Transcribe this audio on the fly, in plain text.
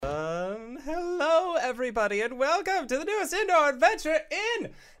everybody, and welcome to the newest indoor adventure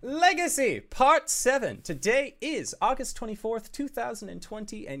in Legacy, Part 7. Today is August 24th,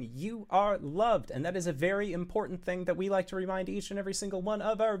 2020, and you are loved. And that is a very important thing that we like to remind each and every single one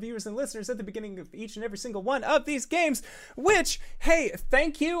of our viewers and listeners at the beginning of each and every single one of these games, which, hey,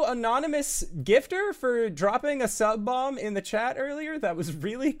 thank you, Anonymous Gifter, for dropping a sub bomb in the chat earlier. That was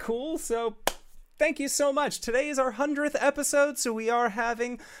really cool, so thank you so much. Today is our 100th episode, so we are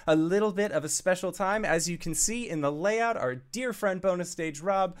having a little bit of a special time. As you can see in the layout, our dear friend Bonus Stage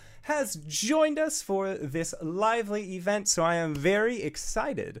Rob has joined us for this lively event, so I am very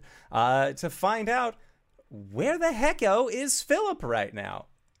excited to find out where the hecko is Philip right now.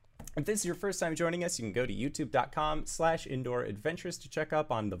 If this is your first time joining us, you can go to youtube.com/indooradventures to check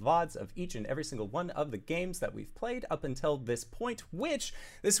up on the VODs of each and every single one of the games that we've played up until this point, which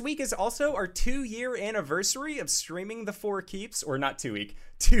this week is also our 2-year anniversary of streaming the Four Keeps, or not 2-week,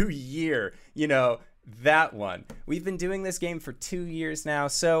 2-year, you know, that one. We've been doing this game for 2 years now,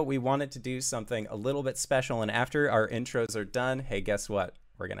 so we wanted to do something a little bit special, and after our intros are done, hey, guess what?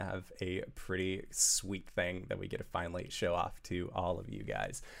 We're going to have a pretty sweet thing that we get to finally show off to all of you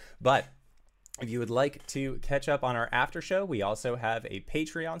guys. But if you would like to catch up on our after show, we also have a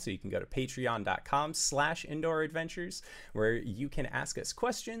Patreon. So you can go to patreon.com/indooradventures, where you can ask us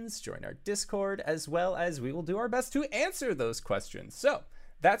questions, join our Discord, as well as we will do our best to answer those questions. So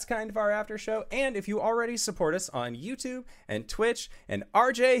that's kind of our after show. And if you already support us on YouTube and Twitch, and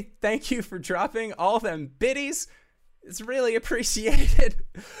RJ, thank you for dropping all them biddies. It's really appreciated.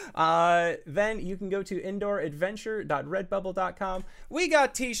 Then you can go to indooradventure.redbubble.com. We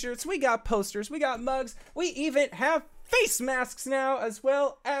got t-shirts, we got posters, we got mugs. We even have face masks now, as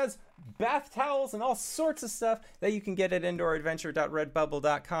well as bath towels and all sorts of stuff that you can get at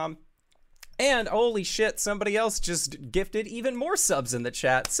indooradventure.redbubble.com. And holy shit, somebody else just gifted even more subs in the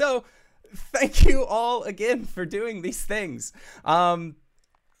chat. So thank you all again for doing these things.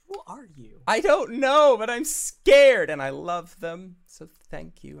 Who are you? I don't know, but I'm scared, and I love them. So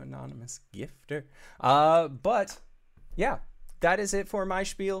thank you, Anonymous Gifter. But yeah, that is it for my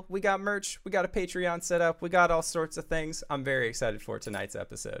spiel. We got merch. We got a Patreon set up. We got all sorts of things. I'm very excited for tonight's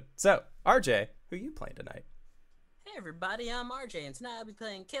episode. So, RJ, who you playing tonight? Hey everybody, I'm RJ, and tonight I'll be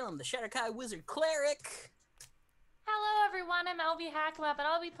playing Calum, the Shadowkai Wizard Cleric. Hello everyone, I'm LV Hacklap, and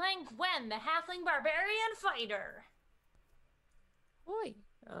I'll be playing Gwen, the Halfling Barbarian Fighter. Oi,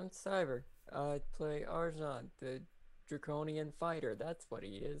 I'm Cyber. I play Arjan, the Draconian Fighter. That's what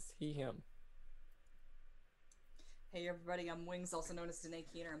he is. He, him. Hey everybody, I'm Wings, also known as Danae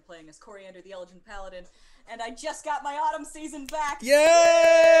Keener. I'm playing as Coriander, the Elegant Paladin, and I just got my autumn season back! Yay!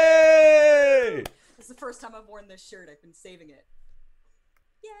 This is the first time I've worn this shirt. I've been saving it.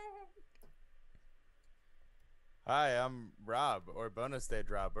 Yay! Hi, I'm Rob, or Bonus Stage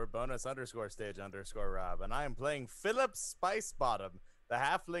Rob, or Bonus_Stage_Rob, and I am playing Philip Spicebottom, the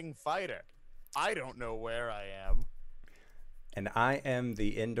Halfling Fighter. I don't know where I am. And I am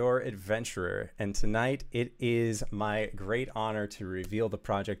the Indoor Adventurer, and tonight it is my great honor to reveal the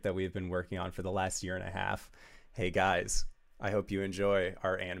project that we've been working on for the last 1.5 years. Hey guys, I hope you enjoy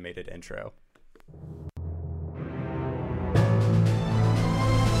our animated intro.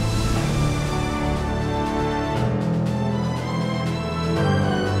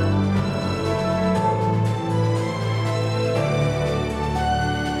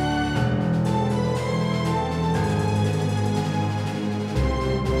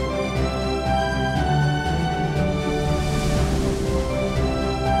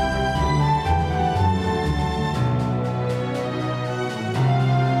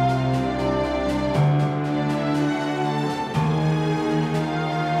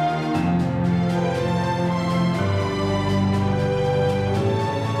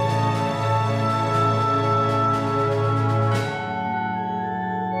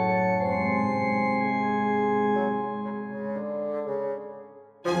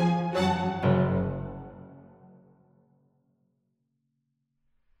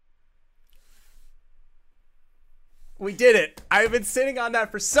 We did it! I've been sitting on that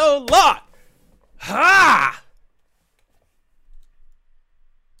for so long! Ha!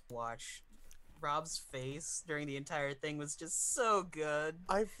 Watch. Rob's face during the entire thing was just so good.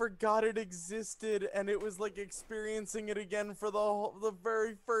 I forgot it existed, and it was like experiencing it again for the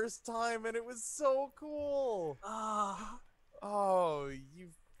very first time, and it was so cool. Oh, you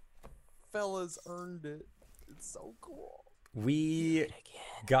fellas earned it. It's so cool. We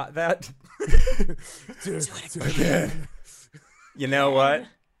got that. Do it again. You know what?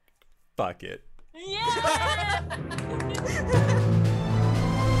 Fuck it. Yeah!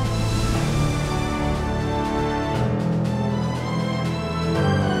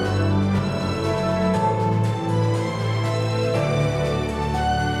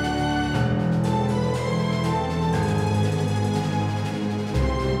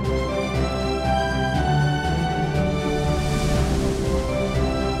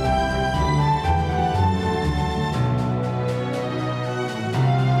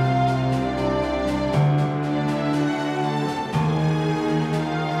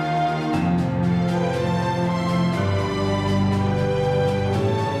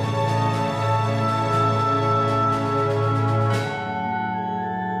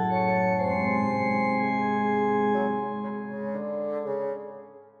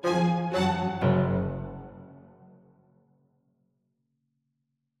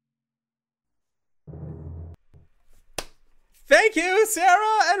 Thank you,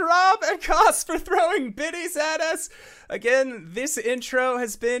 Sarah and Rob and Koss, for throwing biddies at us. Again, this intro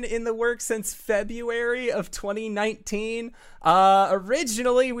has been in the works since February of 2019.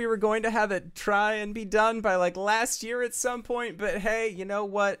 Originally, we were going to have it try and be done by like last year at some point, but hey, you know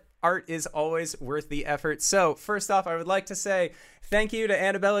what? Art is always worth the effort. So first off, I would like to say thank you to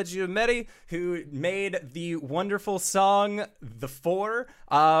Annabella Giametti, who made the wonderful song The Four.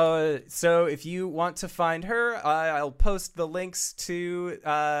 So if you want to find her, I'll post the links to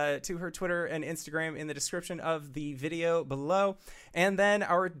her Twitter and Instagram in the description of the video below. And then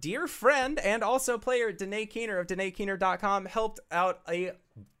our dear friend and also player Danae Keener of DanaeKeener.com helped out a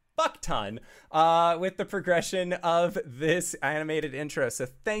fuck ton with the progression of this animated intro. So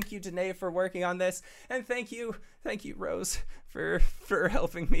thank you, Danae, for working on this, and thank you Rose for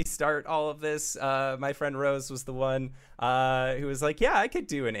helping me start all of this. My friend Rose was the one who was like, yeah, I could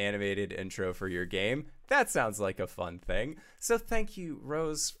do an animated intro for your game. That sounds like a fun thing. So thank you,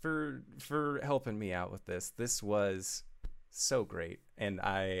 Rose, for helping me out with this. This was so great, and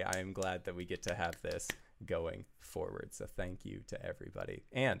I am glad that we get to have this going forward. So thank you to everybody.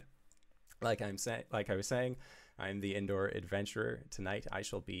 And like I was saying, I'm the indoor adventurer. Tonight, I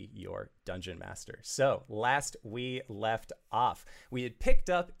shall be your dungeon master. So, last we left off, we had picked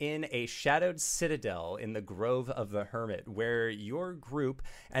up in a shadowed citadel in the Grove of the Hermit, where your group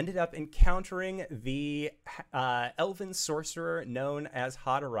ended up encountering the elven sorcerer known as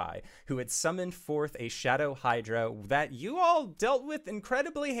Hadarai, who had summoned forth a shadow hydra that you all dealt with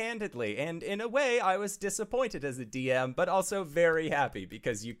incredibly handedly. And in a way, I was disappointed as a DM, but also very happy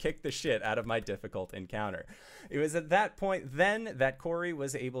because you kicked the shit out of my difficult encounter. It was at that point then that Corey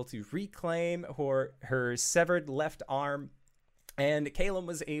was able to reclaim her severed left arm, and Calum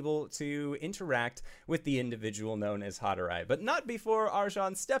was able to interact with the individual known as Hadarai, but not before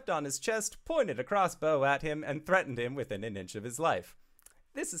Arjan stepped on his chest, pointed a crossbow at him, and threatened him within an inch of his life.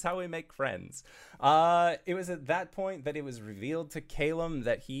 This is how we make friends. It was at that point that it was revealed to Calum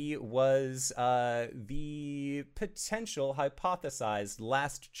that he was the potential hypothesized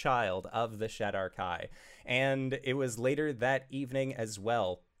last child of the Shadar Kai. And it was later that evening as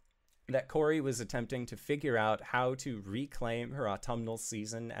well that Corey was attempting to figure out how to reclaim her autumnal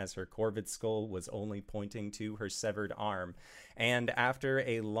season, as her corvid skull was only pointing to her severed arm. And after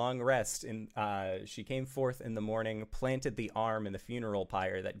a long rest, she came forth in the morning, planted the arm in the funeral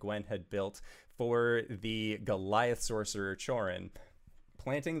pyre that Gwen had built for the Goliath sorcerer Chorin,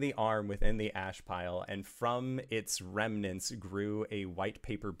 planting the arm within the ash pile, and from its remnants grew a white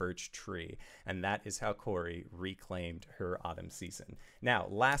paper birch tree, and that is how Corey reclaimed her autumn season. Now,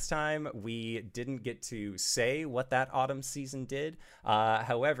 last time we didn't get to say what that autumn season did.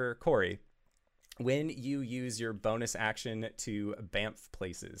 However, Corey, when you use your bonus action to bamf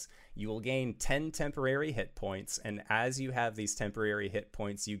places, you will gain 10 temporary hit points, and as you have these temporary hit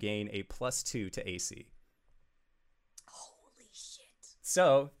points, you gain a +2 to AC.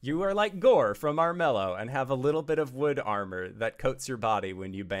 So, you are like Gore from Armello and have a little bit of wood armor that coats your body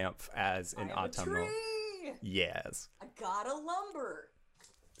when you bamf as an autumnal. Tree. Yes. I got a lumber.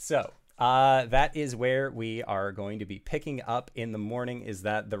 So, that is where we are going to be picking up in the morning, is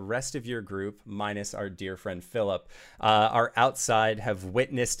that the rest of your group, minus our dear friend Philip, are outside, have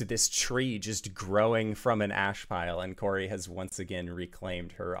witnessed this tree just growing from an ash pile, and Corey has once again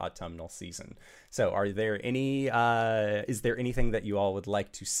reclaimed her autumnal season. So is there anything that you all would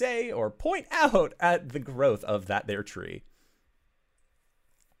like to say or point out at the growth of that there tree?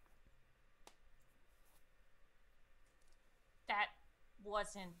 That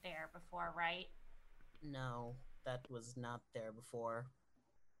wasn't there before, right? No, that was not there before.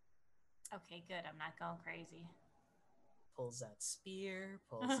 Okay, good. I'm not going crazy. Pulls out spear,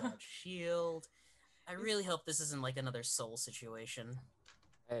 pulls out shield. I really hope this isn't like another soul situation.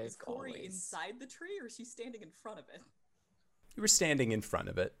 Is Corey inside the tree, or is she standing in front of it? You were standing in front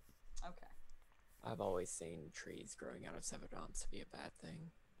of it. Okay. I've always seen trees growing out of severed arms to be a bad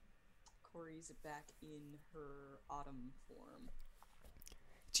thing. Corey's back in her autumn form.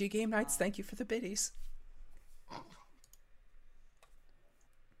 G Game Nights, thank you for the biddies.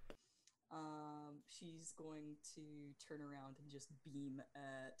 She's going to turn around and just beam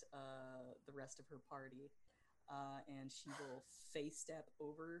at the rest of her party. And she will face step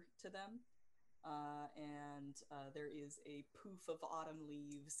over to them. And there is a poof of autumn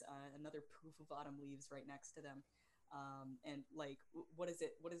leaves, another poof of autumn leaves right next to them. And like, what is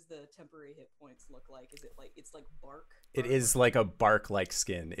it? What does the temporary hit points look like? Is it like, it's like bark? It is like a bark-like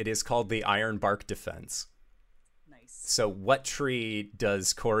skin. It is called the Iron Bark Defense. Nice. So what tree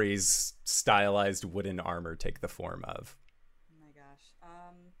does Corey's stylized wooden armor take the form of? Oh my gosh.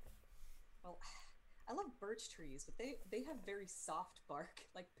 Well, I love birch trees, but they have very soft bark,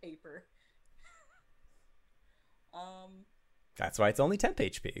 like paper. That's why it's only temp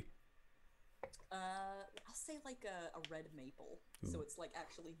HP. I'll say like a red maple. So it's like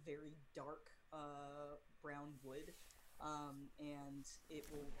actually very dark brown wood. And it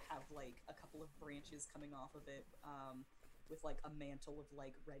will have like a couple of branches coming off of it with like a mantle of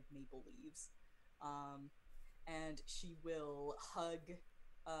like red maple leaves. And she will hug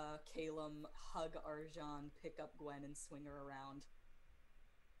Calum, hug Arjan, pick up Gwen, and swing her around.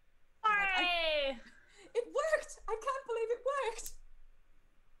 Hooray! It worked! I can't believe it worked!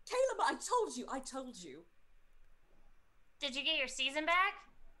 Caleb, I told you. Did you get your season back?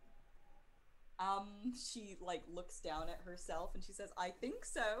 She, like, looks down at herself and she says, I think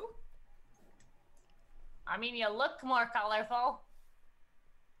so. I mean, you look more colorful.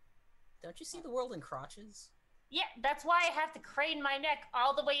 Don't you see the world in crotches? Yeah, that's why I have to crane my neck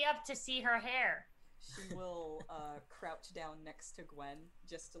all the way up to see her hair. She will, crouch down next to Gwen,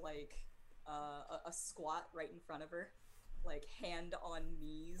 just to, like, a squat right in front of her. Like, hand on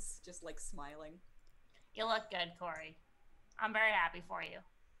knees, just, like, smiling. You look good, Corey. I'm very happy for you.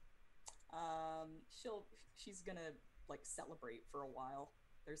 She's gonna, like, celebrate for a while.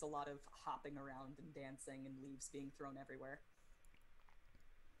 There's a lot of hopping around and dancing and leaves being thrown everywhere.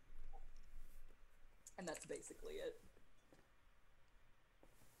 And that's basically it.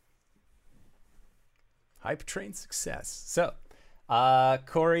 Hype train success. So,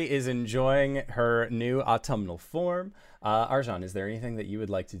 Corey is enjoying her new autumnal form. Arjan, is there anything that you would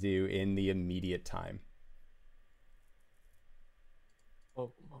like to do in the immediate time?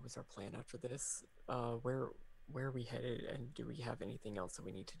 Well, what was our plan after this? Where are we headed, and do we have anything else that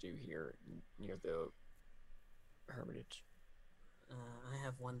we need to do here near the Hermitage? I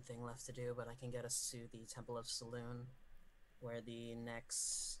have one thing left to do, but I can get us to the Temple of Saloon, where the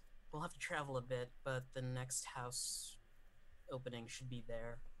next... We'll have to travel a bit, but the next house opening should be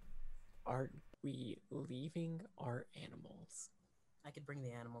there. Are we leaving our animals? I could bring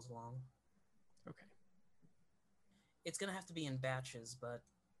the animals along. Okay. It's gonna have to be in batches, but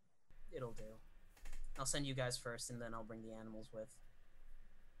it'll do. I'll send you guys first, and then I'll bring the animals with.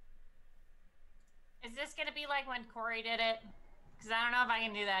 Is this gonna be like when Corey did it? Because I don't know if I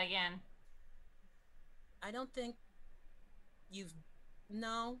can do that again. I don't think you've...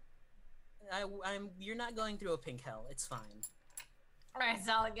 No. You're not going through a pink hell. It's fine. Alright, it's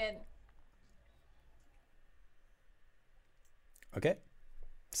all good. Okay.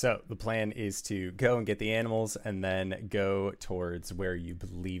 So the plan is to go and get the animals and then go towards where you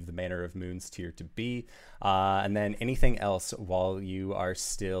believe the Manor of Moonsteer to be. And then anything else while you are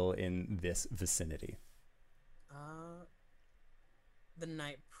still in this vicinity. The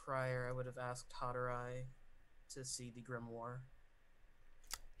night prior, I would have asked Hadorai to see the Grimoire.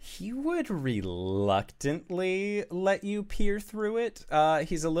 He would reluctantly let you peer through it.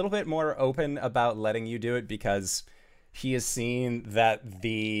 He's a little bit more open about letting you do it because he has seen that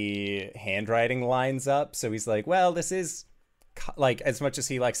the handwriting lines up. So he's like, well, this is, like, as much as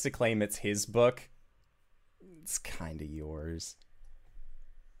he likes to claim it's his book, it's kind of yours.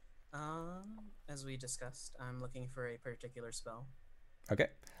 As we discussed, I'm looking for a particular spell. Okay.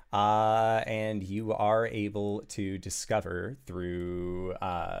 And you are able to discover through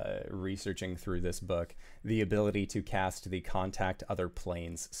researching through this book the ability to cast the Contact Other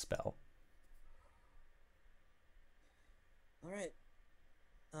Planes spell. All right.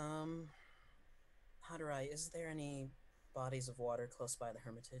 Hadorai, is there any bodies of water close by the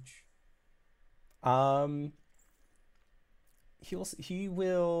Hermitage? He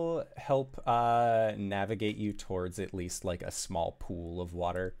will help navigate you towards at least like a small pool of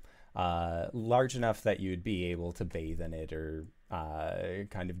water, large enough that you'd be able to bathe in it or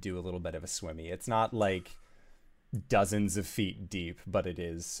kind of do a little bit of a swimmy. It's not like dozens of feet deep, but it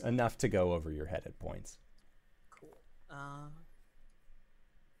is enough to go over your head at points. Cool. I'll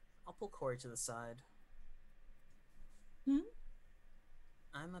pull Corey to the side.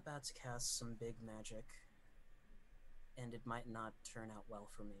 I'm about to cast some big magic, and it might not turn out well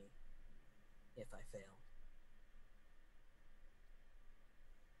for me if I fail.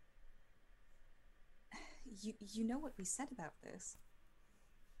 You know what we said about this.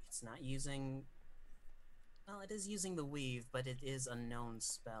 It's not using... Well, it is using the weave, but it is a known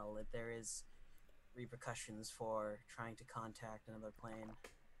spell. There is repercussions for trying to contact another plane.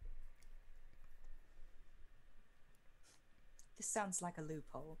 This sounds like a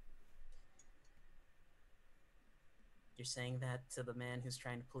loophole. You're saying that to the man who's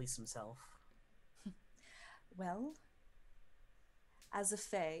trying to police himself. Well, as a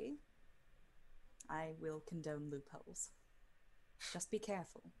fae, I will condone loopholes. Just be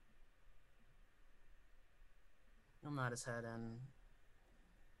careful. He'll nod his head, and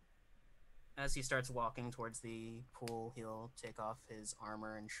as he starts walking towards the pool, he'll take off his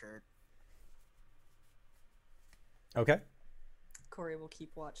armor and shirt. Okay. Corey will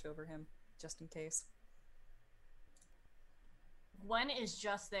keep watch over him, just in case. Gwen is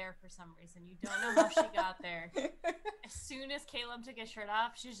just there for some reason. You don't know how she got there. As soon as Caleb took his shirt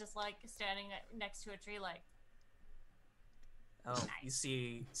off, she's just like standing next to a tree, like. Oh, Nice. You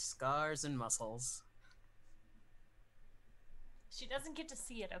see scars and muscles. She doesn't get to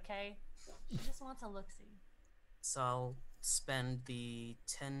see it, okay? She just wants a look-see. So I'll spend the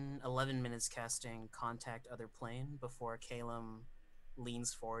 11 minutes casting Contact Other Plane before Calum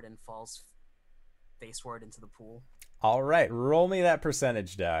leans forward and falls faceward into the pool. All right, roll me that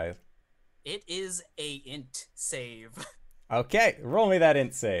percentage die. It is a int save. Okay, roll me that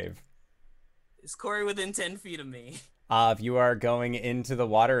int save. Is Corey within 10 feet of me? If you are going into the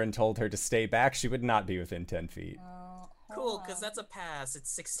water and told her to stay back, she would not be within 10 feet. Cool, because that's a pass. It's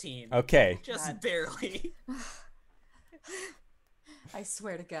 16. Okay. Just God. barely. I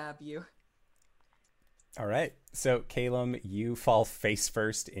swear to Gab, you. All right. So, Calum, you fall face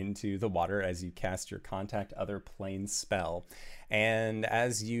first into the water as you cast your Contact Other Plane spell. And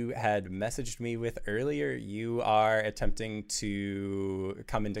as you had messaged me with earlier, you are attempting to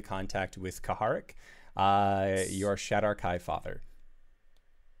come into contact with Kaharik, your Shadarkai father.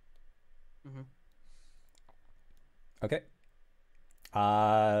 Mm-hmm. Okay.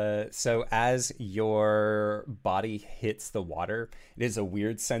 So as your body hits the water, it is a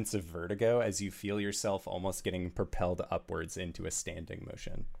weird sense of vertigo as you feel yourself almost getting propelled upwards into a standing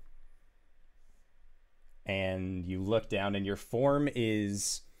motion. And you look down and your form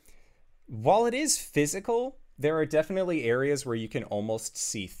is, while it is physical, there are definitely areas where you can almost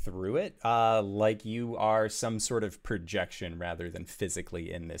see through it, like you are some sort of projection rather than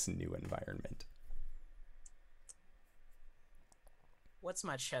physically in this new environment. What's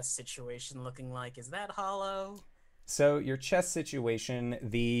my chest situation looking like? Is that hollow? So your chest situation,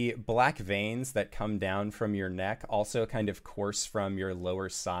 the black veins that come down from your neck also kind of course from your lower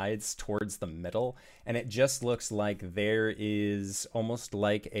sides towards the middle, and it just looks like there is almost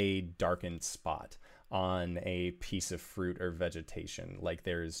like a darkened spot on a piece of fruit or vegetation, like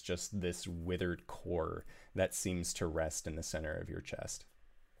there's just this withered core that seems to rest in the center of your chest.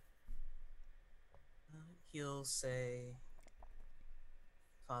 He'll say,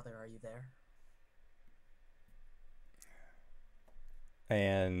 "Father, are you there?"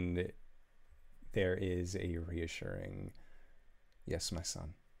 And there is a reassuring, "Yes, my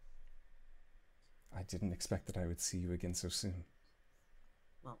son. I didn't expect that I would see you again so soon."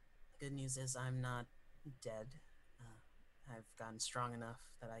 Well, the good news is I'm not dead. I've gotten strong enough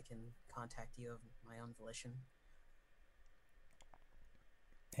that I can contact you of my own volition.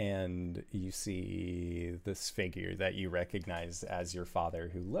 And you see this figure that you recognize as your father,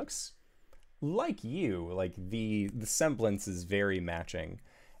 who looks like you, like the semblance is very matching,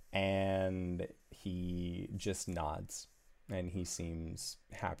 and he just nods and he seems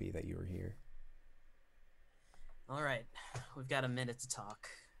happy that you were here. All right, we've got a minute to talk.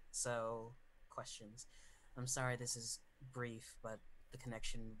 So, questions. I'm sorry this is brief, but the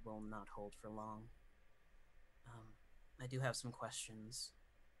connection will not hold for long. I do have some questions.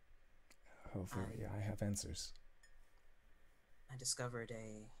 Hopefully, I have answers. I discovered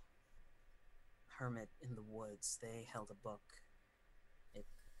a hermit in the woods. They held a book. It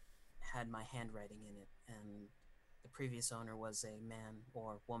had my handwriting in it, and the previous owner was a man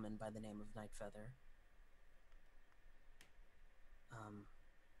or woman by the name of Nightfeather.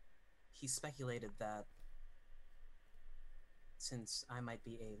 He speculated that since I might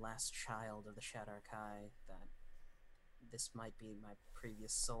be a last child of the Shadarkai, that this might be my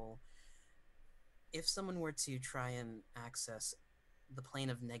previous soul. If someone were to try and access the plane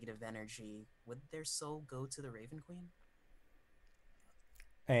of negative energy, would their soul go to the Raven Queen?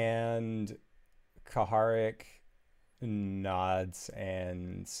 And Kaharik nods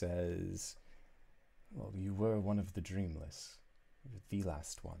and says, "Well, you were one of the dreamless, the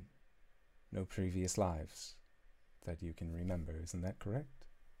last one. No previous lives that you can remember, isn't that correct?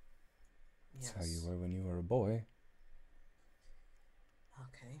 That's how you were when you were a boy."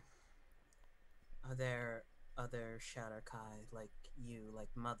 Okay. Are there other Shadarkai like you,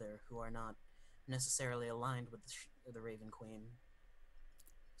 like Mother, who are not necessarily aligned with the Raven Queen?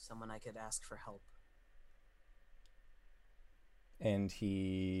 Someone I could ask for help? And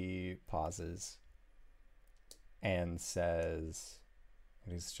he pauses and says,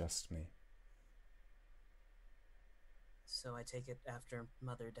 "It is just me." So I take it after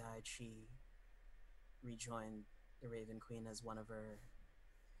Mother died, she rejoined the Raven Queen as one of her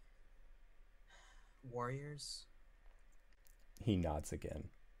warriors? he nods again.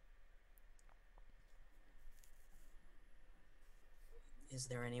 Is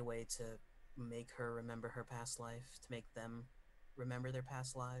there any way to make her remember her past life? To make them remember their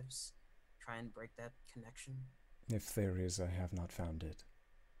past lives? Try and break that connection? If there is, I have not found it.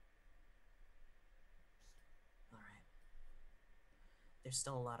 Alright. There's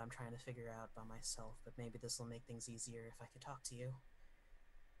still a lot I'm trying to figure out by myself, but maybe this will make things easier if I could talk to you.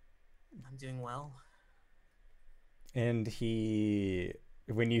 I'm doing well. And he,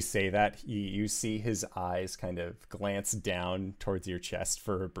 when you say that, you see his eyes kind of glance down towards your chest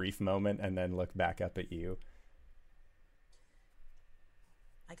for a brief moment and then look back up at you.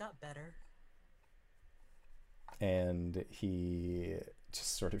 I got better. And he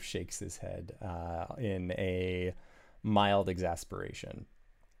just sort of shakes his head in a mild exasperation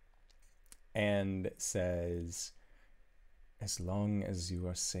and says, as long as you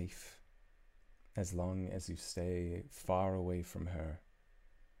are safe, as long as you stay far away from her,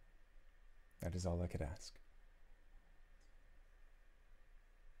 that is all I could ask.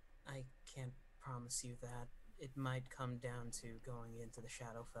 I can't promise you that. It might come down to going into the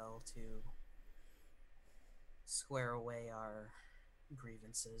Shadowfell to square away our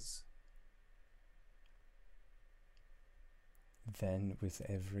grievances. Then, with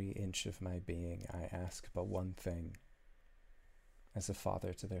every inch of my being, I ask but one thing. As a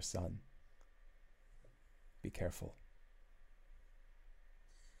father to their son, be careful.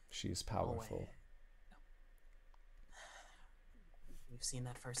 She is powerful. We've seen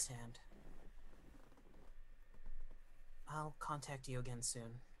that firsthand. I'll contact you again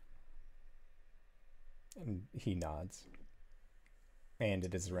soon. And he nods. And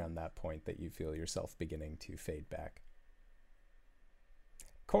it is around that point that you feel yourself beginning to fade back.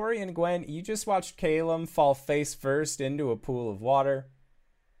 Corey and Gwen, you just watched Calum fall face first into a pool of water.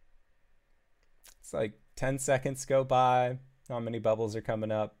 It's like 10 seconds go by. Not many bubbles are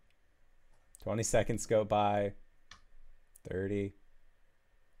coming up. 20 seconds go by. 30.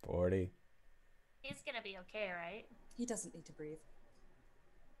 40. He's gonna be okay, right? He doesn't need to breathe.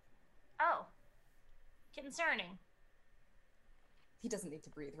 Oh. Concerning. He doesn't need to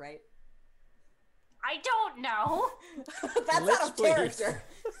breathe, right? I don't know. That's out of character.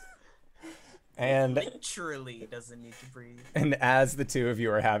 And Literally doesn't need to breathe. and as the two of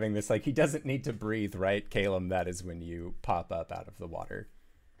you are having this, like, he doesn't need to breathe, right, Calum? That is when you pop up out of the water.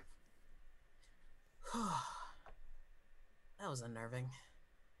 That was unnerving.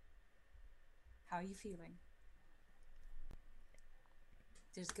 How are you feeling?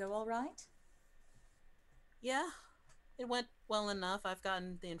 Did it go all right? Yeah, it went well enough. I've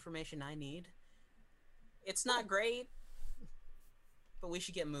gotten the information I need. It's not great, but we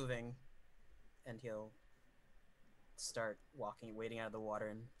should get moving. And he'll start walking, wading out of the water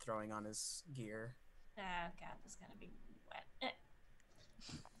and throwing on his gear. Oh god, this is gonna be wet.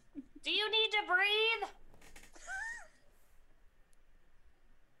 Do you need to breathe?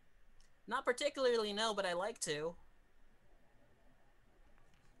 Not particularly, no, but I like to.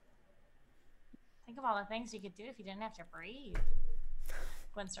 Think of all the things you could do if you didn't have to breathe.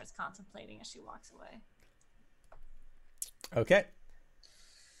 Gwen starts contemplating as she walks away. Okay.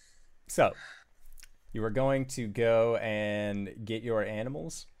 So, you are going to go and get your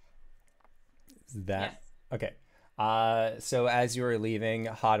animals? Is that... Yes. Okay. So as you're leaving,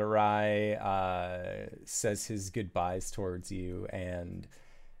 Hadarai says his goodbyes towards you, and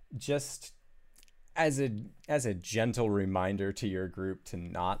just as a gentle reminder to your group to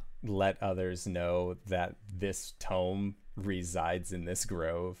not let others know that this tome resides in this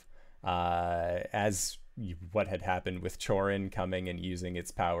grove, as what had happened with Chorin coming and using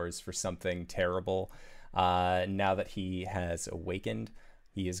its powers for something terrible. Now that he has awakened,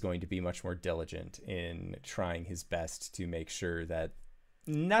 he is going to be much more diligent in trying his best to make sure that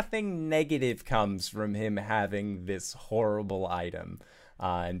nothing negative comes from him having this horrible item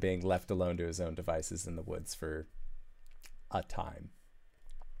and being left alone to his own devices in the woods for a time.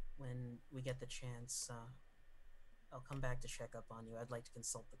 When we get the chance, I'll come back to check up on you. I'd like to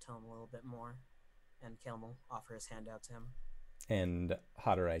consult the tome a little bit more. And Calum will offer his hand out to him. And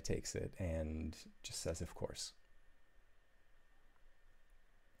Hadarai takes it and just says, of course.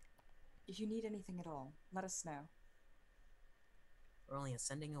 If you need anything at all, let us know. We're only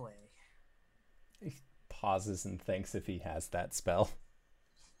ascending away. He pauses and thinks if he has that spell.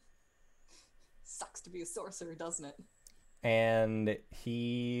 Sucks to be a sorcerer, doesn't it? And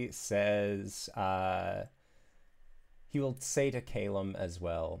he says, he will say to Calum as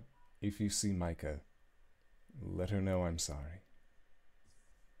well, if you see Micah, let her know I'm sorry.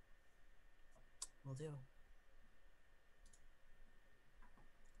 Will do.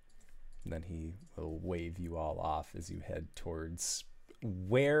 And then he will wave you all off as you head towards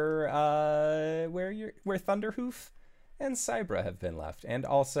where Thunderhoof and Cybra have been left, and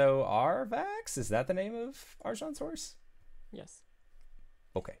also Arvax. Is that the name of Arjan's horse? Yes.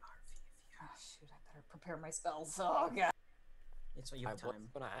 Okay. Oh, shoot, I better prepare my spells. Oh, God. It's what you I have was time.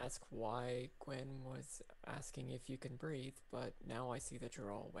 gonna ask why Gwen was asking if you can breathe, but now I see that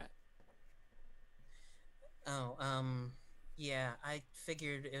you're all wet. Oh, yeah, I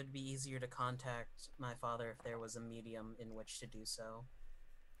figured it would be easier to contact my father if there was a medium in which to do so.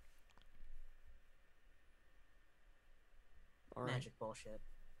 All right. Magic bullshit.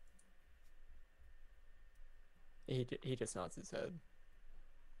 He just nods his head.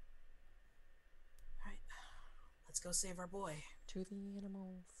 Alright, let's go save our boy. To the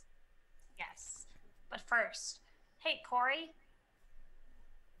animals. Yes. But first, hey, Corey,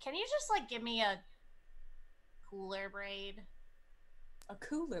 can you just, like, give me a cooler braid? A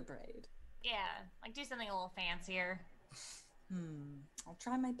cooler braid. Yeah, like, do something a little fancier. I'll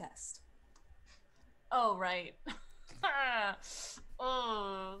try my best. Oh, right.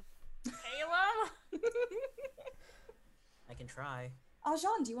 Oh. Caleb? I can try.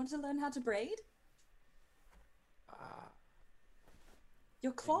 Arjan, do you want to learn how to braid?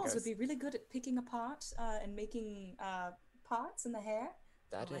 Your claws would guys- be really good at picking apart and making parts in the hair.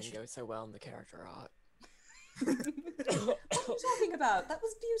 That Oh, I didn't should- go so well in the character art. What are you talking about? That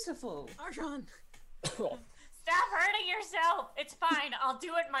was beautiful. Arjan! Stop hurting yourself. It's fine. I'll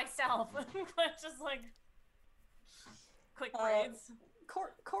do it myself. Just like quick braids.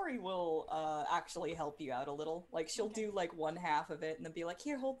 Corey will actually help you out a little. Like, she'll Okay. do like one half of it and then be like,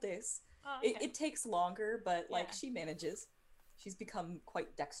 here, hold this. Oh, okay. It takes longer, but like Yeah. she manages. She's become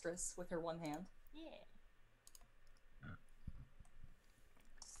quite dexterous with her one hand. Yeah.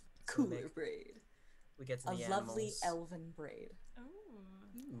 So Cooler Nick, braid. we get to A the lovely animals. elven braid. Ooh.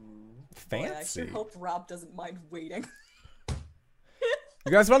 Ooh. Boy, I Fancy. sure hope Rob doesn't mind waiting.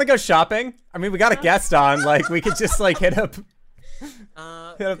 You guys want to go shopping? I mean, we got a guest on. Like, we could just like hit up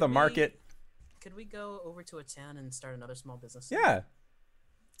the Could we- market. Could we go over to a town and start another small business? Yeah.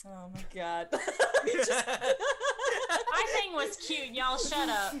 Oh my god. My thing was cute. Y'all shut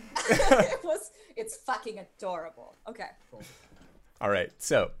up. It's fucking adorable. Okay. Cool. All right.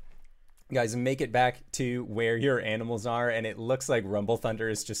 So, you guys make it back to where your animals are, and it looks like Rumble Thunder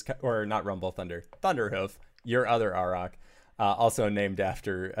is just, or not Rumble Thunder, Thunderhoof, your other Auroch, also named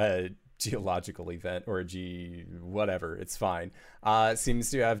after a geological event or whatever. It's fine. Seems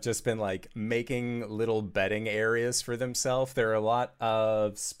to have just been like making little bedding areas for themselves. There are a lot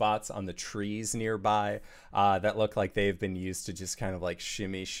of spots on the trees nearby that look like they've been used to just kind of like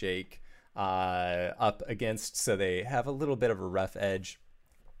shimmy shake up against, so they have a little bit of a rough edge.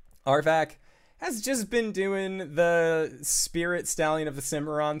 Arvac has just been doing the spirit stallion of the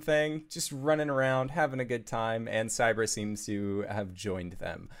Cimarron thing, just running around, having a good time, and Cybra seems to have joined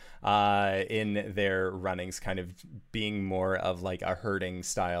them in their runnings, kind of being more of like a herding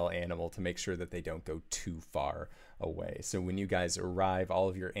style animal to make sure that they don't go too far away. So when you guys arrive, all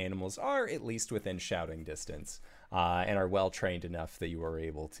of your animals are at least within shouting distance and are well trained enough that you are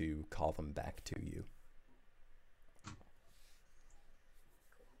able to call them back to you.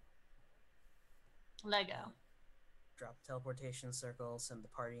 Lego. Drop teleportation circle, send the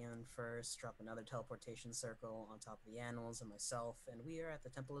party in first, drop another teleportation circle on top of the animals and myself, and we are at the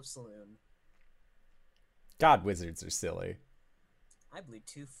Temple of Saloon. God, wizards are silly. I blew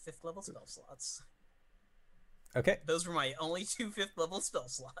 2 5th level spell slots. Okay. Those were my only 2 5th level spell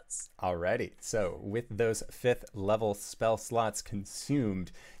slots. Alrighty, so with those 5th level spell slots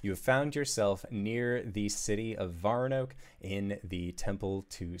consumed, you have found yourself near the city of Varnoak in the Temple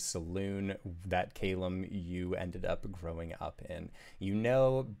to Saloon that Calum you ended up growing up in. You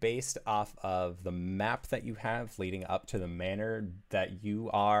know, based off of the map that you have leading up to the manor, that you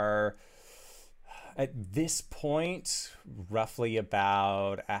are at this point roughly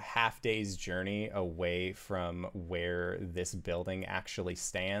about a half day's journey away from where this building actually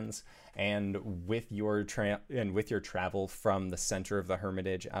stands, and with your travel from the center of the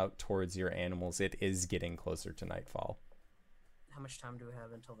hermitage out towards your animals, it is getting closer to nightfall. How much time do we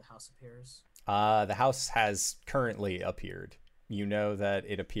have until the house appears? The house has currently appeared. You know that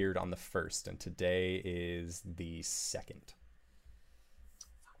it appeared on the 1st, and today is the 2nd.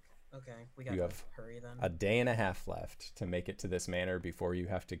 Okay, we You gotta have hurry then. A day and a half left to make it to this manor before you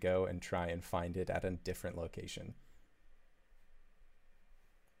have to go and try and find it at a different location.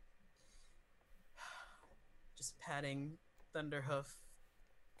 Just patting Thunderhoof.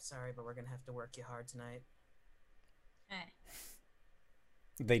 Sorry, but we're gonna have to work you hard tonight. Eh.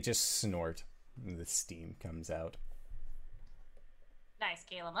 They just snort, and the steam comes out. Nice,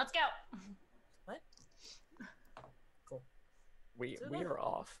 Caleb. Let's go. What? Cool. We So are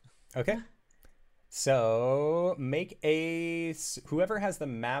off. Okay. So whoever has the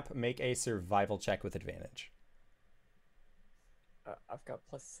map, make a survival check with advantage. I've got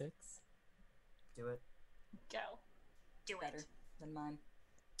 +6. Do it. Go. Do Better it. than mine.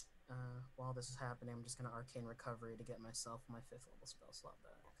 While this is happening, I'm just gonna Arcane Recovery to get myself my 5th level spell slot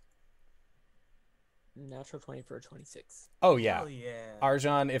back. Natural 20 for a 26. Oh yeah. Hell yeah.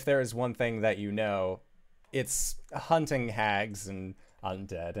 Arjan, if there is one thing that you know, it's hunting hags and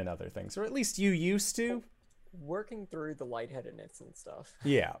undead and other things, or at least you used to. Working through the lightheadedness and stuff.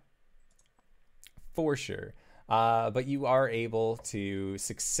 Yeah, for sure. But you are able to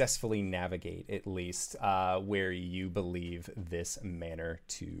successfully navigate at least where you believe this manor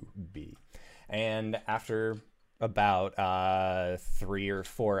to be. And after about 3 or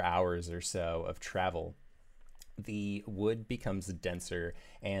 4 hours or so of travel, the wood becomes denser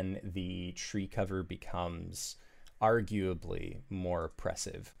and the tree cover becomes arguably more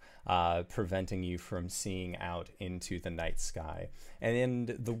oppressive, preventing you from seeing out into the night sky. And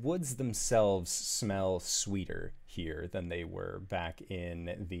the woods themselves smell sweeter here than they were back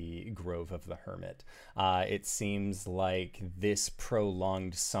in the Grove of the Hermit. It seems like this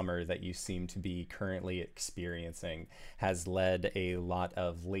prolonged summer that you seem to be currently experiencing has led a lot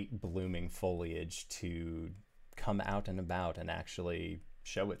of late blooming foliage to come out and about and actually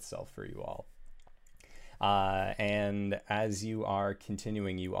show itself for you all. And as you are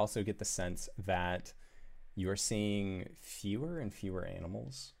continuing, you also get the sense that you are seeing fewer and fewer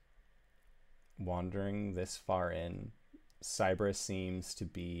animals wandering this far in. Cybra seems to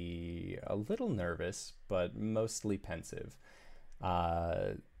be a little nervous, but mostly pensive.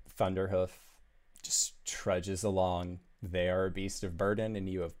 Thunderhoof just trudges along. They are a beast of burden, and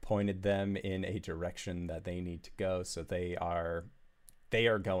you have pointed them in a direction that they need to go, so they are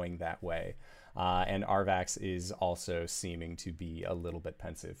going that way. And Arvax is also seeming to be a little bit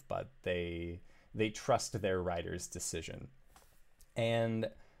pensive, but they trust their rider's decision. And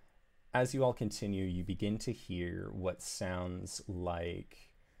as you all continue, you begin to hear what sounds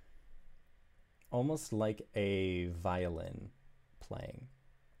like almost like a violin playing,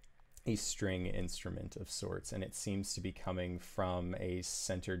 a string instrument of sorts, and it seems to be coming from a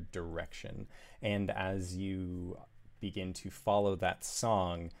centered direction. And as you begin to follow that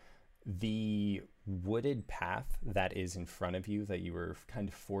song, the wooded path that is in front of you that you were kind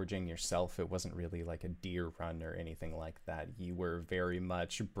of forging yourself, it wasn't really like a deer run or anything like that. You were very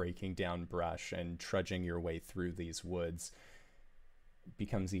much breaking down brush and trudging your way through these woods,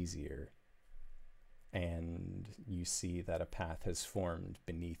 becomes easier. And you see that a path has formed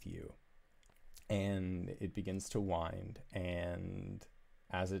beneath you. And it begins to wind, and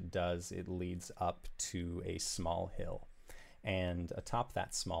as it does, it leads up to a small hill. And atop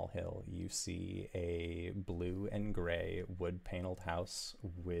that small hill, you see a blue and gray wood-paneled house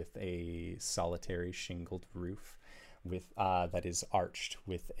with a solitary shingled roof with that is arched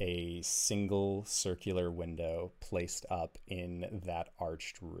with a single circular window placed up in that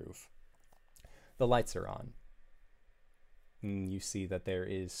arched roof. The lights are on. And you see that there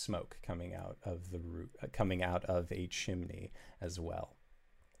is smoke coming out of the roof, coming out of a chimney as well.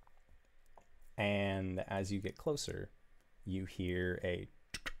 And as you get closer, you hear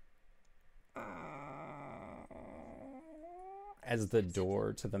as the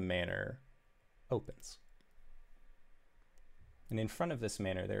door to the manor opens. And in front of this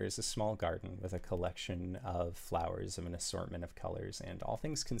manor, there is a small garden with a collection of flowers of an assortment of colors. And all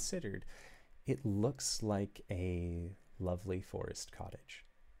things considered, it looks like a lovely forest cottage.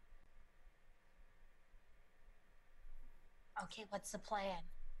 Okay, what's the plan?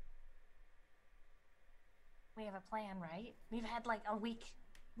 We have a plan, right? We've had like a week.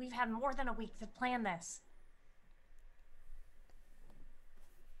 We've had more than a week to plan this.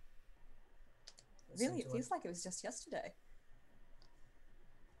 Really, it feels like it was just yesterday.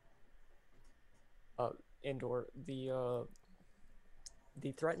 Andor, the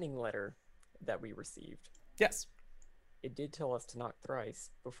threatening letter that we received, Yes, it did tell us to knock thrice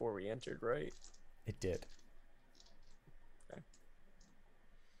before we entered, right? it did. Okay.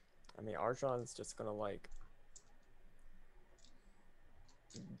 I mean, Arjan's just gonna like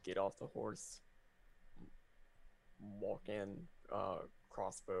get off the horse, walk in,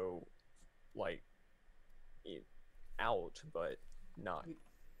 crossbow, like out, but not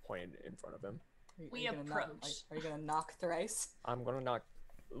pointed in front of him. We gonna approach. Are you gonna knock thrice? I'm gonna knock.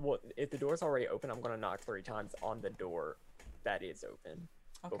 Well, if the door's already open, I'm gonna knock 3 times on the door that is open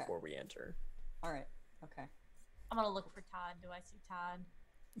Okay. before we enter. All right. Okay. I'm gonna look for Todd. Do I see Todd?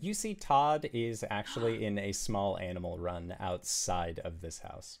 You see Todd is actually in a small animal run outside of this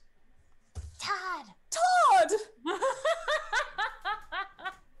house. Todd! Todd!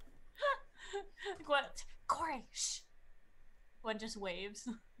 Gwen, Corey, shh. Gwen just waves.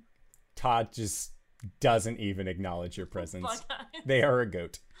 Todd just doesn't even acknowledge your presence. Bug-eyed. They are a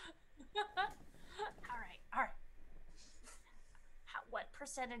goat. All right. What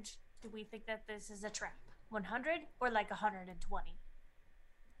percentage do we think that this is a trap? 100 or like 120?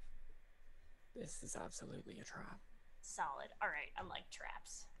 This is absolutely a trap. Solid. All right, I like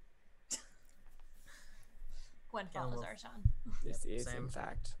traps. Gwen Yeah, follows well- Arshawn. This Yep, is, same. in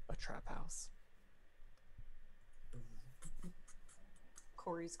fact, a trap house.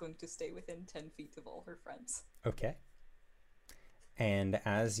 Corey's going to stay within 10 feet of all her friends. Okay. And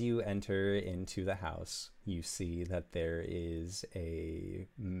as you enter into the house, you see that there is a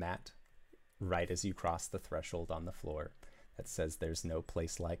mat right as you cross the threshold on the floor that says there's no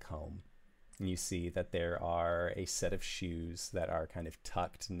place like home. And you see that there are a set of shoes that are kind of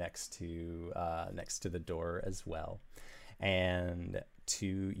tucked next to the door as well. And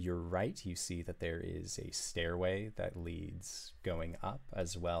to your right, you see that there is a stairway that leads going up,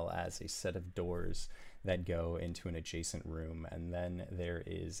 as well as a set of doors that go into an adjacent room. And then there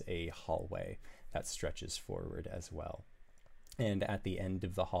is a hallway that stretches forward as well. And at the end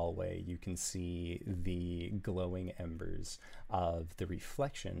of the hallway, you can see the glowing embers of the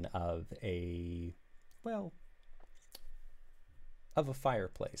reflection of a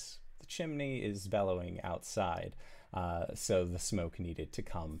fireplace. The chimney is bellowing outside, so the smoke needed to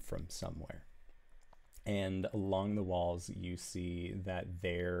come from somewhere. And along the walls, you see that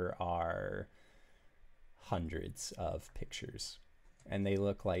there are hundreds of pictures, and they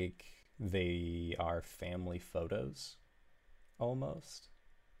look like they are family photos almost.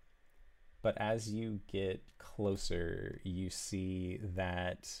 But as you get closer, you see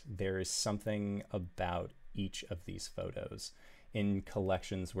that there is something about each of these photos in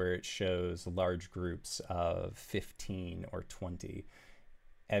collections where it shows large groups of 15 or 20.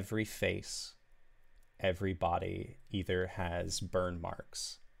 Every face, every body either has burn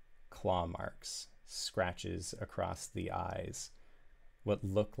marks, claw marks, scratches across the eyes, what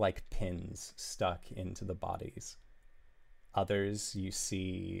look like pins stuck into the bodies. Others you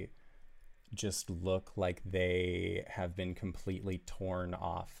see just look like they have been completely torn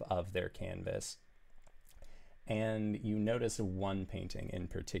off of their canvas. And you notice one painting in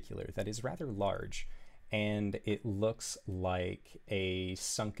particular that is rather large, and it looks like a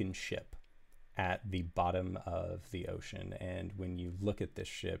sunken ship at the bottom of the ocean. And when you look at this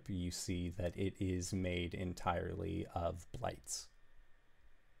ship, you see that it is made entirely of blights.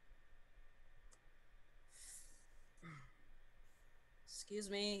 Excuse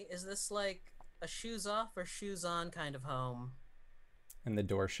me, is this like a shoes off or shoes on kind of home? And the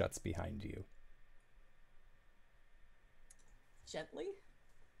door shuts behind you. Gently?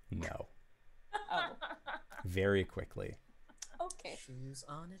 No. Oh, Very quickly. okay. Shoes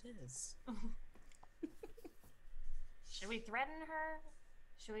on it is. Should we threaten her?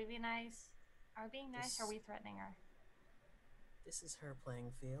 Should we be nice? Are we being nice or are we threatening her? This is her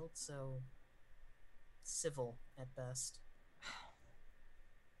playing field, so civil at best.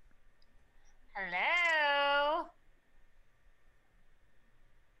 Hello?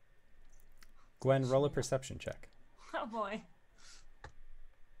 Gwen, roll a perception check. Oh boy.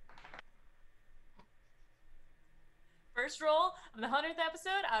 First roll of the 100th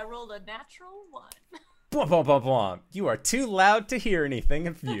episode, I rolled a natural 1. Blah, blah, blah, blah. You are too loud to hear anything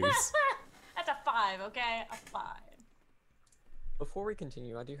of use. That's a 5, okay? A 5. Before we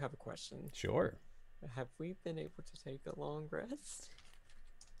continue, I do have a question. Sure. Have we been able to take a long rest?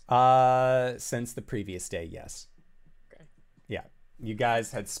 Since the previous day, yes. Okay. Yeah. You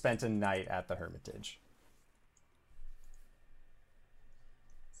guys had spent a night at the Hermitage.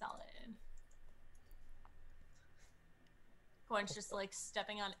 Solid. Gwen's just like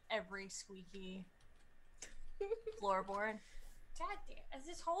stepping on every squeaky floorboard. God damn, is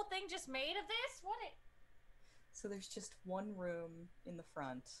this whole thing just made of this? What it? So there's just one room in the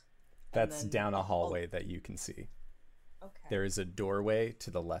front. and That's then down a hallway that you can see. Okay. There is a doorway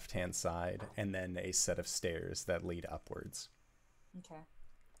to the left-hand side, and then a set of stairs that lead upwards. Okay.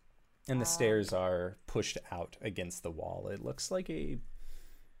 And the stairs are pushed out against the wall. It looks like a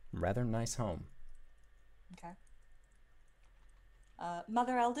rather nice home. Okay.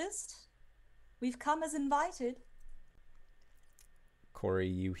 Mother Eldest, we've come as invited. Corey,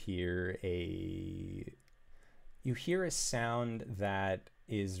 you hear a sound that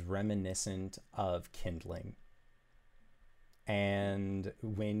is reminiscent of kindling. And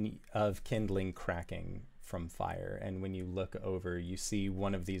of kindling cracking. from fire. And when you look over, you see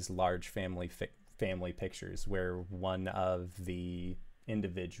one of these large family pictures where one of the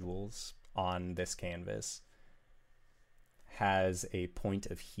individuals on this canvas has a point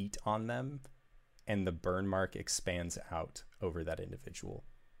of heat on them, and the burn mark expands out over that individual.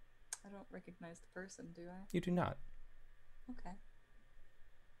 I don't recognize the person, do I? You do not. Okay.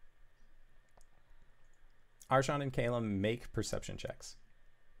 Arjan and Calum, make perception checks.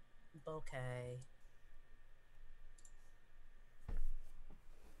 Okay.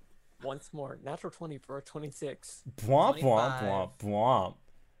 Once more, natural 20 for a 26. Bwomp, bwomp, 25. bwomp, bwomp.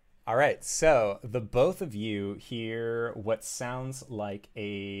 All right, so the both of you hear what sounds like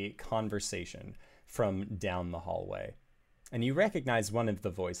a conversation from down the hallway. And you recognize one of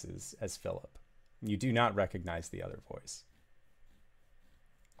the voices as Philip. You do not recognize the other voice.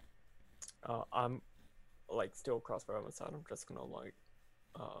 I'm like still crossbow on my side. I'm just gonna like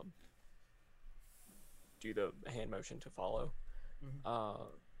do the hand motion to follow,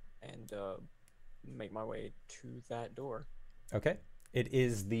 and make my way to that door. Okay. It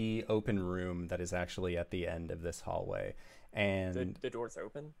is the open room that is actually at the end of this hallway. And The door's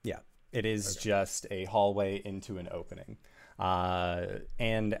open. yeah, it is just a hallway into an opening.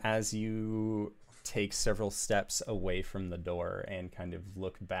 And as you take several steps away from the door and kind of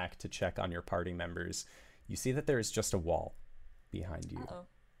look back to check on your party members, you see that there is just a wall behind you. Uh-oh.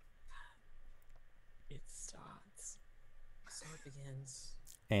 It starts. So it begins.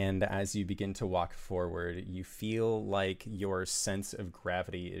 And as you begin to walk forward, you feel like your sense of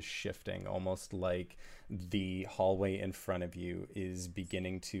gravity is shifting, almost like the hallway in front of you is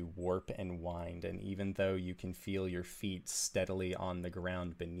beginning to warp and wind. And even though you can feel your feet steadily on the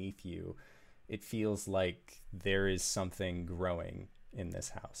ground beneath you, it feels like there is something growing in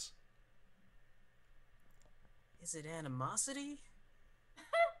this house. Is it animosity?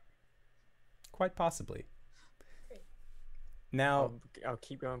 Quite possibly. Now, I'll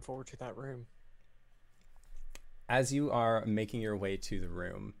keep going forward to that room. as you are making your way to the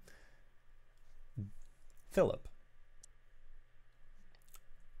room, Philip,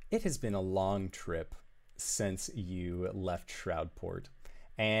 it has been a long trip since you left Shroudport,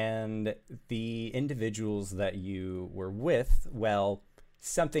 and the individuals that you were with, well,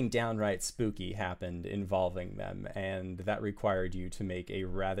 something downright spooky happened involving them, and that required you to make a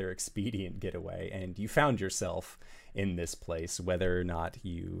rather expedient getaway, and you found yourself in this place, whether or not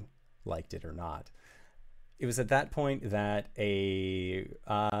you liked it or not. It was at that point that a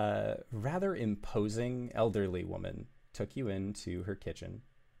rather imposing elderly woman took you into her kitchen,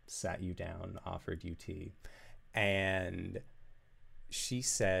 sat you down, offered you tea, and she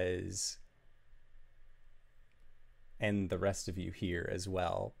says, and the rest of you hear as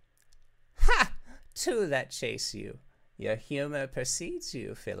well, "Ha! Two that chase you. Your humor precedes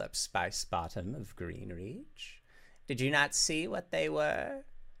you, Philip Spicebottom of Greenreach. Did you not see what they were?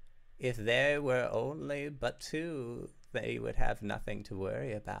 If there were only but two, they would have nothing to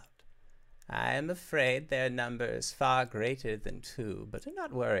worry about. I am afraid their number is far greater than two, but do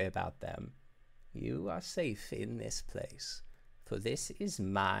not worry about them. You are safe in this place, for this is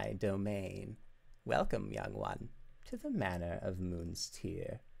my domain. Welcome, young one, to the manor of Moon's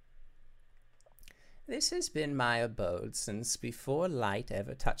Tear. This has been my abode since before light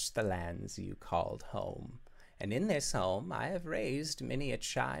ever touched the lands you called home. And in this home I have raised many a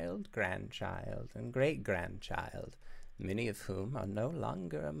child, grandchild, and great-grandchild, many of whom are no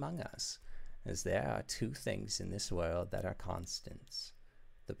longer among us, as there are two things in this world that are constants: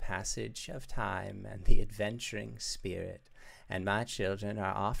 the passage of time and the adventuring spirit, and my children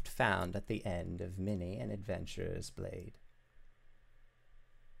are oft found at the end of many an adventurer's blade."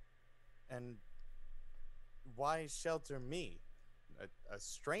 And why shelter me? A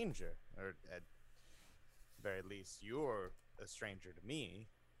stranger? Or at very least, you're a stranger to me.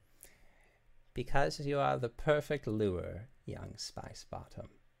 "Because you are the perfect lure, young Spicebottom.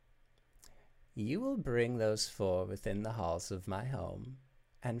 You will bring those four within the halls of my home,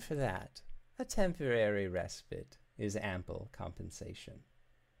 and for that, a temporary respite is ample compensation."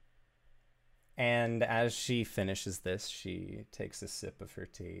 And as she finishes this, she takes a sip of her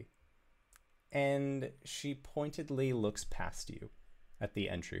tea, and she pointedly looks past you at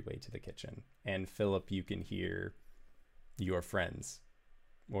the entryway to the kitchen. And Philip, you can hear your friends,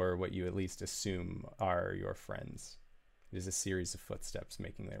 or what you at least assume are your friends. It is a series of footsteps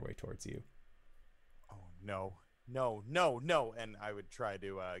making their way towards you. Oh, no. No, no, no. And I would try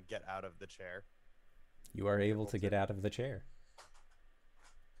to get out of the chair. You are able to get out of the chair.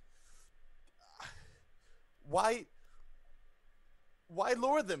 Why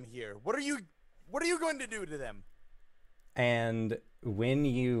lure them here? What are you going to do to them? And when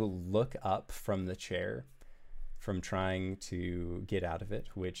you look up from the chair, from trying to get out of it,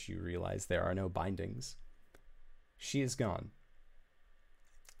 which you realize there are no bindings, she is gone.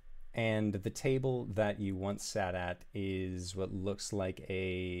 And the table that you once sat at is what looks like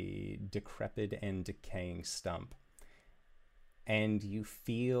a decrepit and decaying stump. And you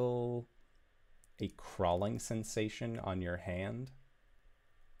feel a crawling sensation on your hand.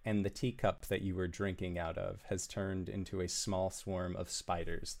 And the teacup that you were drinking out of has turned into a small swarm of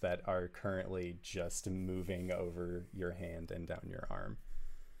spiders that are currently just moving over your hand and down your arm.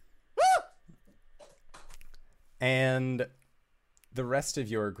 And the rest of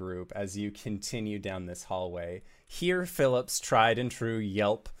your group, as you continue down this hallway, hear Philip's tried and true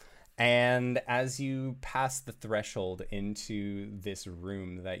yelp. And as you pass the threshold into this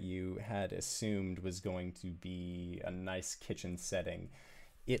room that you had assumed was going to be a nice kitchen setting,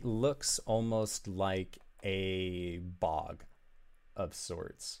 it looks almost like a bog of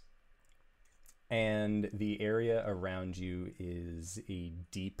sorts. And the area around you is a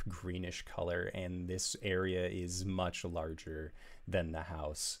deep greenish color, and this area is much larger than the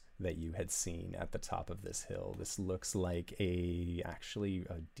house that you had seen at the top of this hill. This looks like actually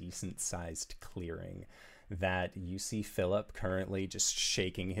a decent sized clearing that you see Philip currently just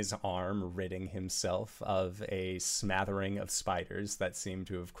shaking his arm, ridding himself of a smattering of spiders that seem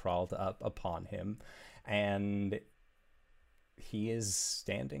to have crawled up upon him. And he is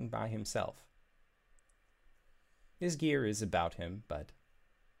standing by himself. His gear is about him, but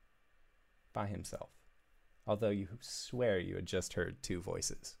by himself. Although you swear you had just heard two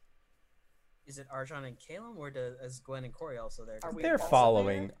voices. Is it Arjan and Calum, or is Gwen and Corey also there? Are we They're also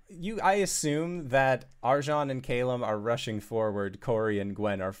following. I assume that Arjan and Calum are rushing forward, Corey and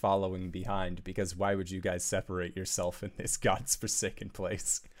Gwen are following behind, because why would you guys separate yourself in this godforsaken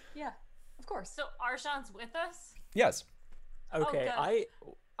place? Yeah, of course. So Arjan's with us? Yes. Okay, good.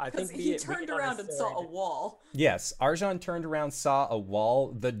 I think Because he turned around and saw a wall. Yes, Arjan turned around, saw a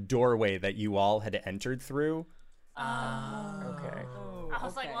wall, the doorway that you all had entered through. Okay. Oh, I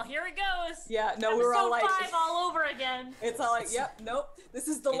was like, okay. well, here it goes. Yeah, no, we were all Episode like, 5 all over again. it's all like, yep, nope, this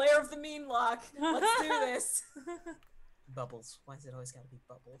is the lair of the mean lock. Let's do this. Bubbles. Why is it always gotta be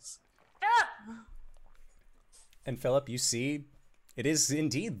bubbles? Ah! And Philip, you see, it is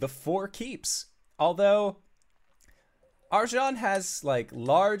indeed the Four Keeps. Although Arjan has like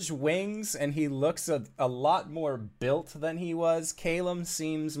large wings and he looks a lot more built than he was. Calum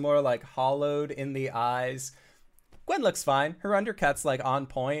seems more like hollowed in the eyes. Gwen looks fine. Her undercut's like on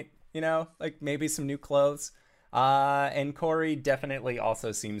point, like maybe some new clothes. And Corey definitely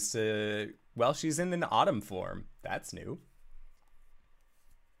also seems to, well, she's in an autumn form. That's new.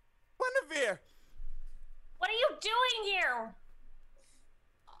 Guinevere! What are you doing here?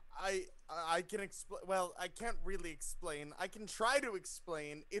 I can explain. Well, I can't really explain. I can try to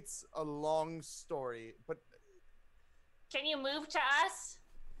explain. It's a long story, but Can you move to us?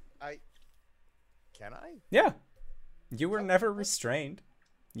 Can I? Yeah. You were never restrained.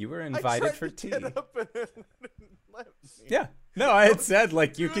 You were invited for I tea. tried to get up and it wouldn't let me. Yeah. No, I had said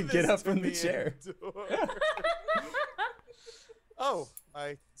like you Do could get this up to from the me, chair. Endor. Oh,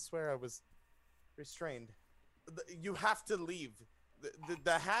 I swear I was restrained. You have to leave.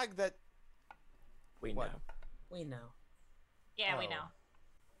 The hag that We What? know. We know. Yeah, we Oh. know.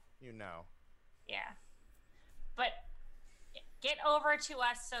 you know. Yeah. But get over to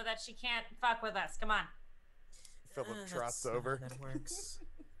us so that she can't fuck with us. Come on. Philip That's trots not how over. that works.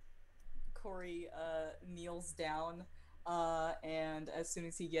 Corey kneels down, and as soon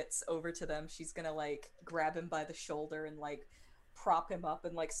as he gets over to them, she's gonna like grab him by the shoulder and like prop him up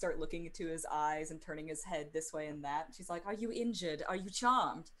and like start looking into his eyes and turning his head this way and that. She's like, "Are you injured? Are you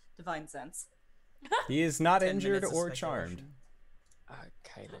charmed?" Divine sense. He is not 10 injured minutes of or charmed. speculation.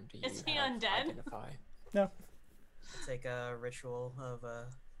 Calum, do Is you he have undead? identify? No. Take a ritual of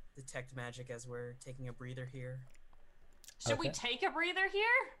detect magic as we're taking a breather here. Should we Okay. take a breather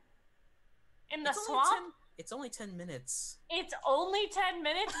here? In the It's only swamp? It's only 10 minutes. It's only 10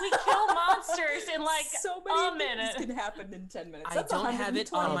 minutes? We kill monsters in like so a many minute. things can happen in 10 minutes. I That's don't have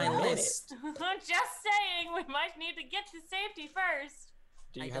it on my 120 list. I'm just saying, we might need to get to safety first.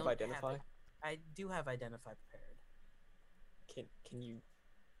 Do I you have don't identify? it. I do have identify prepared. Can you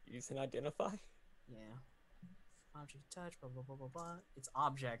use an identify? Yeah. Object touch, blah blah blah blah blah. It's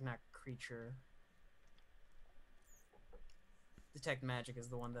object, not creature. Detect magic is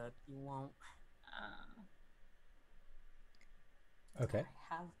the one that you won't. Okay.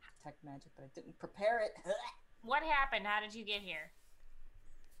 I have detect magic, but I didn't prepare it. What happened? How did you get here?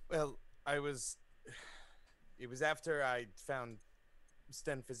 Well, it was after I found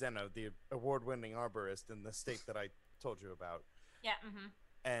Sten Fizeno, the award-winning arborist in the state that I told you about. Yeah. Mm-hmm.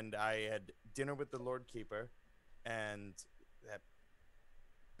 And I had dinner with the Lord Keeper, and that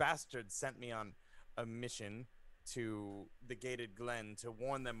bastard sent me on a mission to the Gated Glen to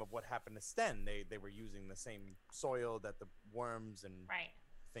warn them of what happened to Sten. They were using the same soil that the worms and Right.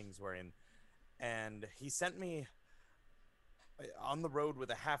 things were in. And he sent me on the road with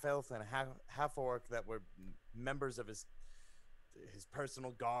a half elf and a half orc that were members of his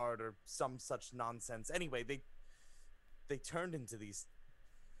personal guard or some such nonsense. Anyway, they turned into these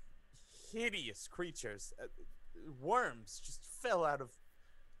hideous creatures. Worms just fell out of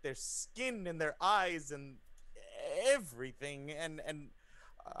their skin and their eyes and everything. And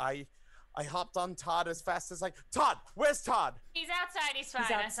I hopped on Todd as fast as Todd, where's Todd? He's outside. He's fine.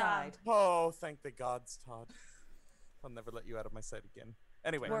 He's I saw him. outside. Oh, thank the gods, Todd. I'll never let you out of my sight again.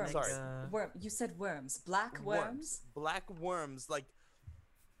 Anyway, Worms. sorry. You said worms. Black worms? Black worms.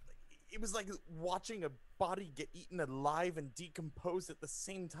 It was like watching a body get eaten alive and decompose at the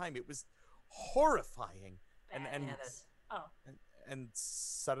same time. It was horrifying. And Badass. Oh. and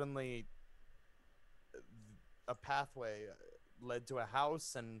suddenly a pathway led to a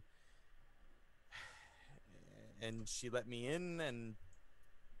house, and she let me in and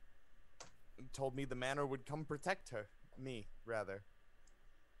told me the manor would come protect her. Me, rather.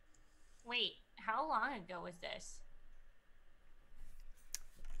 Wait, how long ago was this?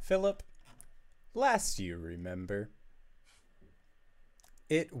 Philip, last you remember,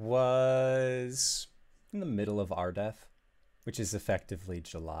 it was in the middle of Ardeth, which is effectively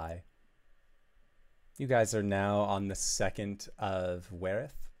July. You guys are now on the 2nd of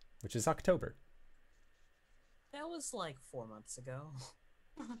Wereth, which is October. That was like 4 months ago.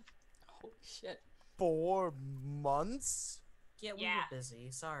 Holy shit. 4 months? Yeah, we Yeah. were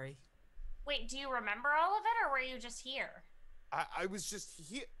busy. Sorry. Wait, do you remember all of it, or were you just here? I was just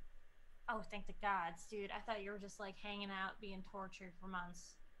here. Oh, thank the gods, dude. I thought you were just like hanging out, being tortured for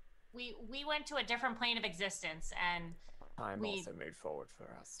months. We went to a different plane of existence, and Time We- also moved forward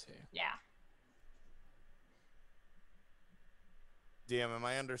for us too. yeah. DM, am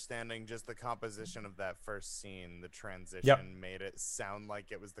I understanding just the composition of that first scene, the transition made it sound like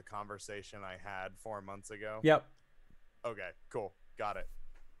it was the conversation I had 4 months ago? Yep. Okay, cool. Got it.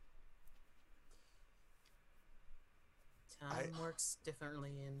 Time works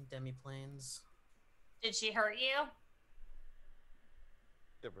differently in demiplanes. Did she hurt you?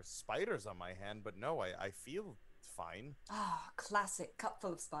 There were spiders on my hand, but no, I feel fine. Ah, classic. Cup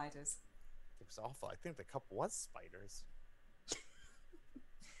full of spiders. It was awful. I think the cup was spiders.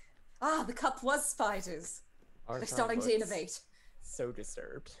 Ah, the cup was spiders. They're Archon starting to looks innovate. So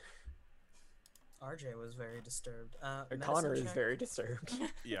disturbed. RJ was very disturbed. And Connor medicine is check? very disturbed.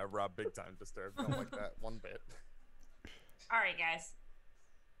 Yeah, Rob, big time disturbed. Don't like that one bit. All right, guys.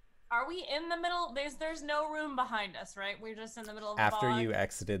 Are we in the middle? There's no room behind us, right? We're just in the middle of the After fog. you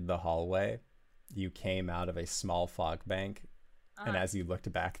exited the hallway, you came out of a small fog bank, and as you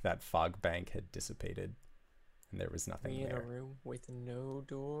looked back, that fog bank had dissipated, and there was nothing We in a there. room with no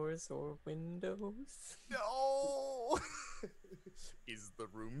doors or windows. No! Is the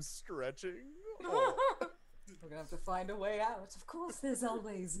room stretching? Oh. We're gonna have to find a way out. Of course, there's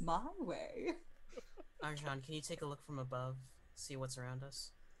always my way. Arjan, can you take a look from above? See what's around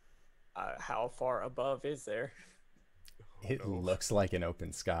us? How far above is there? It no. looks like an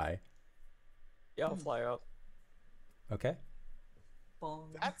open sky. Yeah, I'll fly up. Okay.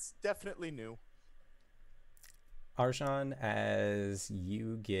 Bong. That's definitely new. Arjan, as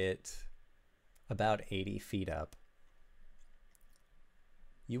you get about 80 feet up,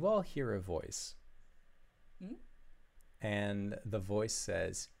 you all hear a voice. Hmm? And the voice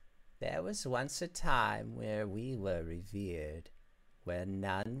says, "There was once a time where we were revered, where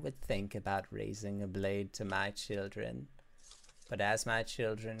none would think about raising a blade to my children. But as my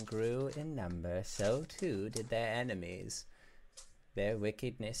children grew in number, so too did their enemies. Their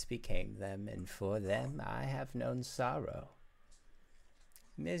wickedness became them, and for them I have known sorrow.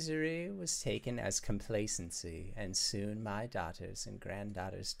 Misery was taken as complacency, and soon my daughters and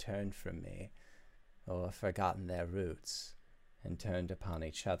granddaughters turned from me, or forgotten their roots, and turned upon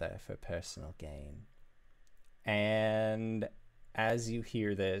each other for personal gain." And as you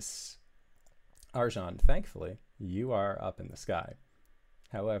hear this, Arjan, thankfully, you are up in the sky.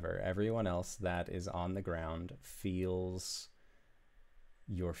 However, everyone else that is on the ground feels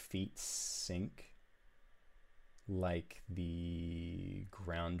your feet sink, like the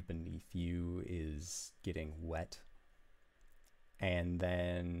ground beneath you is getting wet. And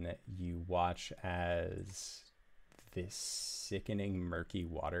then you watch as this sickening murky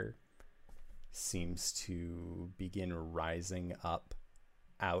water seems to begin rising up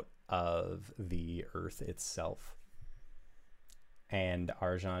out of the earth itself. And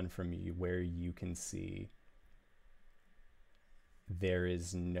Arjan, from you, where you can see, there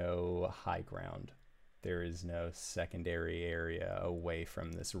is no high ground. There is no secondary area away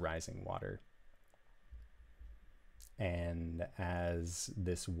from this rising water. And as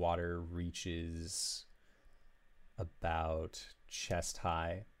this water reaches about chest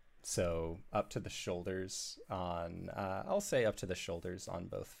high, so up to the shoulders on, I'll say up to the shoulders on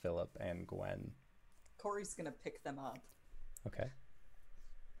both Philip and Gwen. Corey's gonna pick them up. Okay.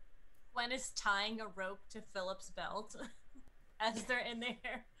 Gwen is tying a rope to Philip's belt as they're in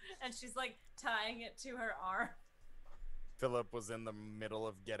there, and she's like tying it to her arm. Philip was in the middle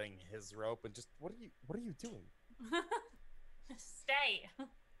of getting his rope and just, what are you doing? Stay.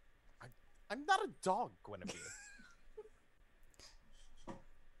 I'm not a dog, Guinevere.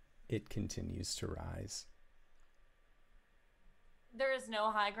 It continues to rise. There is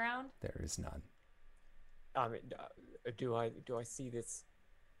no high ground. There is none. I mean, do I see this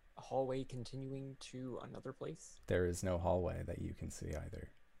hallway continuing to another place? There is no hallway that you can see either.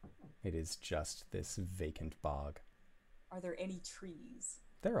 It is just this vacant bog. Are there any trees?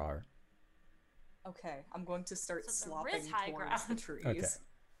 There are. Okay, I'm going to start So there slopping is high towards the ground. trees. Okay.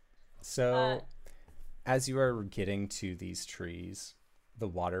 So, as you are getting to these trees, the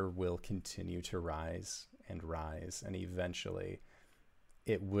water will continue to rise, and eventually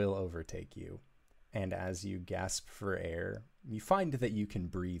it will overtake you. And as you gasp for air, you find that you can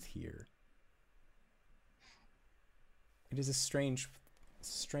breathe here. It is a strange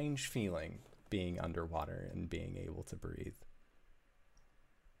feeling being underwater and being able to breathe.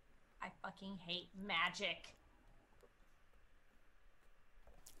 I fucking hate magic.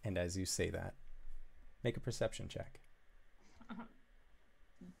 And as you say that, make a perception check. Oh,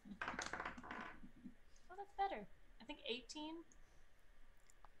 that's better. I think 18.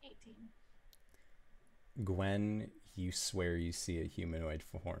 18. Gwen, you swear you see a humanoid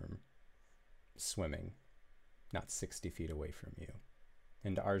form swimming not 60 feet away from you.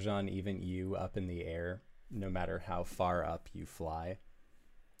 And Arjan, even you up in the air, no matter how far up you fly,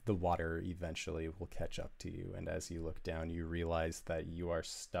 the water eventually will catch up to you. And as you look down, you realize that you are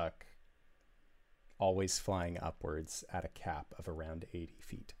stuck, always flying upwards at a cap of around 80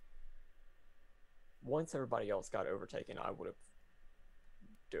 feet. Once everybody else got overtaken, I would have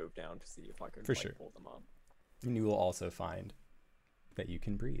dove down to see if I could For sure. pull them up. And you will also find that you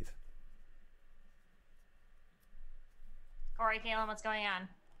can breathe. Corey, Caleb, what's going on?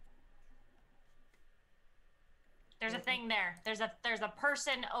 There's a thing there. There's a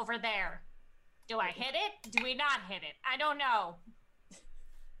person over there. Do I hit it? Do we not hit it? I don't know.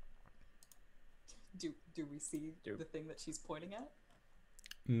 Do we see the thing that she's pointing at?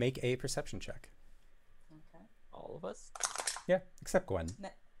 Make a perception check. Okay. All of us? Yeah, except Gwen.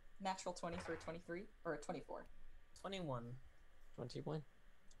 Natural 20 for 23 or a 24. 21. 21.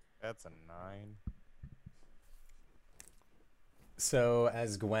 That's a 9. So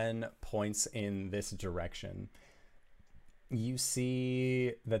as Gwen points in this direction, you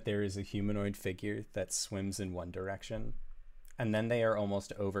see that there is a humanoid figure that swims in one direction, and then they are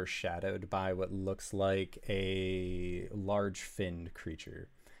almost overshadowed by what looks like a large finned creature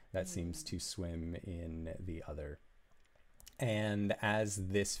that seems to swim in the other. And as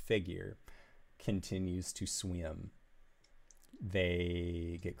this figure continues to swim,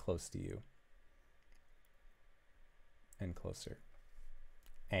 they get close to you and closer.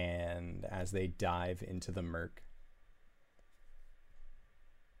 And as they dive into the murk,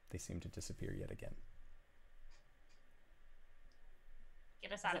 they seem to disappear yet again.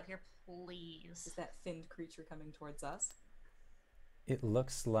 Get us out of here, please. Is that finned creature coming towards us? It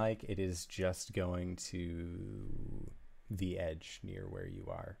looks like it is just going to the edge near where you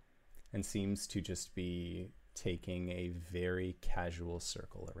are, and seems to just be taking a very casual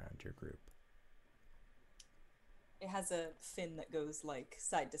circle around your group. It has a fin that goes like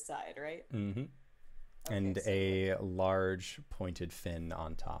side to side, right? Mm-hmm. Okay, And so a large pointed fin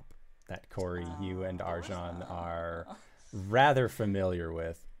on top that Corey, you and Arjan are rather familiar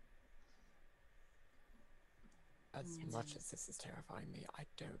with. As much as this is terrifying me, I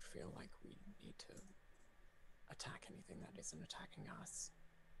don't feel like we need to attack anything that isn't attacking us.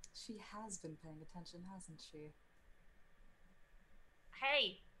 She has been paying attention, hasn't she?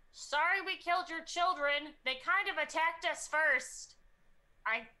 Hey, sorry we killed your children. They kind of attacked us first.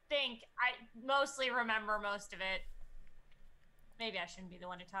 I think I mostly remember most of it. Maybe I shouldn't be the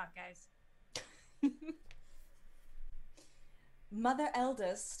one to talk, guys. Mother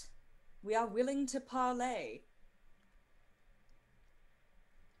Eldest, we are willing to parley.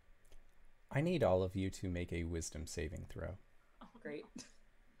 I need all of you to make a wisdom saving throw. Great.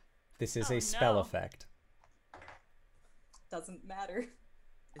 This is Oh, a spell no. effect. Doesn't matter.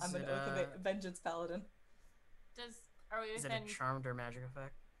 I'm an Oath of Vengeance paladin. Are we Is it within? a charmed or magic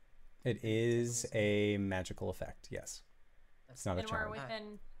effect? It is a magical effect, yes. It's not a And we're charm.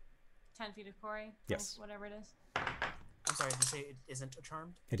 within 10 feet of Corey? Yes. Whatever it is. I'm sorry, did you say it isn't a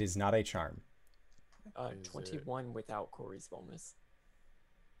charmed? It is not a charm. Is 21 without Corey's bonus.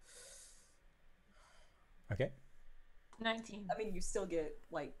 Okay. 19. I mean, you still get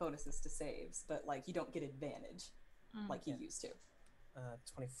like bonuses to saves, but like you don't get advantage like you used to.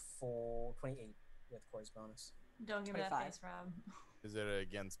 28 with Corey's bonus. Don't give me that 25. face, Rob. Is it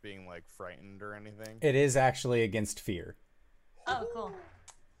against being like frightened or anything? It is actually against fear. Oh, cool.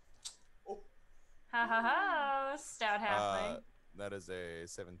 Ha ha ha! Stout halfling. That is a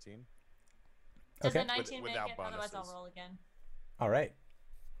 17. Does Okay. a 19 make Without it? Otherwise, I'll bonuses. roll again. All right.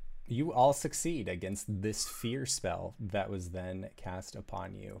 You all succeed against this fear spell that was then cast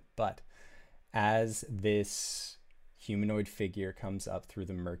upon you. But as this humanoid figure comes up through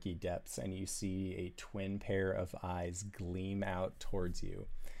the murky depths and you see a twin pair of eyes gleam out towards you,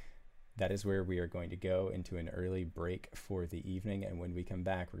 that is where we are going to go into an early break for the evening. And when we come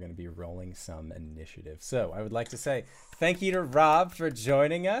back, we're going to be rolling some initiative. So I would like to say thank you to Rob for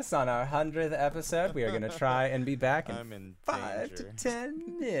joining us on our 100th episode. We are going to try and be back in I'm in 5 to danger.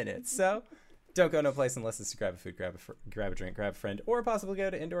 10 minutes. So don't go no place unless it's to grab a food, grab a drink, grab a friend, or possibly go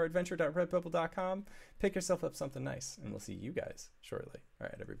to indooradventure.redbubble.com. Pick yourself up something nice, and we'll see you guys shortly. All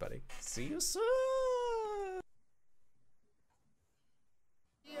right, everybody. See you soon.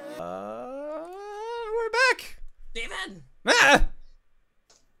 We're back. David! Ah!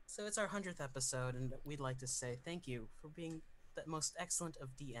 So it's our 100th episode, and we'd like to say thank you for being the most excellent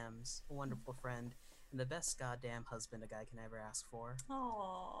of DMs, a wonderful friend, and the best goddamn husband a guy can ever ask for.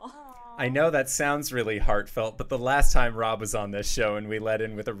 Aww. I know that sounds really heartfelt, but the last time Rob was on this show and we let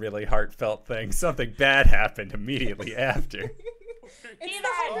in with a really heartfelt thing, something bad happened immediately after. It's the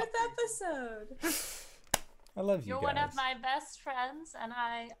 100th episode. I love you You're guys. one of my best friends, and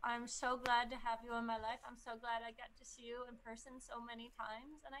I'm so glad to have you in my life. I'm so glad I got to see you in person so many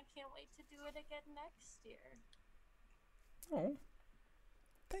times, and I can't wait to do it again next year. Oh,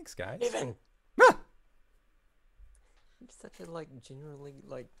 thanks, guys. Even. Ah! You're such a genuinely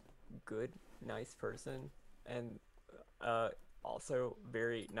good, nice person, and also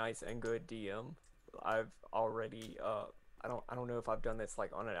very nice and good DM. I've already I don't know if I've done this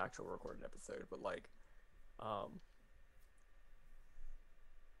on an actual recorded episode, but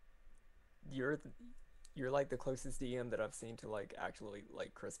you're the closest DM that I've seen to actually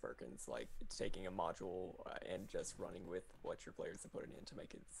Chris Perkins taking a module and just running with what your players have put in to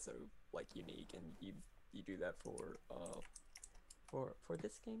make it so unique, and you do that for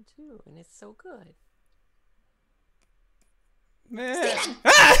this game too, and it's so good. Man.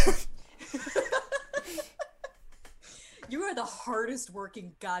 Ah! You are the hardest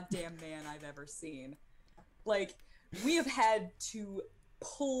working goddamn man I've ever seen. We have had to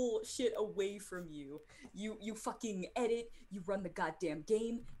pull shit away from you. You fucking edit, you run the goddamn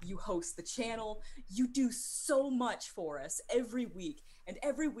game, you host the channel, you do so much for us every week, and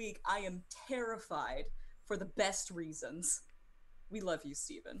every week I am terrified for the best reasons. We love you,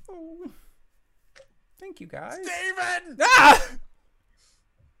 Steven. Oh. Thank you, guys. Steven! Ah!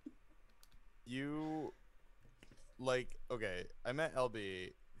 You, okay, I met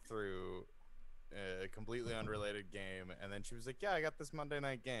LB through a completely unrelated game, and then she was like, yeah, I got this Monday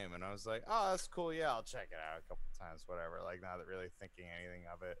night game, and I was like, oh, that's cool, yeah, I'll check it out a couple times, whatever, not really thinking anything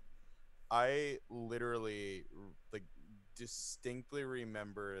of it. I literally, distinctly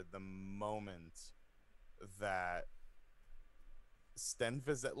remember the moment that Sten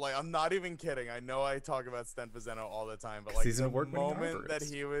Fazano, I'm not even kidding, I know I talk about Sten Fazano all the time, but He's the an award-winning moment that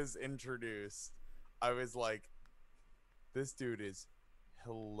arborist. he was introduced, I was like, this dude is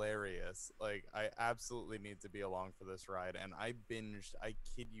hilarious. I absolutely need to be along for this ride, and I binged, I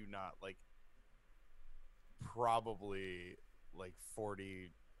kid you not, probably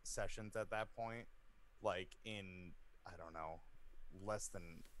 40 sessions at that point, in, I don't know, less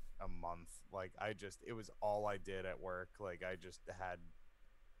than a month. It was all I did at work. I just had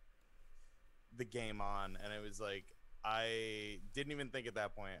the game on, and it was I didn't even think at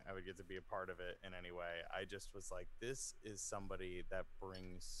that point I would get to be a part of it in any way. I just was like, this is somebody that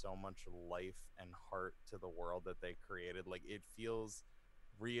brings so much life and heart to the world that they created. It feels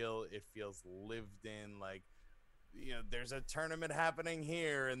real, it feels lived in. There's a tournament happening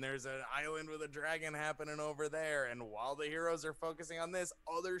here, and there's an island with a dragon happening over there, and while the heroes are focusing on this,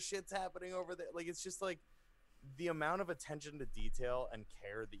 other shit's happening over there. It's just the amount of attention to detail and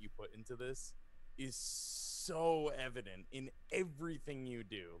care that you put into this is so evident in everything you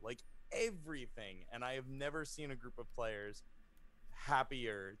do. everything, and I have never seen a group of players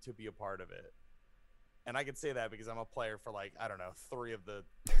happier to be a part of it. And I can say that because I'm a player for like, I don't know, three of the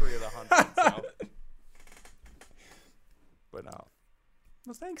 100. So. But no.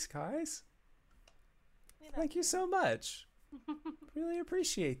 Well, thanks, guys. You know. Thank you so much. Really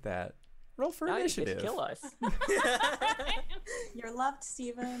appreciate that. Roll for Now you get to initiative. kill us. You're loved,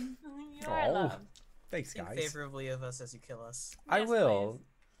 Steven. You are Oh, loved. thanks, Think guys. favorably of us as you kill us. I Yes, will.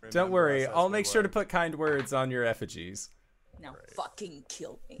 please. Don't Remember worry. us as I'll we make sure to were. put kind words on your effigies. Now Right. fucking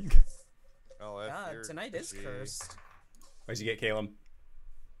kill me. Well, if God, you're tonight is busy- cursed. What'd you get, Caleb?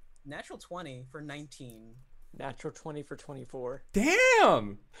 Natural 20 for 19. Natural 20 for 24.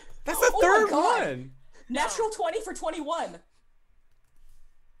 Damn! That's the Oh my third God. one! Natural 20 for 21.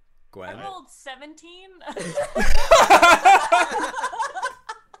 Gwen? I rolled 17.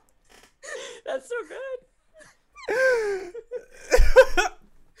 That's so good.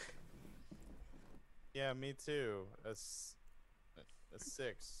 Yeah, me too. A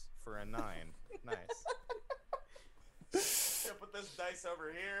 6 for a 9. Nice. Yeah, put this dice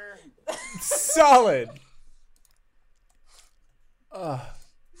over here. Solid!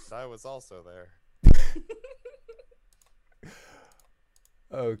 I was also there.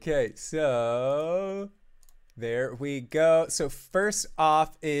 Okay, so there we go. So first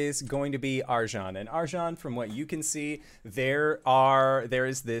off is going to be Arjan. And Arjan, from what you can see, there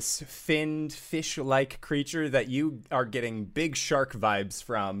is this finned fish-like creature that you are getting big shark vibes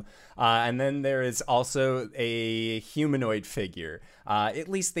from. And then there is also a humanoid figure. At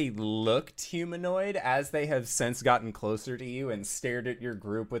least they looked humanoid, as they have since gotten closer to you and stared at your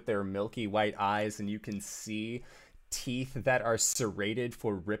group with their milky white eyes, and you can see teeth that are serrated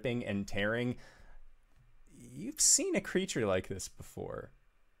for ripping and tearing. You've seen a creature like this before.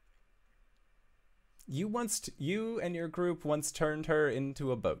 You and your group once turned her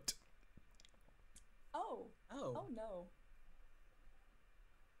into a boat. Oh. Oh. Oh no.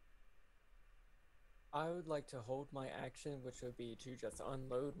 I would like to hold my action, which would be to just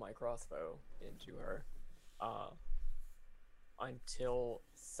unload my crossbow into her, until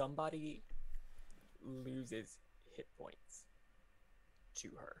somebody loses hit points to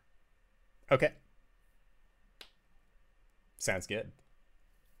her. Okay. Sounds good.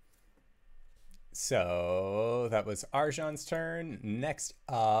 So that was Arjan's turn. Next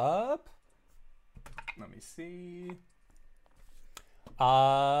up, let me see.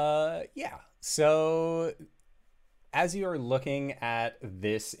 Yeah. So as you are looking at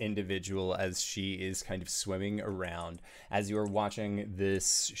this individual as she is kind of swimming around, as you are watching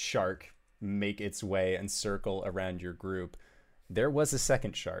this shark make its way and circle around your group, there was a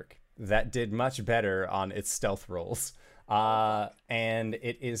second shark that did much better on its stealth rolls. And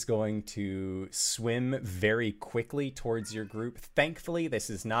it is going to swim very quickly towards your group. Thankfully, this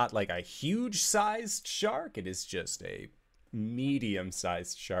is not like a huge-sized shark. It is just a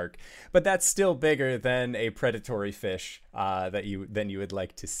medium-sized shark, but that's still bigger than a predatory fish than you would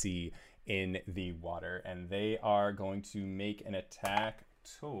like to see in the water. And they are going to make an attack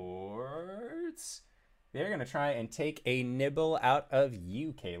towards. They're going to try and take a nibble out of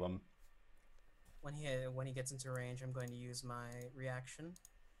you, Caleb. When he gets into range, I'm going to use my reaction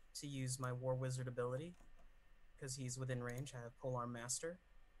to use my War Wizard ability. Because he's within range, I have Polearm Master.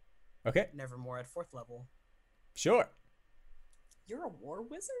 Okay, Nevermore at 4th level. sure. You're a war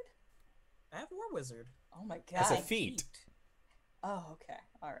wizard? I have War Wizard. Oh my god. That's a feat. Oh, okay.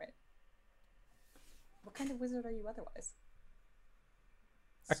 Alright. What kind of wizard are you otherwise?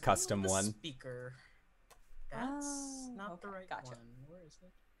 A School custom of the one. Speaker. That's Oh, not the okay, right gotcha. one. Where is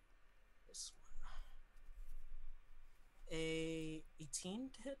it? This one. A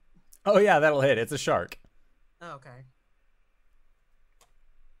 18 to hit? Oh yeah, that'll hit. It's a shark. Oh, okay.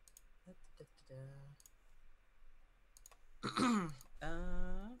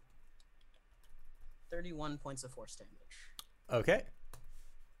 31 points of force damage. Okay.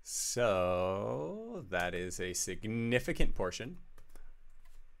 So that is a significant portion.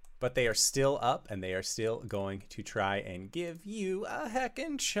 But they are still up, and they are still going to try and give you a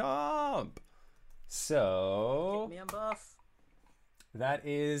heckin' chomp. So Hit me on buff. that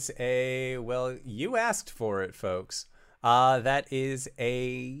is a, well, you asked for it, folks. That is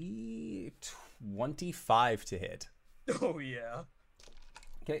a 25 to hit. Oh, yeah.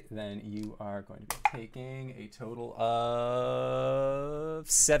 Okay, then you are going to be taking a total of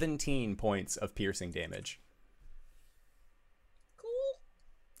 17 points of piercing damage Cool.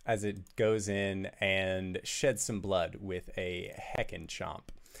 as it goes in and sheds some blood with a heckin' chomp.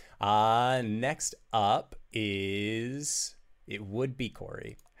 Next up is, it would be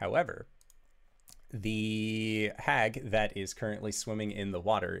Corey. However, the hag that is currently swimming in the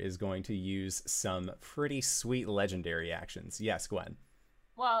water is going to use some pretty sweet legendary actions. Yes, Gwen.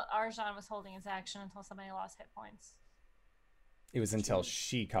 Well, Arjan was holding his action until somebody lost hit points. It was until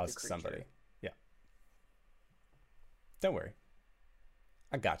she caused creature. somebody. Yeah. Don't worry.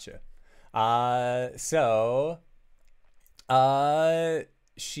 I gotcha.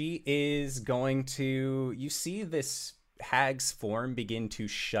 She is going to, you see this hag's form begin to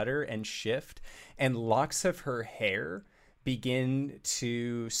shudder and shift, and locks of her hair begin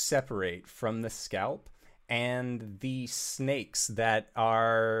to separate from the scalp, and the snakes that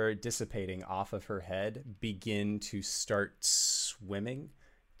are dissipating off of her head begin to start swimming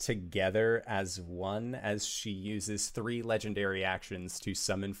together as one, as she uses 3 legendary actions to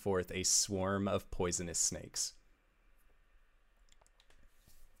summon forth a swarm of poisonous snakes.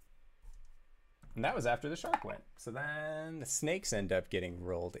 And that was after the shark went. So then the snakes end up getting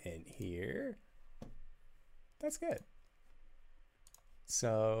rolled in here. That's good.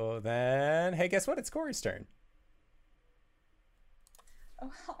 So then, hey, guess what? It's Corey's turn.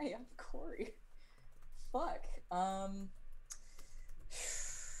 Oh, hi, I'm Corey. Fuck.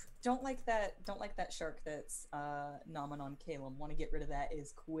 Don't like that shark that's nomming on Caleb. Want to get rid of that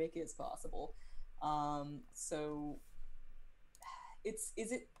as quick as possible. So is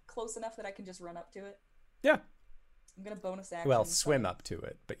it close enough that I can just run up to it? Yeah. I'm gonna bonus action. Well, swim up to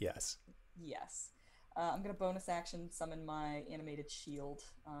it, but yes. Yes. I'm gonna bonus action summon my animated shield,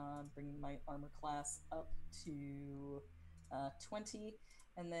 bringing my armor class up to 20,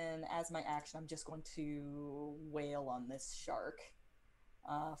 and then as my action, I'm just going to wail on this shark.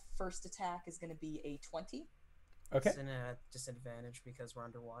 First attack is going to be a 20. Okay. Isn't it at disadvantage because we're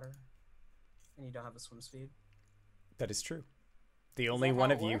underwater, and you don't have a swim speed? That is true. The only that one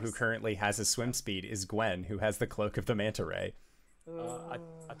how of it you who works? currently has a swim speed is Gwen, who has the cloak of the manta ray. I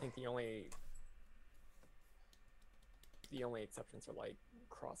think the only exceptions are like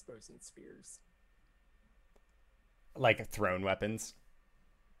crossbows and spears. Like thrown weapons.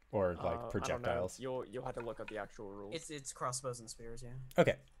 Or I like don't know. projectiles. You'll have to look up the actual rules. It's crossbows and spears, yeah.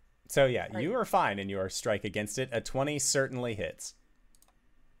 Okay. So yeah, you are fine in your strike against it. A 20 certainly hits.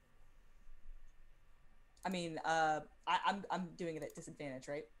 I mean, I'm doing it at disadvantage,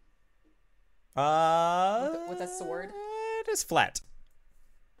 right? With a sword? It is flat.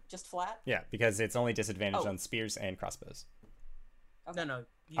 Just flat? Yeah, because it's only disadvantage Oh. on spears and crossbows. Okay. No.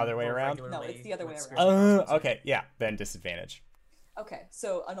 Other way roll around? No, regularly it's the other way with around. spears and crossbows. Okay, yeah, then disadvantage. Okay,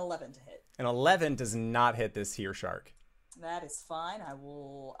 so an 11 to hit. An 11 does not hit this here shark. That is fine. I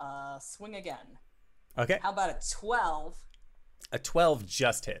will swing again. Okay, How about a 12? a 12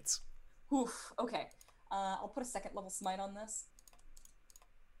 just hits. Oof. Okay. I'll put a second level smite on this.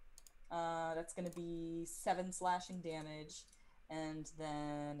 That's going to be 7 slashing damage, and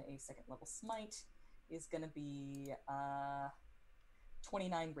then a second level smite is going to be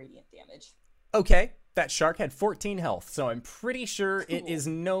 29 radiant damage. Okay, that shark had 14 health, so I'm pretty sure it Cool. is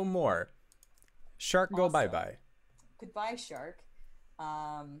no more. Shark, go Awesome. bye-bye. Goodbye, shark.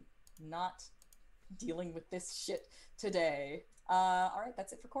 Not dealing with this shit today. All right,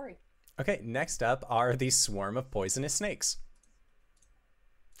 that's it for Corey. Okay, next up are the swarm of poisonous snakes.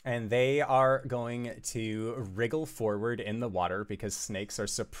 And they are going to wriggle forward in the water because snakes are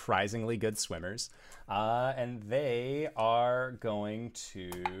surprisingly good swimmers. And they are going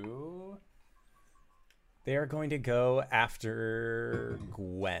to go after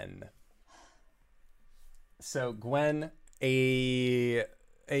Gwen. So Gwen, a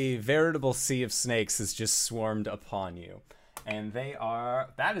veritable sea of snakes has just swarmed upon you. And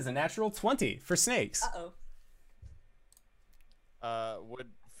that is a natural 20 for snakes. Uh-oh. Would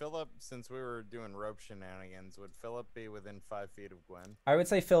Philip, since we were doing rope shenanigans, would Philip be within 5 feet of Gwen? I would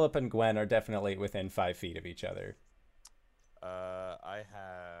say Philip and Gwen are definitely within 5 feet of each other. I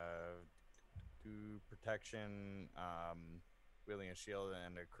have 2 protection, wielding a shield,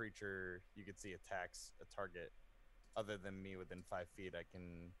 and a creature you could see attacks a target other than me within 5 feet. I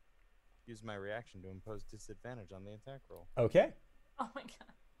can use my reaction to impose disadvantage on the attack roll. Okay. Oh my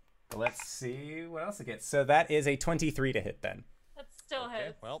god. Let's see what else it gets. So that is a 23 to hit then. That still Okay,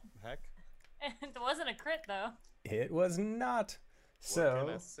 hits. well, heck. It wasn't a crit though. It was not. What can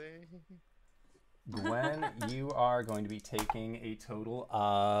I So, say? Gwen, you are going to be taking a total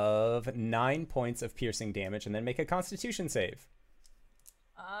of 9 points of piercing damage and then make a constitution save.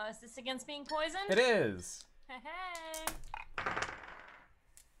 Is this against being poisoned? It is. Hey.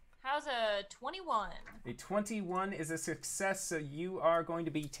 How's a 21? A 21 is a success, so you are going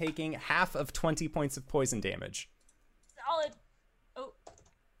to be taking half of 20 points of poison damage. Solid. Oh.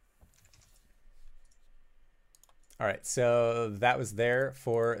 All right, so that was there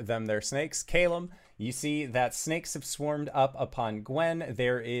for them, their snakes. Calum, you see that snakes have swarmed up upon Gwen.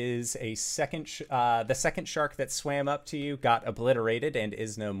 There is a second, the second shark that swam up to you got obliterated and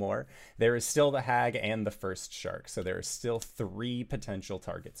is no more. There is still the hag and the first shark, so there are still 3 potential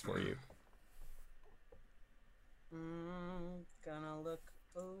targets for you. Gonna look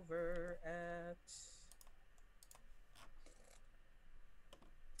over at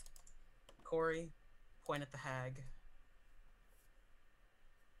Corey, point at the hag,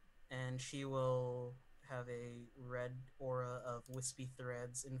 and she will have a red aura of wispy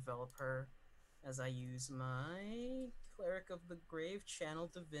threads envelop her as I use my Cleric of the Grave Channel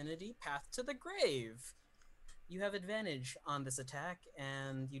Divinity Path to the Grave. You have advantage on this attack,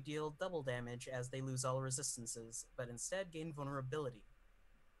 and you deal double damage as they lose all resistances, but instead gain vulnerability.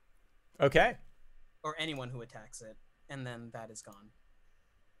 Okay. Or anyone who attacks it, and then that is gone.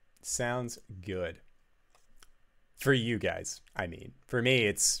 Sounds good. For you guys, I mean. For me,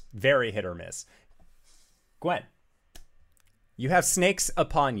 it's very hit or miss. Gwen, you have snakes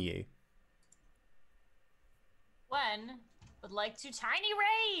upon ye. Gwen would like to tiny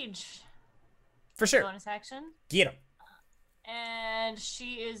rage. For sure. Bonus action. Get him. And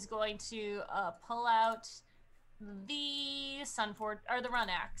she is going to pull out the Sunford or the Run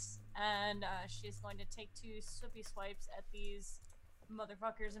Axe, and she's going to take 2 swippy swipes at these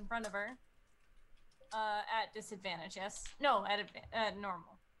motherfuckers in front of her. At disadvantage, yes. No, at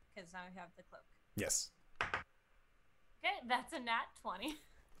normal, because I have the cloak. Yes. Okay, that's a nat 20.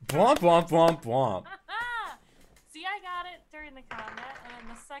 Womp, womp, womp, womp. See, I got it during the combat, and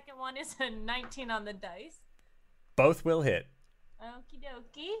then the second one is a 19 on the dice. Both will hit. Okie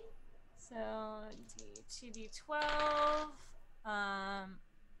dokie. So, 2d12.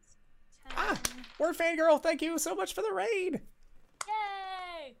 10. Word fangirl, thank you so much for the raid.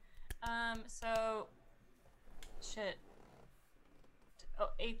 Yay! So, shit. Oh,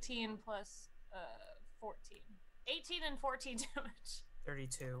 18 plus 14. 18 and 14 damage.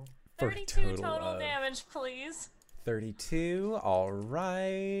 32. For a 32 total total of damage, please. 32. All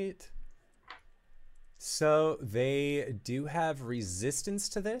right. So they do have resistance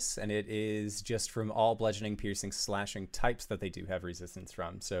to this, and it is just from all bludgeoning, piercing, slashing types that they do have resistance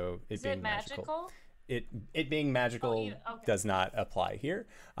from. So it Is being it magical? It being magical Okay. does not apply here.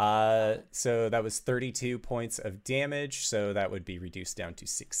 So that was 32 points of damage. So that would be reduced down to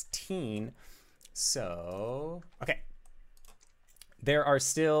 16. So, okay. There are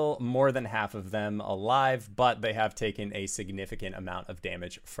still more than half of them alive, but they have taken a significant amount of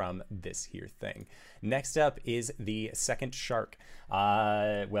damage from this here thing. Next up is the second shark.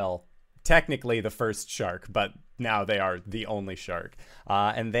 Well, technically the first shark, but now they are the only shark.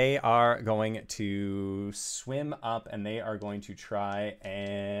 And they are going to swim up, and they are going to try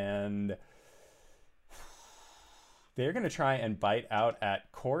and... They're going to try and bite out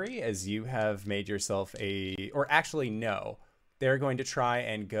at Corey, as you have made yourself a... Or actually, no. They're going to try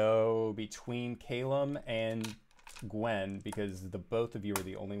and go between Calum and Gwen, because the both of you are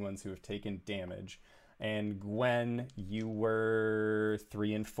the only ones who have taken damage. And Gwen, you were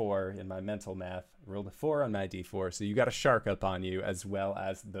 3 and 4 in my mental math. Rolled a 4 on my d4, so you got a shark up on you as well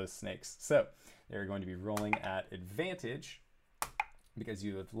as those snakes. So they're going to be rolling at advantage because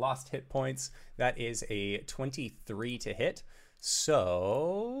you have lost hit points. That is a 23 to hit.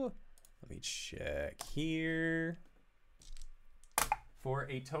 So let me check here. For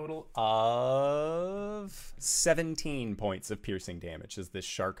a total of 17 points of piercing damage as this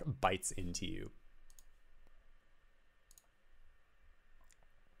shark bites into you.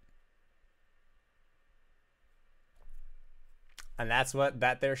 And that's what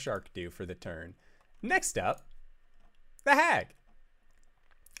that there shark do for the turn. Next up, the hag.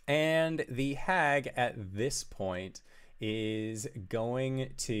 And the hag at this point is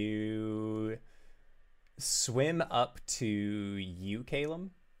going to swim up to you,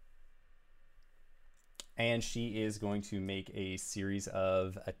 Calum, and she is going to make a series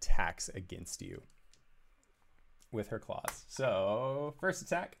of attacks against you with her claws. So first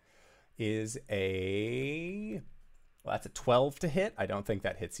attack is that's a 12 to hit. I don't think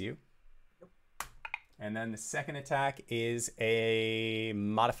that hits you. And then the second attack is a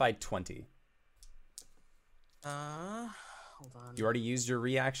modified 20. Hold on. You already used your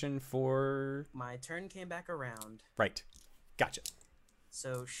reaction for... My turn came back around. Right. Gotcha.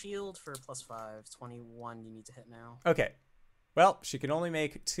 So shield for +5, 21 you need to hit now. Okay. Well, she can only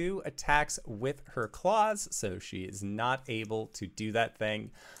make 2 attacks with her claws, so she is not able to do that thing.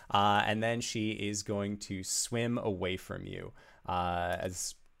 And then she is going to swim away from you.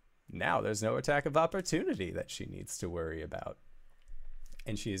 As now there's no attack of opportunity that she needs to worry about.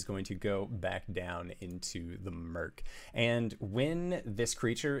 and she is going to go back down into the murk. And when this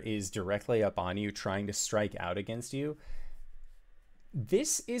creature is directly up on you, trying to strike out against you,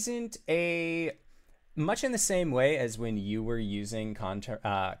 this isn't a... Much in the same way as when you were using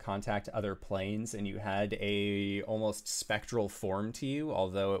contact other planes and you had a almost spectral form to you,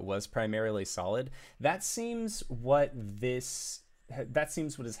 although it was primarily solid, that seems what has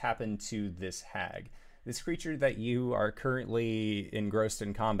happened to this hag. This creature that you are currently engrossed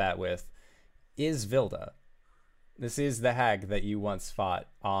in combat with is Vilda. This is the hag that you once fought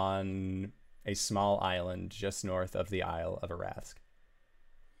on a small island just north of the Isle of Arask.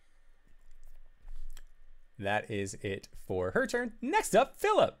 That is it for her turn. Next up,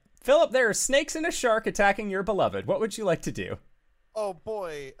 Philip. Philip, there are snakes and a shark attacking your beloved. What would you like to do? Oh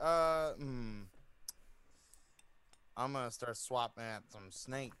boy. I'm gonna start swapping at some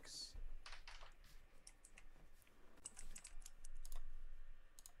snakes.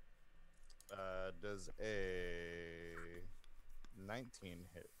 Does a 19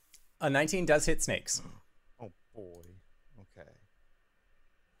 hit? A 19 does hit snakes. Oh boy. Okay.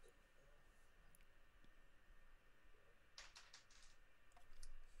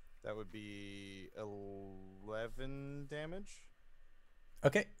 That would be 11 damage.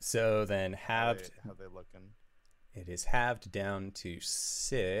 Okay, so then halved. How they looking? It is halved down to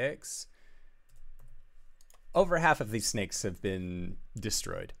 6. Over half of these snakes have been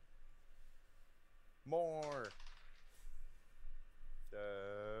destroyed. More.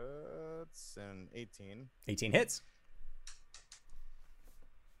 That's an 18. 18 hits.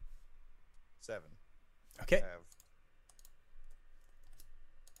 7. Okay. I have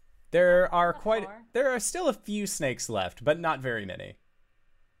There are Not quite. far. There are still a few snakes left, but not very many.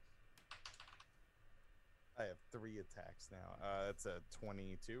 I have 3 attacks now. That's a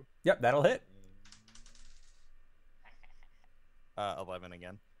 22. Yep, that'll hit. 11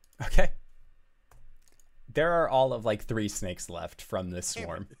 again. Okay. There are all of like 3 snakes left from this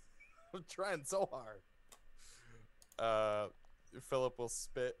swarm. I'm trying so hard. Philip will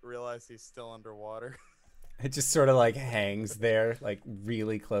spit, realize he's still underwater. It just sort of like hangs there, like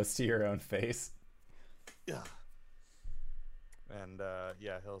really close to your own face. Yeah. And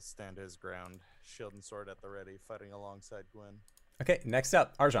yeah, he'll stand his ground, shield and sword at the ready, fighting alongside Gwen. Okay, next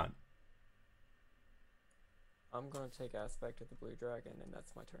up, Arjan. I'm gonna take aspect of the blue dragon, and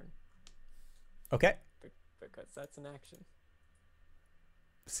that's my turn Okay, because that's an action.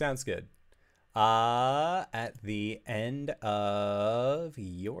 sounds good. At the end of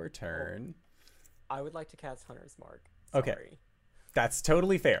your turn, I would like to cast Hunter's Mark. Okay. Sorry. that's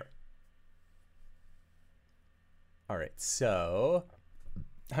totally fair. All right, so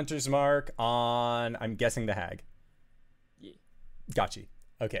Hunter's Mark on, I'm guessing the hag. Yeah. Got you.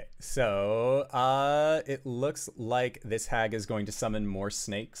 Okay, so it looks like this hag is going to summon more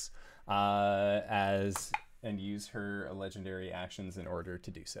snakes and use her legendary actions in order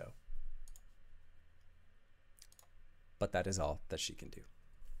to do so. But that is all that she can do.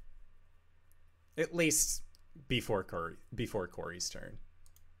 At least before Corey's turn.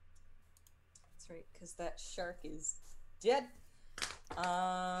 That's right, because that shark is dead.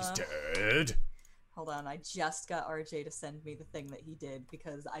 He's dead. Hold on, I just got RJ to send me the thing that he did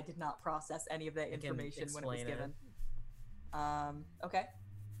because I did not process any of that You can information when it was explain it. given. Okay.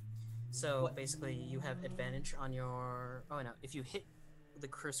 So What- basically, you have advantage on your. Oh no! If you hit the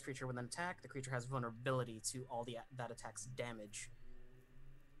cursed creature with an attack, the creature has vulnerability to all that attack's damage.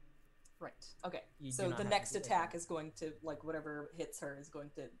 Right. Okay. You do So not the have next the attack is going to, like, whatever hits her is going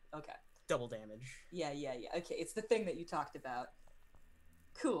to. Okay. Double damage. Yeah. Okay, it's the thing that you talked about.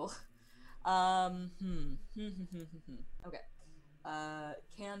 Cool. Okay.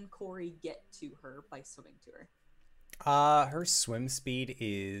 Can Corey get to her by swimming to her? Her swim speed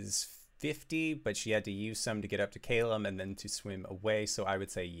is 50, but she had to use some to get up to Calum and then to swim away, so I would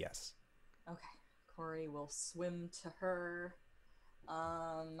say yes. Okay. Corey will swim to her.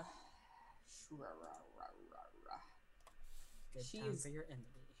 Good She time is- for your enemy.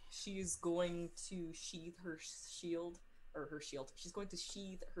 She's going to sheathe her shield, or her shield. She's going to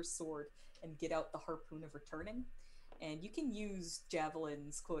sheathe her sword and get out the harpoon of returning. And you can use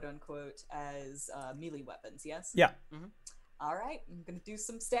javelins, quote unquote, as melee weapons, yes? Yeah. All right, I'm going to do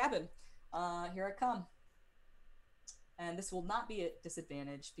some stabbing. Here I come. And this will not be at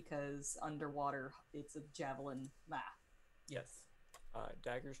disadvantage because underwater it's a javelin. Yes.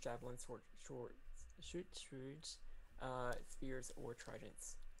 Daggers, javelins, swords, spears, or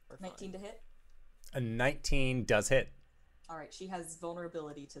tridents are fine. 19 to hit. A 19 does hit. All right, she has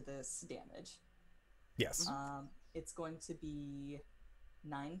vulnerability to this damage. Yes. It's going to be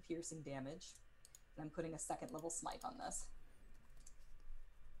 9 piercing damage. And I'm putting a second level smite on this.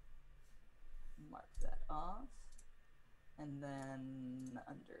 mark that off. And then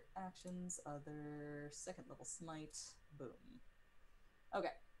under actions, other second level smite, boom. Okay,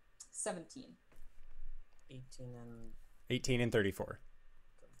 17. 18 and 18 and 34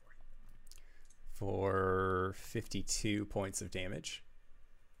 for 52 points of damage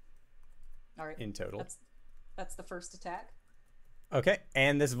All right, in total. that's the first attack. Okay,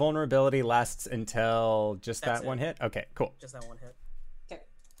 and this vulnerability lasts until just That's that one it. hit? Okay, cool. just that one hit. Okay,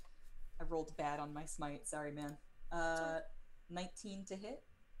 I rolled bad on my smite. Sorry, man. 19 to hit.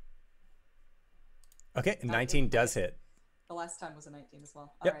 Okay, 19 does hit. The last time was a 19 as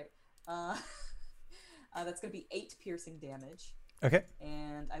well. Yep. All right. That's going to be 8 piercing damage, Okay,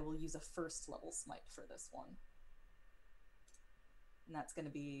 and I will use a first level smite for this one. And that's going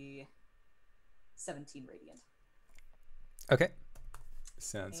to be 17 radiant. okay.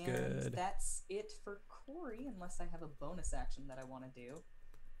 Sounds And good. that's it for Corey, unless I have a bonus action that I want to do.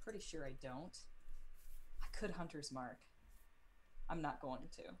 Pretty sure I don't. I could Hunter's Mark. I'm not going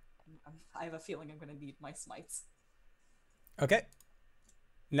to. I have a feeling I'm going to need my smites. Okay.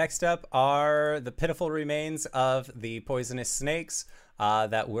 Next up are the pitiful remains of the poisonous snakes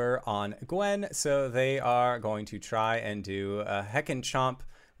that were on Gwen. So they are going to try and do a heckin' chomp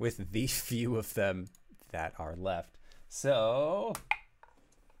with the few of them that are left. So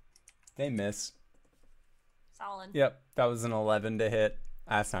they miss. Solid. Yep, that was an 11 to hit.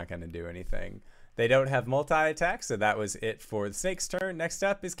 That's not going to do anything. They don't have multi-attack, so that was it for the snake's turn. Next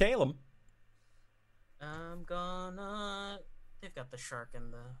up is Caleb. I'm gonna. They've got the shark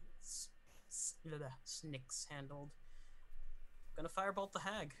and the snakes handled. Gonna firebolt the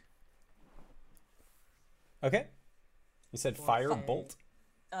hag. Okay. You said For firebolt?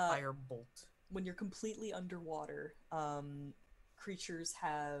 Firebolt. When you're completely underwater, creatures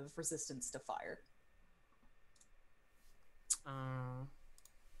have resistance to fire.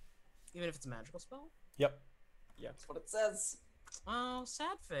 Even if it's a magical spell? Yep. That's what it says. Oh,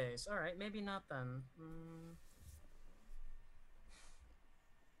 sad face. Alright, maybe not then.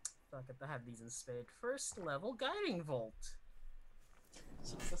 Fuck it, I have these in spade. First level Guiding Volt.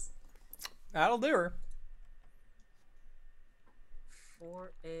 Jesus. That'll do her.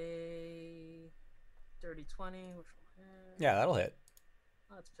 For a dirty 20, which will hit. Yeah, that'll hit.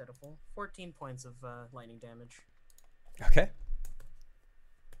 Oh, that's pitiful. 14 points of lightning damage. Okay.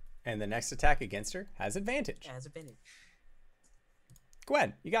 And the next attack against her has advantage. As advantage.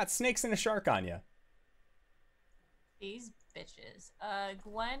 Gwen, you got snakes and a shark on you. These bitches.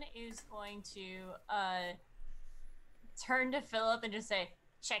 Gwen is going to turn to Philip and just say,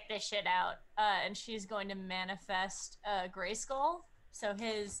 check this shit out. And she's going to manifest Grayskull. So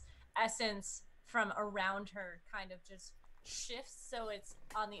his essence from around her kind of just shifts so it's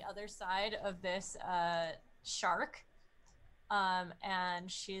on the other side of this shark. And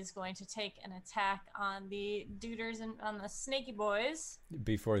she's going to take an attack on the duders and on the snaky boys.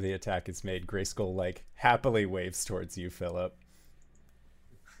 Before the attack is made, Grayskull like happily waves towards you, Philip.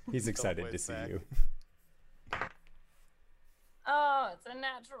 He's excited to wave see back. you. Oh, it's a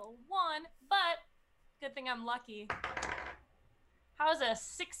natural 1, but good thing I'm lucky. How's a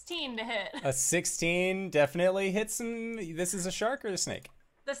 16 to hit? A 16 definitely hits him. This is a shark or a snake?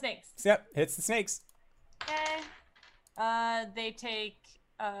 The snakes. Yep, hits the snakes. Okay. They take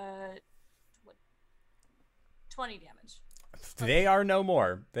 20 damage. They are no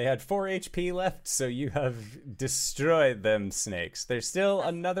more. They had 4 HP left, so you have destroyed them snakes. There's still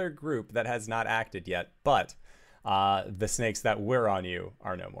another group that has not acted yet, but the snakes that were on you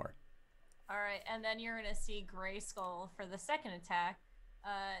are no more. All right, and then you're gonna see Grayskull for the second attack.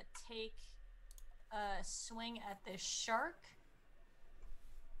 Take a swing at this shark.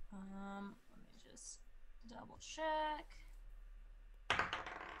 Let me just double check.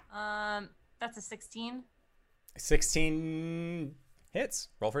 That's a 16. 16 hits.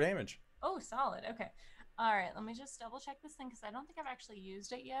 Roll for damage. Oh, solid. Okay. All right. Let me just double check this thing because I don't think I've actually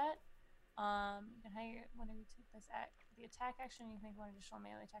used it yet. You can hire whenever you take this the attack action. You make one additional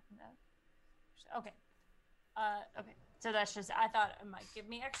melee attack from that. Okay. Okay. So that's just. I thought it might give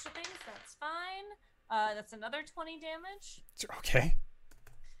me extra things. That's fine. That's another 20 damage. Okay.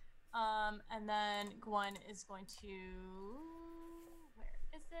 And then Gwen is going to. Where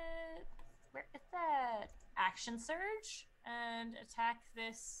is it? Where is that? Action surge and attack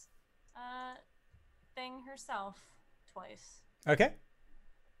this thing herself twice. Okay.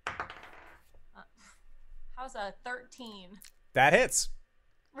 How's a 13? That hits.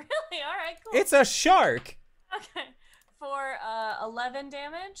 Really? All right, cool. It's a shark. Okay. For 11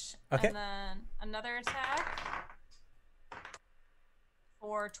 damage. Okay. And then another attack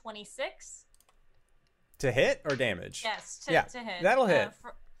for 26. To hit or damage? Yes, to Yeah, hit. that'll hit.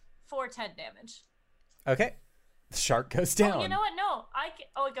 for 10 damage. Okay. The shark goes down. Oh, you know what? No,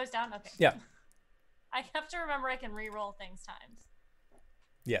 oh, it goes down. Okay. Yeah. I have to remember I can re-roll things times.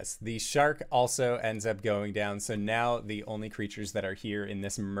 Yes, the shark also ends up going down. So now the only creatures that are here in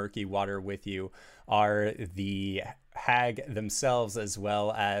this murky water with you are the hag themselves, as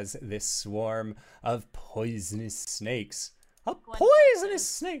well as this swarm of poisonous snakes. A poisonous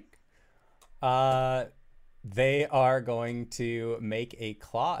snake! They are going to make a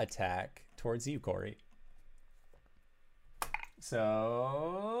claw attack towards you, Corey.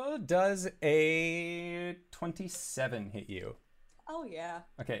 So, does a 27 hit you? Oh yeah.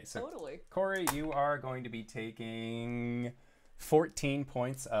 Okay, so Totally. Corey, you are going to be taking 14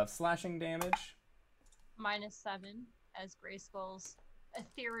 points of slashing damage. -7 as Grayskull's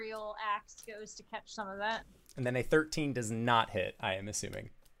ethereal axe goes to catch some of that. And then a 13 does not hit, I am assuming.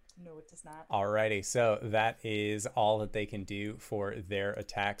 No, it does not. Alrighty, so that is all that they can do for their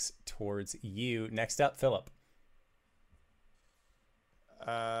attacks towards you. Next up, Philip.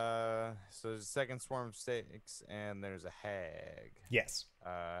 So there's a second swarm of snakes, and there's a hag. Yes.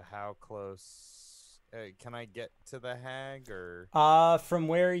 How close can I get to the hag, or? From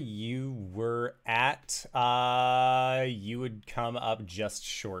where you were at, you would come up just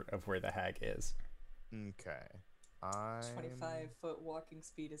short of where the hag is. Okay. 25-foot walking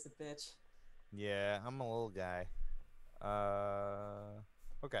speed is a bitch. Yeah, I'm a little guy.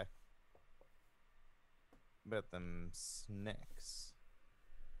 Okay. Bet them snakes.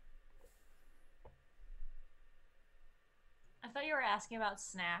 I thought you were asking about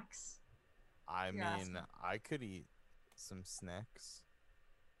snacks. I You're mean, asking. I could eat some snacks.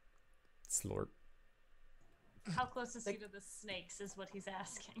 Slurp. How close is he to the snakes is what he's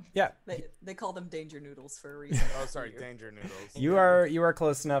asking. Yeah. They call them danger noodles for a reason. Oh, sorry, danger noodles. You are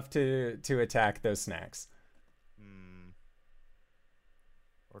close enough to attack those snacks.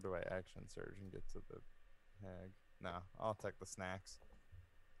 Or do I action surge and get to the hag? No, I'll attack the snacks.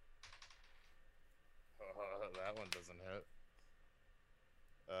 That one doesn't hit.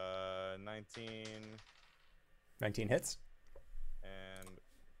 19 19 hits. and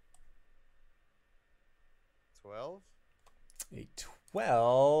 12. A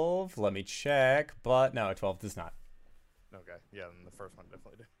 12. Let me check. But no, a 12 does not. Okay, yeah, then the first one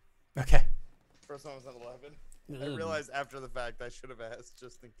definitely did. Okay. First one was an 11. I realized after the fact I should have asked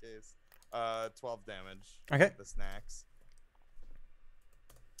just in case. 12 damage. Okay. With the snacks.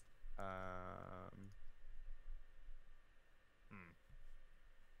 I'm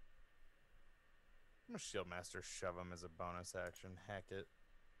gonna Shield Master shove him as a bonus action. Hack it.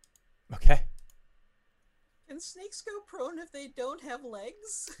 Okay. Can snakes go prone if they don't have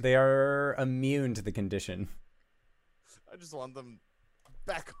legs? They are immune to the condition. I just want them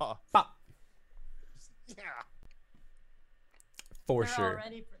back off. Pop. Yeah. For They're sure.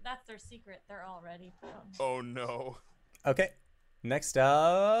 already, that's their secret. They're already prone. Oh no. Okay. Next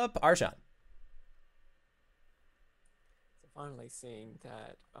up, Arshan. So finally seeing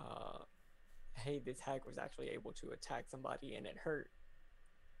that, hey, this hag was actually able to attack somebody and it hurt.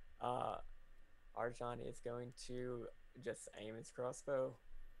 Arjan is going to just aim his crossbow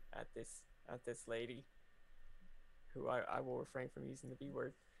at this lady, who I will refrain from using the B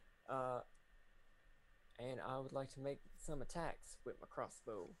word. And I would like to make some attacks with my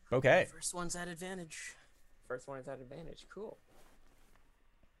crossbow. Okay. First one's at advantage. First one is at advantage. Cool.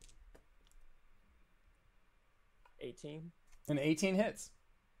 18. An 18 hits.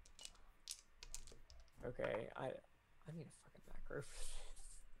 Okay, I need a fucking macro for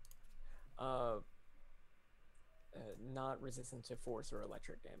this. Not resistant to force or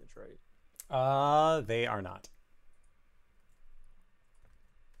electric damage, right? They are not.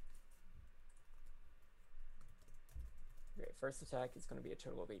 Okay, first attack is going to be a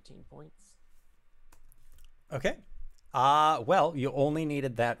total of 18 points. Okay. Well, you only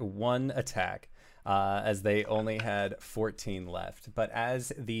needed that one attack, as they only had 14 left. But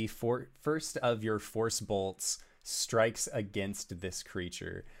as the first of your force bolts strikes against this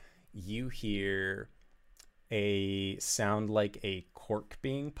creature, you hear a sound like a cork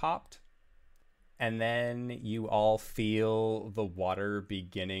being popped. And then you all feel the water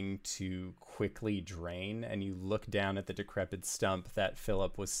beginning to quickly drain, and you look down at the decrepit stump that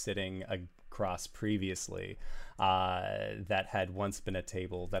Philip was sitting across previously, that had once been a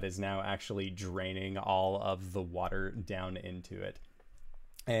table, that is now actually draining all of the water down into it.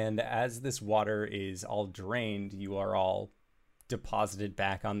 And as this water is all drained, you are all deposited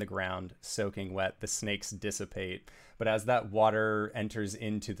back on the ground, soaking wet. The snakes dissipate. But as that water enters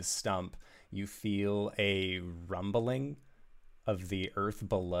into the stump, you feel a rumbling of the earth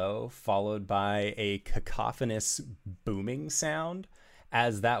below, followed by a cacophonous booming sound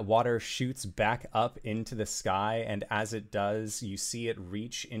as that water shoots back up into the sky, and as it does, you see it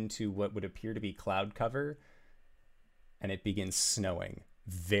reach into what would appear to be cloud cover, and it begins snowing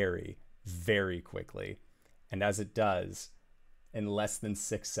very, very quickly. And as it does, in less than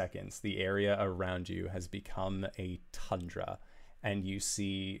 6 seconds, the area around you has become a tundra, and you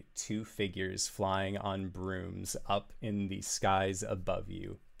see 2 figures flying on brooms up in the skies above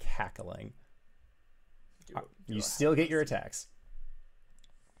you, cackling. You still get your attacks.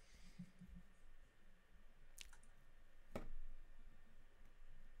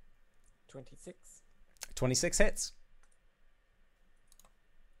 26. 26 hits.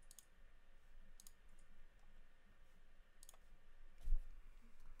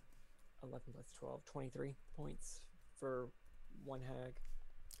 +11 + 12, 23 points for one hag.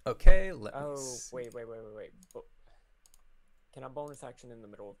 Okay, let me see. Wait. But can I bonus action in the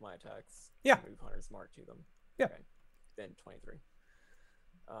middle of my attacks? Yeah. Move Hunter's Mark to them. Yeah. Okay. Then 23.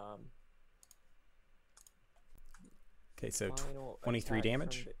 Okay, so Final 23 attack from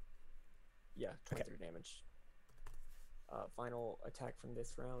damage? Yeah, 23 damage. Final attack from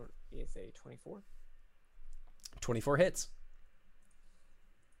this round is a 24. 24 hits.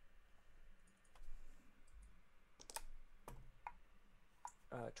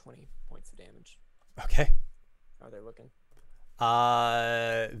 Uh, 20 points of damage. Okay. How are they looking?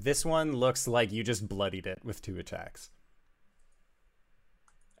 This one looks like you just bloodied it with 2 attacks.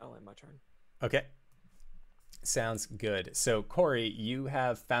 I'll end my turn. Okay. Sounds good. So, Corey, you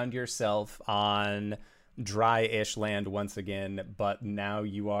have found yourself on dry-ish land once again, but now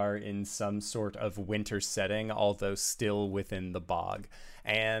you are in some sort of winter setting, although still within the bog.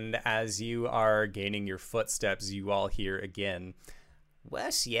 And as you are gaining your footsteps, you all hear again,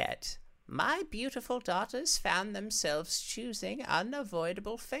 "Worse yet, my beautiful daughters found themselves choosing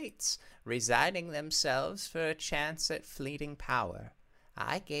unavoidable fates, resigning themselves for a chance at fleeting power.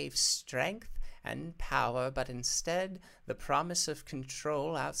 I gave strength and power, but instead the promise of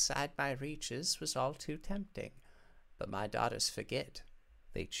control outside my reaches was all too tempting. But my daughters forget.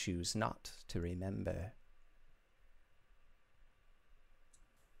 They choose not to remember."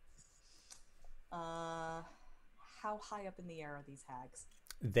 How high up in the air are these hags?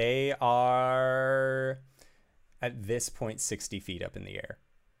 They are, at this point, 60 feet up in the air.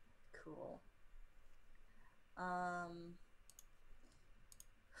 Cool.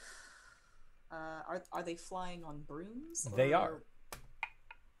 Are they flying on brooms? They are.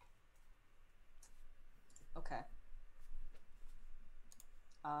 Okay.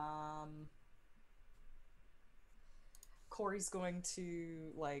 Corey's going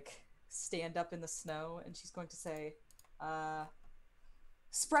to stand up in the snow, and she's going to say,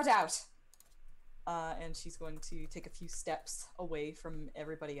 "Spread out!" And she's going to take a few steps away from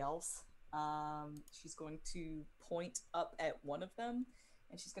everybody else. She's going to point up at one of them,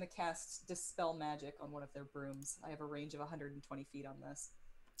 and she's going to cast Dispel Magic on one of their brooms. I have a range of 120 feet on this.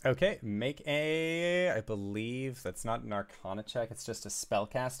 Okay, make I believe that's not an Arcana check, it's just a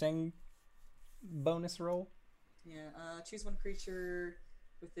spellcasting bonus roll. Yeah, choose one creature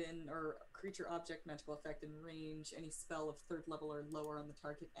within, or creature, object, magical effect in range. Any spell of 3rd level or lower on the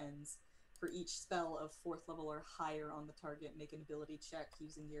target ends. For each spell of 4th level or higher on the target, make an ability check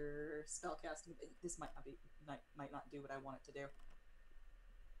using your spellcasting. This might not do what I want it to do.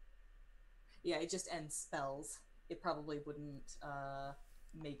 Yeah, it just ends spells. It probably wouldn't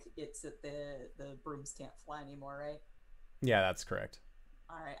make it so that the brooms can't fly anymore, right? Yeah, that's correct.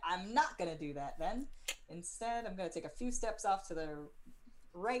 Alright, I'm not gonna do that then. Instead, I'm gonna take a few steps off to the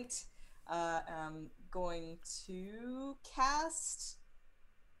right. I'm going to cast...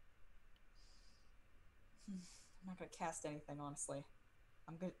 I'm not gonna cast anything, honestly.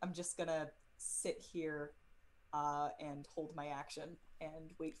 I'm just gonna sit here and hold my action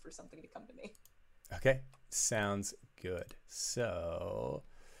and wait for something to come to me. Okay, sounds good. So,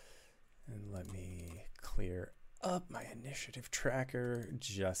 and let me clear up my initiative tracker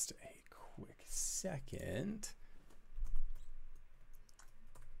just a quick second.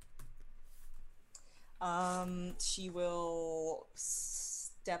 She will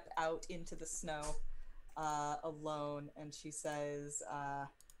step out into the snow alone, and she says, "Have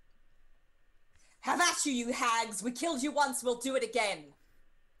at you, you hags! We killed you once, we'll do it again!"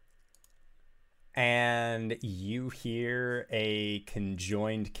 And you hear a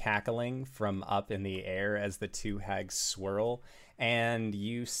conjoined cackling from up in the air as the 2 hags swirl, and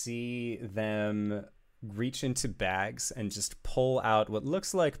you see them reach into bags and just pull out what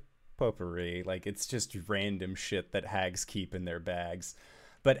looks like potpourri. Like, it's just random shit that hags keep in their bags.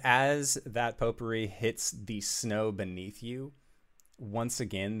 But as that potpourri hits the snow beneath you, once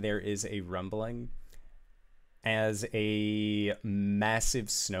again there is a rumbling, as a massive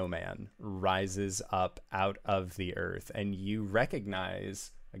snowman rises up out of the earth, and you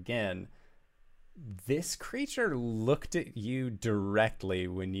recognize, again, this creature looked at you directly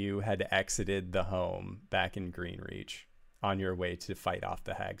when you had exited the home back in Greenreach on your way to fight off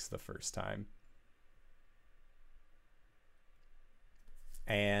the hags the first time.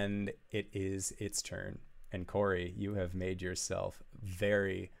 And it is its turn. And Corey, you have made yourself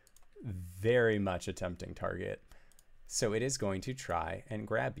very, very much a tempting target. So it is going to try and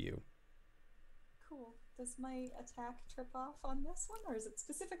grab you. Cool. Does my attack trip off on this one, or is it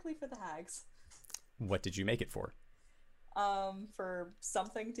specifically for the hags? What did you make it for? For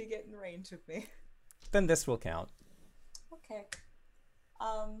something to get in range of me. Then this will count. Okay.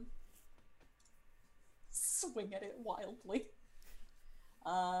 Swing at it wildly.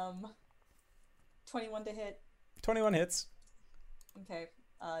 21 to hit. 21 hits. Okay.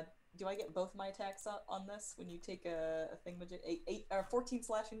 Do I get both my attacks on this when you take a thingamajig? 8 or 14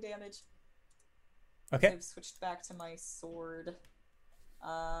 slashing damage. Okay. I've switched back to my sword.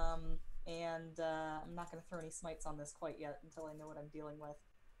 And I'm not going to throw any smites on this quite yet until I know what I'm dealing with.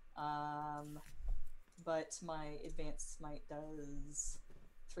 But my advanced smite does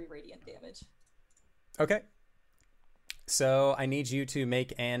 3 radiant damage. Okay. So I need you to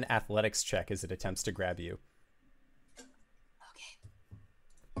make an athletics check as it attempts to grab you.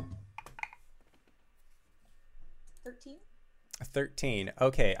 Okay. 13? 13.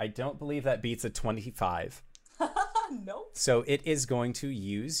 Okay, I don't believe that beats a 25. Nope. So it is going to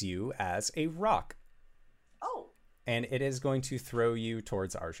use you as a rock. Oh. And it is going to throw you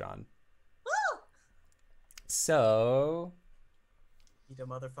towards Arjan. Ah! So Eat a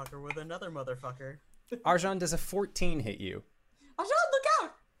motherfucker with another motherfucker. Arjan, does a 14 hit you? Arjan, look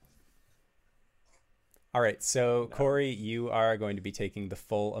out! All right, so Corey, you are going to be taking the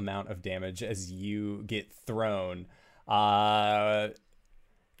full amount of damage as you get thrown. The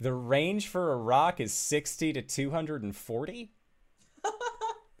range for a rock is 60 to 240.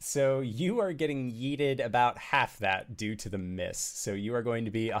 So you are getting yeeted about half that due to the miss. So you are going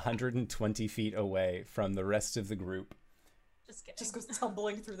to be 120 feet away from the rest of the group. Just kidding. Just goes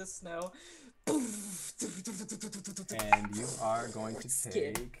tumbling through the snow. And you are going to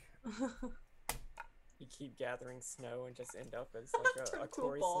Skid. take... You keep gathering snow and just end up as Turn like to a a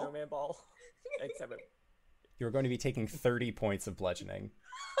Corey ball. snowman ball. Except You're going to be taking 30 points of bludgeoning.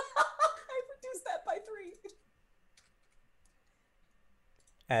 I reduced that by 3.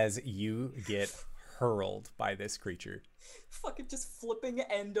 As you get hurled by this creature. Fucking just flipping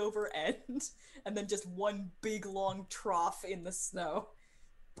end over end, and then just one big long trough in the snow.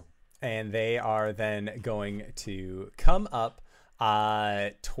 And they are then going to come up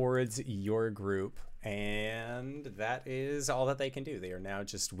towards your group, and that is all that they can do. They are now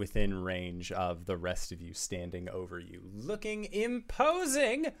just within range of the rest of you, standing over you, looking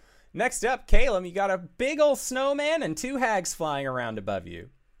imposing. Next up, Caleb, you got a big old snowman and 2 hags flying around above you.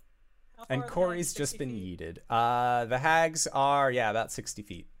 How far And are the Corey's hags? just 60 been feet? yeeted. The hags are, about 60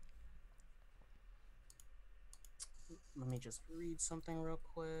 feet. Let me just read something real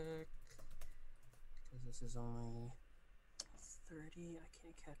quick. Because this is only 30. I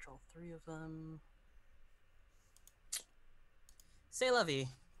can't catch all 3 of them. Say la vie.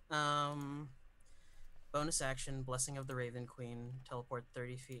 Bonus action, Blessing of the Raven Queen. Teleport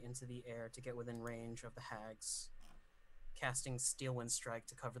 30 feet into the air to get within range of the hags. Casting Steel Wind Strike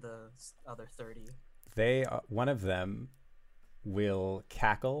to cover the other 30. One of them will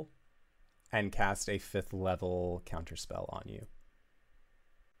cackle and cast a 5th level counterspell on you.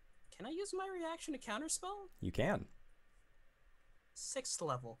 Can I use my reaction to counterspell? You can. 6th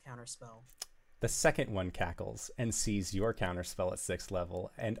level counterspell. The second one cackles and sees your counterspell at 6th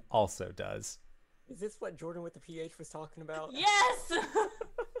level and also does. is this what Jordan with the PH was talking about? Yes!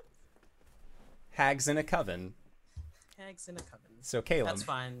 Hags in a coven. Hags in a coven. So Caleb, That's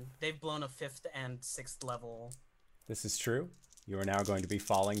fine. They've blown a 5th and 6th level. this is true. You are now going to be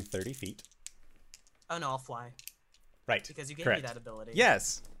falling 30 feet. Oh no, I'll fly. Right. Because you gave correct. me that ability.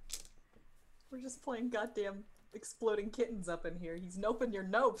 Yes. We're just playing goddamn exploding kittens up in here. He's noping your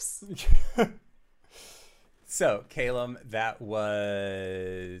nopes. So, Caleb, that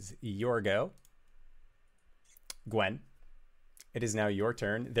was your go. Gwen, it is now your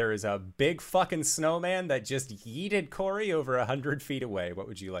turn. There is a big fucking snowman that just yeeted Corey over 100 feet away. What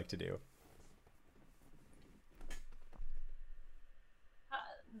would you like to do?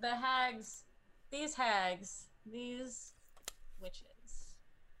 The hags, these witches,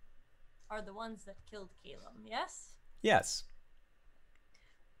 are the ones that killed Caleb, yes? Yes.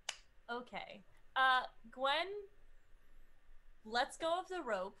 Okay. Gwen lets go of the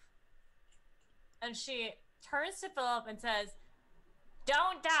rope, and she turns to Philip and says,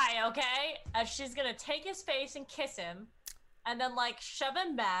 "Don't die, okay?" As she's gonna take his face and kiss him, and then like shove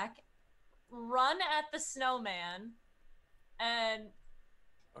him back, run at the snowman, and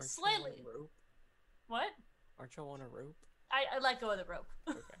Aren't slightly. you on a rope? What? Aren't you on a rope? I let go of the rope.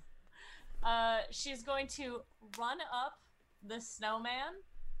 Okay. She's going to run up the snowman,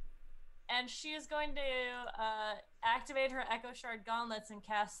 and she is going to activate her Echo Shard gauntlets and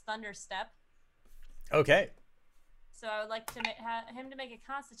cast Thunder Step. Okay. So I would like to him to make a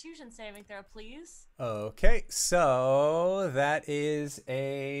Constitution saving throw, please. Okay, so that is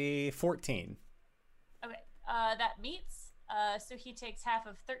a 14. Okay, that meets. So he takes half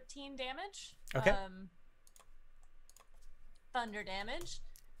of 13 damage. Okay. Thunder damage.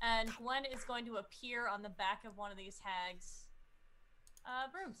 And Gwen is going to appear on the back of one of these hags'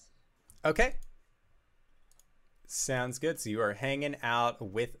 brooms. Okay. Sounds good. So you are hanging out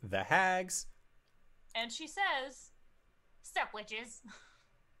with the hags. And she says, "Step, witches."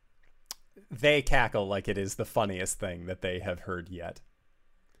 They cackle like it is the funniest thing that they have heard yet.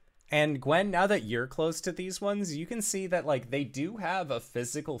 And Gwen, now that you're close to these ones, you can see that like they do have a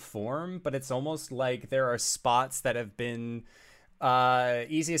physical form, but it's almost like there are spots that have been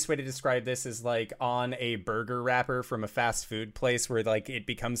easiest way to describe this is like on a burger wrapper from a fast food place where like it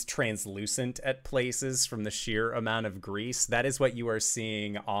becomes translucent at places from the sheer amount of grease. That is what you are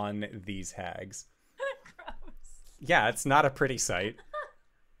seeing on these hags. Gross. Yeah, it's not a pretty sight.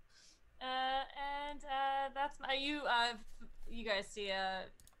 And that's my you guys see a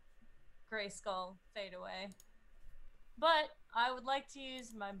gray skull fade away. But I would like to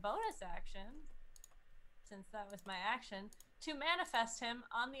use my bonus action, since that was my action, to manifest him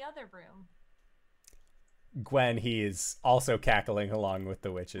on the other broom. Gwen, he is also cackling along with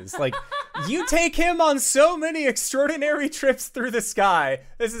the witches. Like, you take him on so many extraordinary trips through the sky.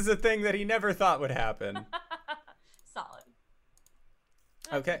 This is a thing that he never thought would happen. Solid.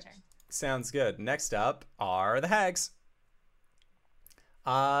 That's Okay, my turn. sounds good. Next up are the hags.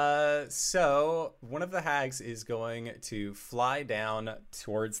 So one of the hags is going to fly down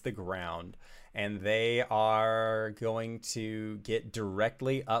towards the ground, and they are going to get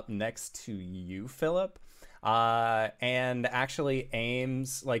directly up next to you, Philip. And actually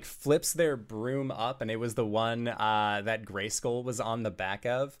aims, like flips their broom up, and it was the one that Grayskull was on the back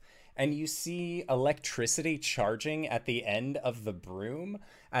of. And you see electricity charging at the end of the broom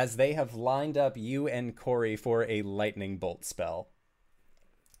as they have lined up you and Corey for a lightning bolt spell.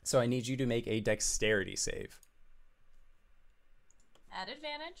 So I need you to make a dexterity save. At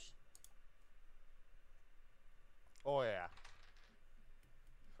advantage. Oh yeah.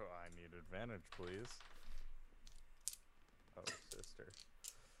 Oh, I need advantage, please. Oh, sister.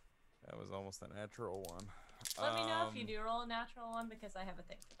 That was almost a natural one. Let me know if you do roll a natural one, because I have a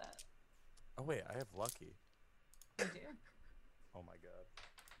thing for that. Oh wait, I have lucky. You do. Oh my god.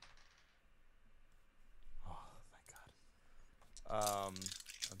 Oh, thank god.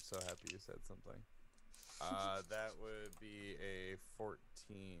 I'm so happy you said something. That would be a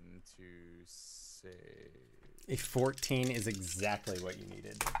 14 to save. A 14 is exactly what you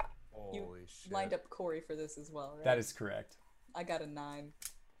needed. Holy shit. Lined up Corey for this as well, right? That is correct. I got a 9.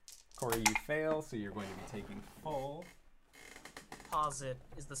 Corey, you fail, so you're going to be taking full. Pause it.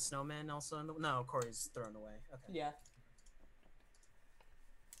 Is the snowman also in the... No, Corey's thrown away. Okay. Yeah.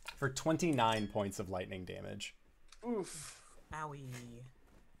 For 29 points of lightning damage. Oof. Owie.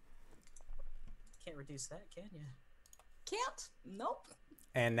 Can't reduce that, can you? Can't. Nope.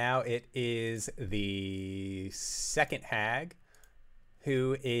 And now it is the second hag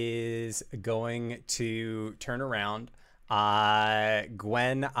who is going to turn around.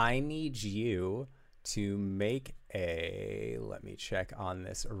 Gwen, I need you to make a... Let me check on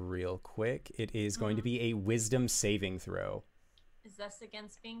this real quick. It is going to be a wisdom saving throw. Is this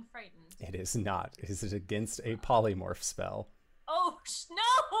against being frightened? It is not. It is against a polymorph spell. Oh,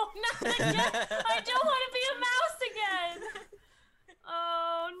 no! Not again! I don't want to be a mouse again!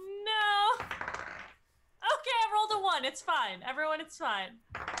 Oh, no! Okay, I rolled a 1. It's fine. Everyone, it's fine.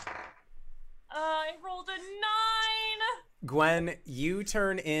 I rolled a 9! Gwen, you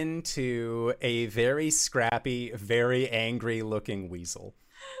turn into a very scrappy, very angry-looking weasel.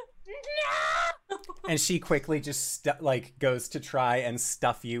 No! And she quickly just goes to try and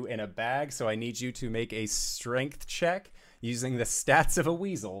stuff you in a bag. So I need you to make a strength check using the stats of a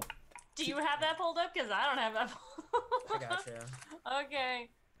weasel. Do you have that pulled up? Because I don't have that pulled up. I gotcha. Okay.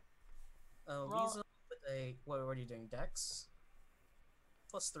 Roll. Weasel with a... What are you doing? Dex?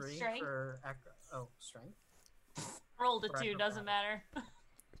 +3 Strength. for... strength. Rolled a Or 2, doesn't matter.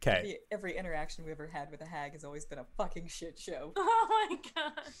 Okay. Every interaction we ever had with a hag has always been a fucking shit show. Oh my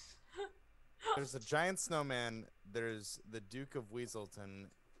god. There's a giant snowman. There's the Duke of Weaselton.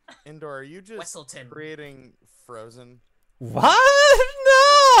 Indor, are you just Wesselton. creating Frozen? What?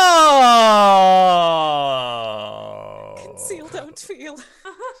 No! Conceal, don't feel.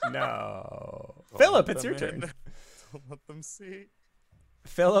 No. Don't Philip, let it's your them in. turn. Don't let them see.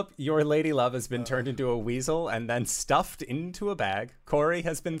 Philip, your lady love has been turned into a weasel and then stuffed into a bag. Corey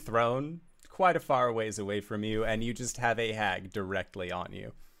has been thrown quite a far ways away from you, and you just have a hag directly on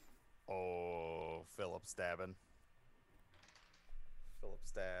you. Oh, Philip stabbing. Philip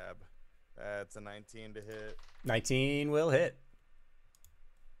stab. That's a 19 to hit. 19 will hit.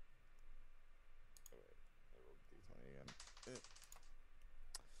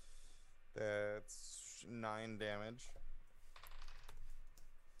 That's 9 damage.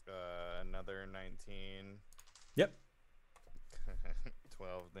 Another 19. Yep.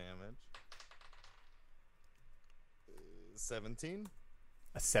 12 damage. 17.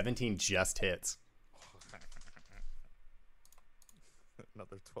 A 17 just hits.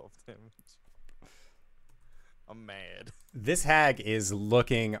 Another 12 damage. I'm mad. This hag is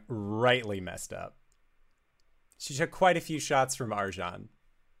looking rightly messed up. She took quite a few shots from Arjan,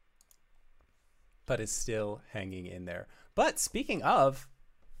 but is still hanging in there. But speaking of,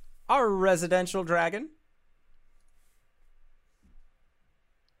 our residential dragon.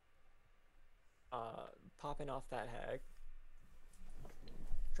 Popping off that hag.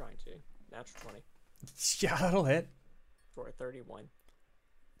 Trying to. Natural 20 Yeah, that'll hit. for a 31.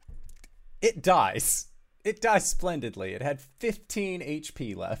 It dies. It dies splendidly. It had 15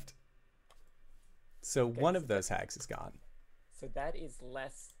 HP left. So Okay, one so of those hags is gone. So that is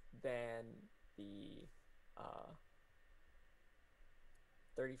less than the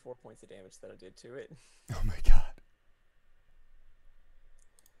 34 points of damage that I did to it. Oh my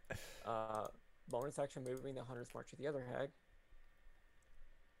god. Bonus action moving the Hunter's March to the other hag.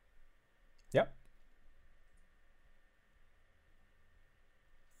 Yep.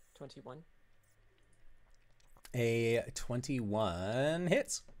 21 A 21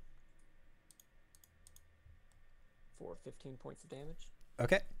 hits. for 15 points of damage.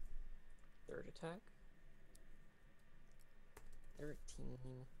 Okay. Third attack. 13.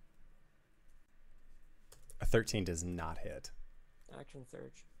 A 13 does not hit. Action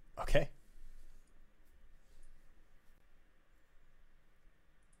surge. Okay.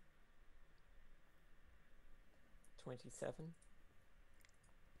 27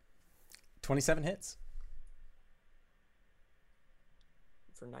 27 hits.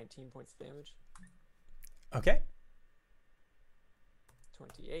 for 19 points of damage. Okay.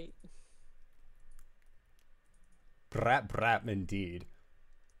 28 Brat brat indeed.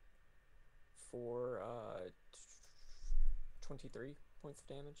 for 23 points of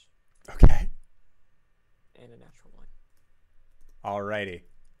damage. Okay. And a natural 1. Alrighty.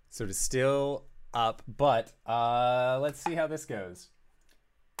 So it's still up, but let's see how this goes.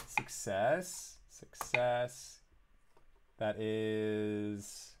 Success. Success. That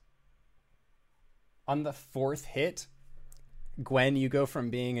is on the 4th hit. Gwen, you go from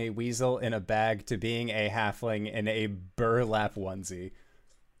being a weasel in a bag to being a halfling in a burlap onesie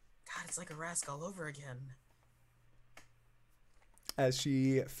God, it's like a Rask all over again. as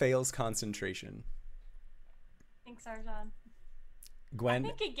she fails concentration. Thanks, Arjan. Gwen,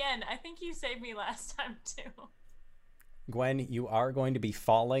 I think you saved me last time too. Gwen, you are going to be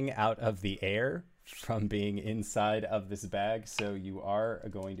falling out of the air from being inside of this bag, so you are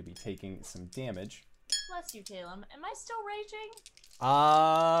going to be taking some damage. Bless you, Talem. Am I still raging?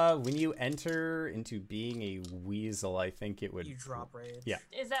 When you enter into being a weasel, I think it would... You drop rage. Yeah.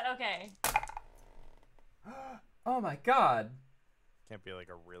 Is that okay? Oh my god. Can't be like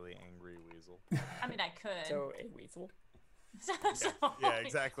a really angry weasel. I mean, I could. So a weasel. Yeah,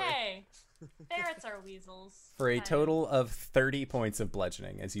 exactly. Hey, ferrets are weasels. For a Fine. total of 30 points of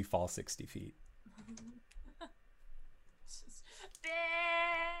bludgeoning as you fall 60 feet.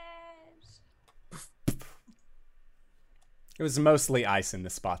 Bitch. It was mostly ice in the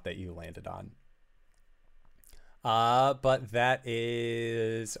spot that you landed on. But that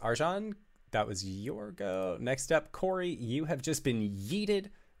is Arjan. That was your go. Next up, Corey, you have just been yeeted,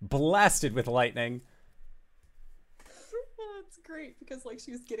 blasted with lightning. That's great because like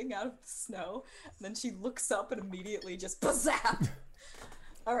she was getting out of the snow, and then she looks up and immediately just bazap.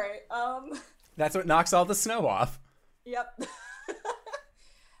 All right. That's what knocks all the snow off. Yep.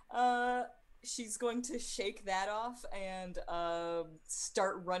 She's going to shake that off and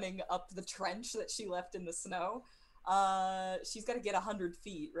start running up the trench that she left in the snow. She's got to get 100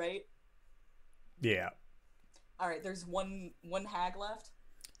 feet, right? Yeah. All right. There's one hag left.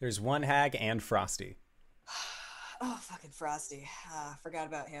 There's one hag and Frosty. Oh, fucking Frosty. Forgot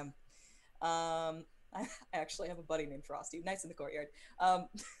about him. I actually have a buddy named Frosty. Nice in the courtyard.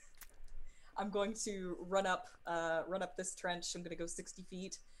 I'm going to run up this trench. I'm gonna go 60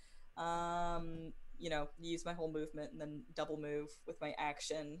 feet. You know, use my whole movement and then double move with my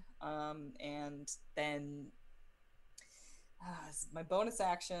action. And then my bonus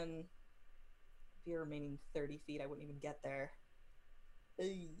action. Be remaining 30 feet. I wouldn't even get there.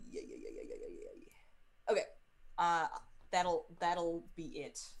 Okay. That'll be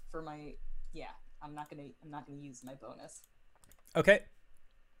it for my. Yeah. I'm not gonna use my bonus. Okay.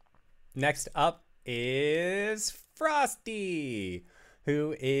 Next up is Frosty,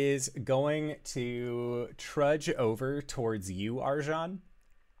 who is going to trudge over towards you, Arjan.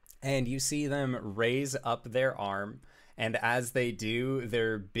 And you see them raise up their arm, and as they do,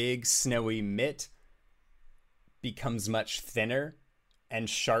 their big snowy mitt becomes much thinner and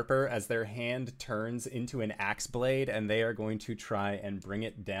sharper as their hand turns into an axe blade, and they are going to try and bring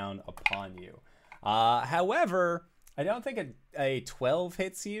it down upon you. However, I don't think a 12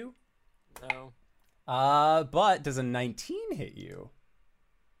 hits you. No. But does a 19 hit you?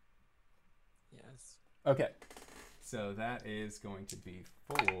 Yes. Okay. So that is going to be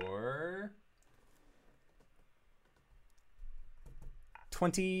for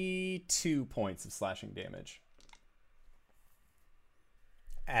 22 points of slashing damage.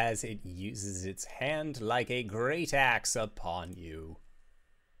 As it uses its hand like a great axe upon you.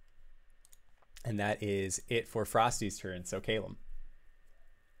 And that is it for Frosty's turn. So, Caleb.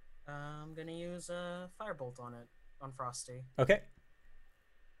 I'm gonna use a firebolt on Frosty. Okay.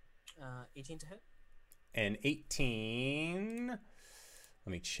 18 to hit. An 18. Let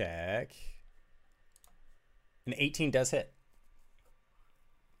me check. An 18 does hit.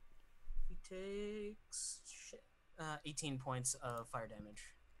 He takes 18 points of fire damage.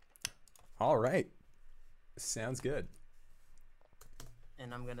 All right. Sounds good.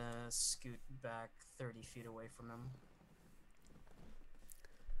 And I'm gonna scoot back 30 feet away from him.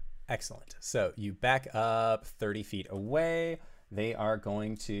 Excellent. So you back up 30 feet away. They are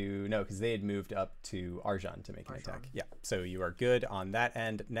going to... No, because they had moved up to Arjan to make an attack. Yeah, so you are good on that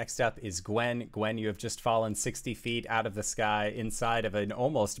end. Next up is Gwen. Gwen, you have just fallen 60 feet out of the sky inside of an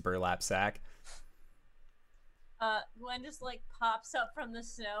almost burlap sack. Gwen just like pops up from the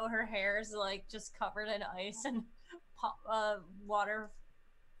snow. Her hair is like just covered in ice and water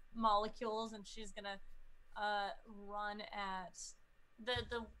molecules, and she's gonna run at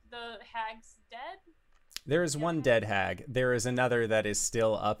the hag's dead. There is one dead hag. There is another that is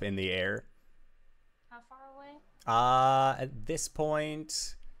still up in the air. How far away? At this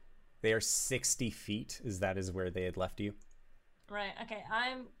point, they are 60 feet. That is where they had left you. Right. Okay.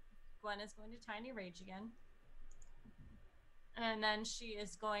 Gwen is going to tiny rage again, and then she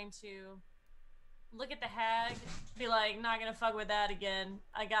is going to look at the hag, be like, "Not gonna fuck with that again.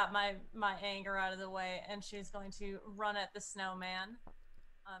 I got my anger out of the way," and she's going to run at the snowman.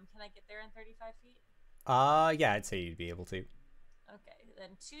 Can I get there in 35 feet? Yeah, I'd say you'd be able to. Okay,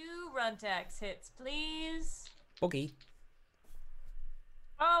 then 2 Runtax hits, please. Okay.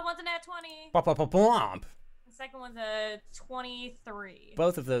 Oh, one's a nat 20. Bop. The second one's a 23.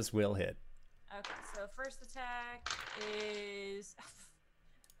 Both of those will hit. Okay, so first attack is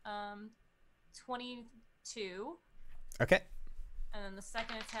 22. Okay. And then the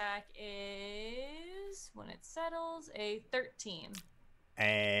second attack is, when it settles, a 13.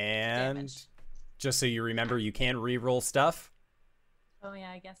 And damage. Just so you remember, you can re-roll stuff. Oh yeah,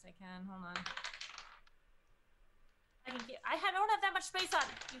 I guess I can. Hold on. I don't have that much space on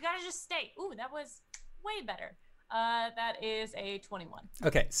it. You gotta just stay. Ooh, that was way better. That is a 21.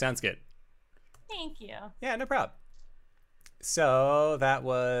 Okay, sounds good. Thank you. Yeah, no problem. So that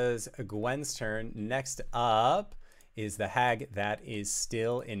was Gwen's turn. Next up is the hag that is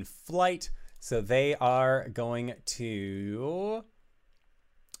still in flight. So they are going to...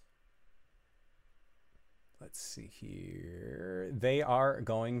 Let's see here. They are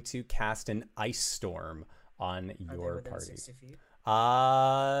going to cast an ice storm on your within party. 60 feet?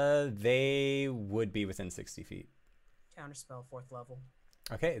 They would be within 60 feet. Counterspell 4th level.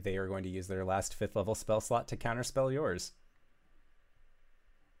 Okay, they are going to use their last 5th level spell slot to counterspell yours.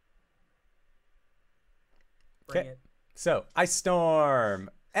 Bring Okay. it. So, Ice Storm.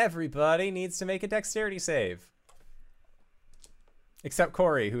 Everybody needs to make a dexterity save. Except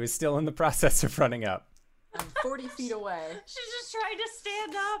Corey, who is still in the process of running up. I'm 40 feet away. She's just trying to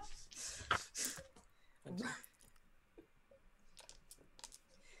stand up.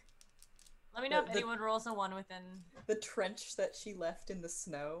 Let me know if anyone rolls a 1 within. The trench that she left in the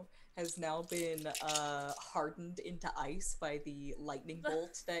snow has now been hardened into ice by the lightning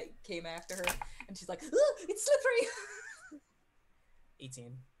bolt that came after her, and she's like, "Ugh, it's slippery."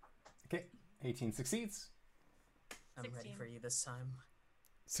 18. Okay, 18 succeeds. I'm ready 16. for you this time.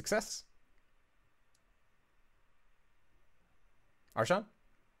 Success. Arshan?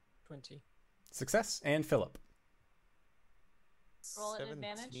 20. Success. And Philip. Roll at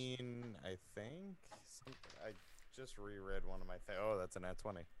advantage? 17, I think. I just reread one of my things. Oh, that's a nat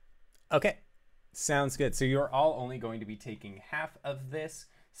 20. Okay, sounds good. So you're all only going to be taking half of this.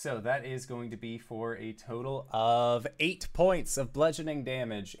 So that is going to be for a total of 8 points of bludgeoning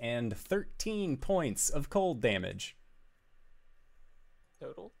damage and 13 points of cold damage.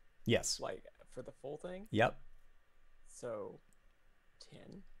 Total? Yes. Like, for the full thing? Yep. So, 10.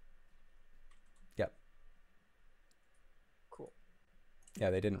 Yep. Cool.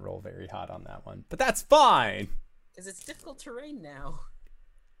 Yeah, they didn't roll very hot on that one. But that's fine. Because it's difficult terrain now.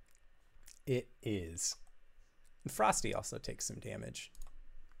 It is. And Frosty also takes some damage.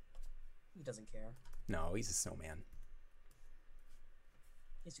 He doesn't care. No, he's a snowman.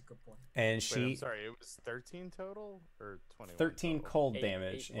 He's a good boy. And Wait, she I'm sorry, it was 13 total or 21? 13 total? cold Eight-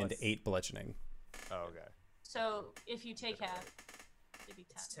 damage eight and plus- 8 bludgeoning. Oh, okay. So if you take half, it'd be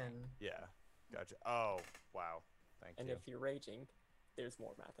 10. It's 10. Yeah, gotcha. Oh, wow. Thank And you. if you're raging, there's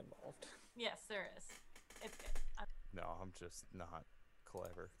more math involved. Yes, there is. It's good. No, I'm just not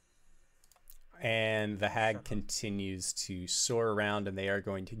clever. And the hag continues to soar around, and they are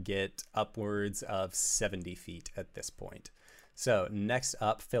going to get upwards of 70 feet at this point. So next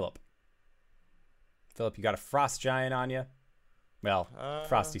up, Philip. Philip, you got a frost giant on you? Well,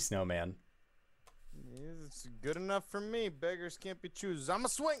 frosty snowman. It's good enough for me. Beggars can't be choosers. I'm a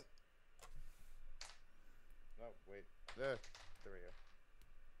swing. Oh, wait. There we go.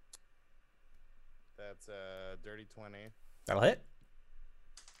 That's a dirty 20. That'll hit.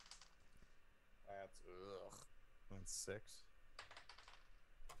 That's 6.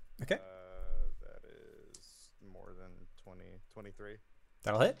 Okay. That is more than 20. 23.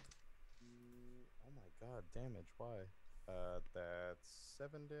 That'll hit. Oh my god, damage. Why? That's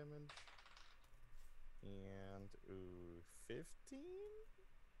 7 damage. And, 15?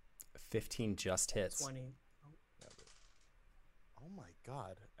 15 just hits. 20. Yeah, oh my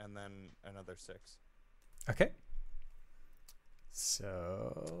god. And then another 6. Okay.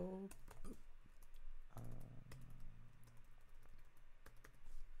 So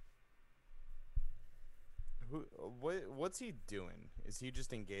What's he doing? Is he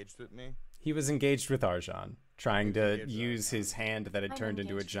just engaged with me? he was engaged with Arjan, trying He's to engaged with use Arjan. his hand that had I'm turned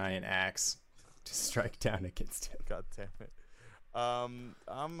into a engaged with giant him. axe to strike down against him. God damn it. I'm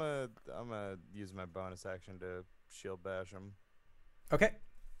gonna use my bonus action to shield bash him. Okay.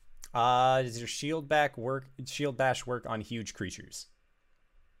 Does your shield bash work on huge creatures?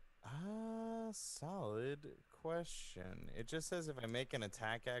 Solid question. It just says if I make an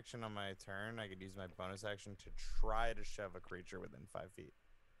attack action on my turn, I could use my bonus action to try to shove a creature within 5 feet.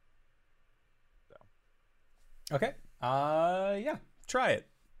 So. Okay. Yeah. Try it.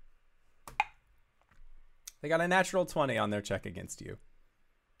 They got a natural 20 on their check against you.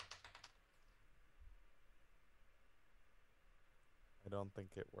 I don't think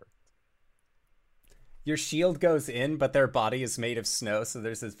it worked. Your shield goes in, but their body is made of snow, so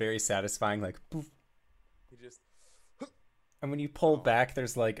there's this very satisfying, like, poof. He just. And when you pull back,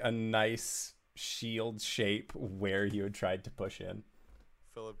 there's like a nice shield shape where you had tried to push in.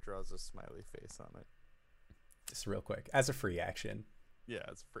 Philip draws a smiley face on it. Just real quick, as a free action. Yeah,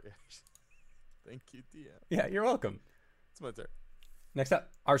 it's free action. Thank you, DM. Yeah, you're welcome. It's my turn. Next up,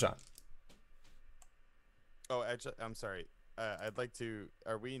 Arjan. Oh, actually, I'm sorry. I'd like to.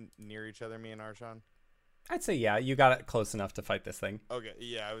 Are we near each other, me and Arshan? I'd say, yeah, you got it close enough to fight this thing. Okay,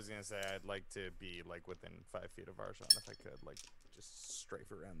 yeah, I was gonna say I'd like to be like within 5 feet of Arshan if I could, like just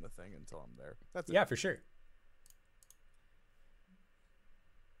strafe around the thing until I'm there. That's it. Yeah, for sure.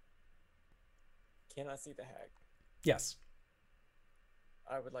 Can I see the hag? Yes.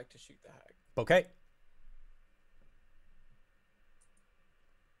 I would like to shoot the hag. Okay.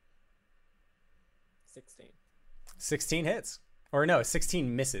 16. 16 hits. Or no,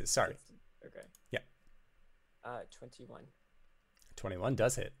 16 misses. Sorry. 16. Okay. Yeah. 21. 21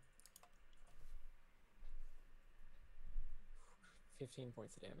 does hit. 15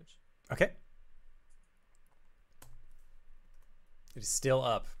 points of damage. Okay. It is still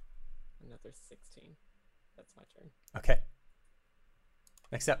up. Another 16. That's my turn. Okay.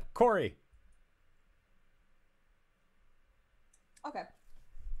 Next up, Corey. Okay.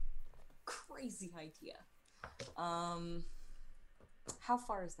 Crazy idea. How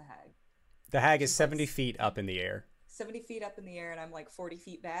far is the hag? The hag is 70 feet up in the air. 70 feet up in the air, and I'm like 40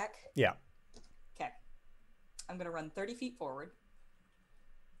 feet back. Yeah. Okay. I'm gonna run 30 feet forward.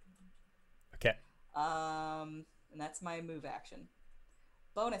 Okay. And that's my move action.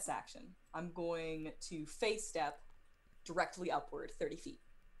 bonus action, I'm going to phase step directly upward 30 feet.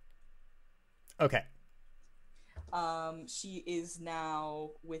 Okay. She is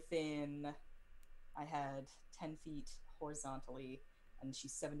now within, I had 10 feet horizontally, and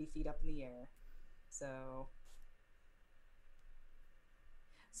she's 70 feet up in the air. So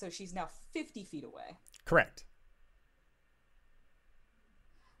she's now 50 feet away. Correct.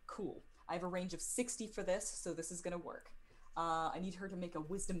 Cool. I have a range of 60 for this, so this is going to work. I need her to make a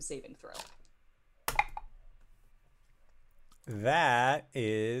wisdom saving throw. That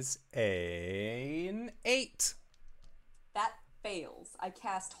is an 8. That fails. I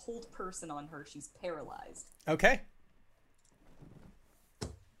cast Hold Person on her. She's paralyzed. Okay.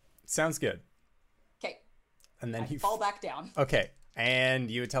 Sounds good. Okay. And then I fall back down. Okay. And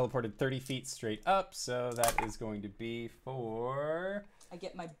you had teleported 30 feet straight up, so that is going to be for... I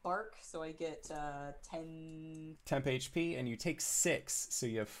get my bark, so I get 10... temp HP, and you take 6, so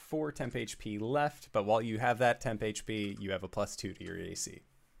you have 4 temp HP left, but while you have that temp HP, you have a +2 to your AC.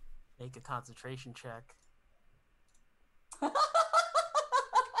 Make a concentration check.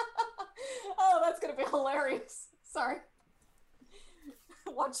 Oh, that's gonna be hilarious. Sorry.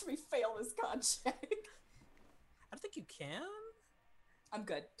 Watch me fail this con check. I don't think you can. I'm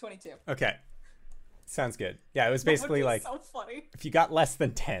good. 22. Okay. Sounds good. Yeah, it was That would basically be like, so funny. if you got less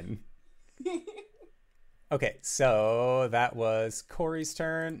than 10. Okay, so that was Corey's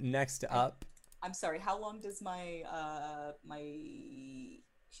turn. Next up... I'm sorry, how long does my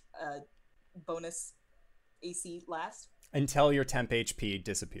bonus AC last? Until your temp HP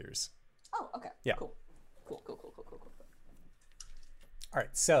disappears. Oh, okay. Yeah. Cool. All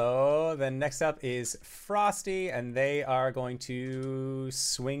right, so then next up is Frosty, and they are going to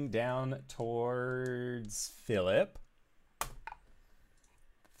swing down towards Philip.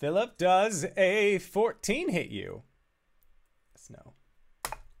 Philip, does a 14 hit you? No.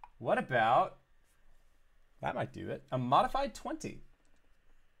 What about... That might do it. A modified 20.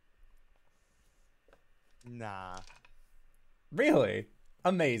 Nah. Really?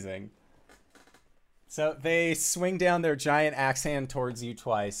 Amazing. So they swing down their giant axe hand towards you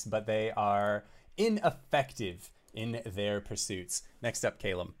twice, but they are ineffective in their pursuits. Next up,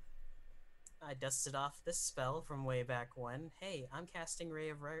 Caleb. I dusted off this spell from way back when. Hey, I'm casting Ray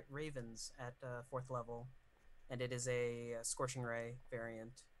of Ravens at 4th level, and it is a Scorching Ray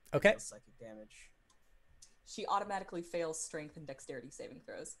variant. Okay. Deals psychic damage. She automatically fails strength and dexterity saving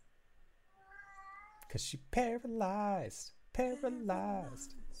throws. Because she paralyzed.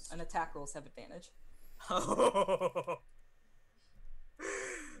 Paralyzed. And attack rolls have advantage. Oh,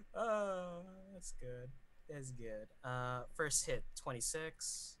 that's good. That's good. First hit,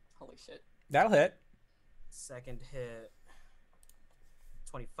 26. Holy shit. That'll hit. Second hit,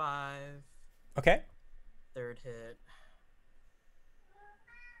 25. Okay. Third hit,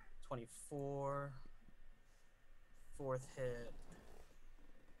 24. Fourth hit,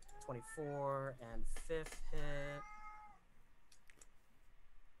 24. And fifth hit,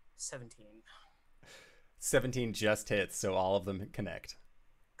 17. 17 just hits, so all of them connect.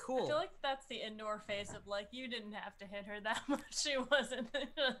 Cool. I feel like that's the indoor phase of like, you didn't have to hit her that much. She doesn't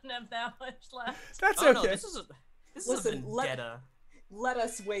have that much left. That's oh, okay. No, this is Listen, a vendetta. Let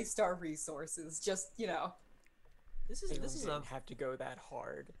us waste our resources. Just, This is Caleb a didn't have to go that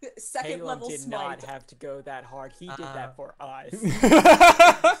hard. second Caleb level did smite. not have to go that hard. He did that for us.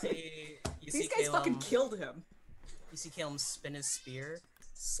 You see These guys fucking killed him. You see Caleb spin his spear,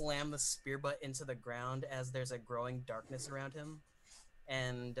 slam the spear butt into the ground as there's a growing darkness around him,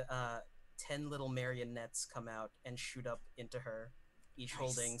 and 10 little marionettes come out and shoot up into her, each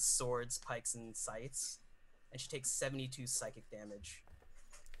holding swords, pikes, and scythes, and she takes 72 psychic damage.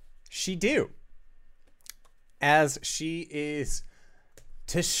 She do. As she is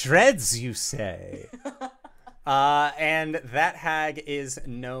to shreds, you say. And that hag is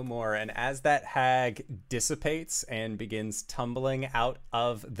no more. And as that hag dissipates and begins tumbling out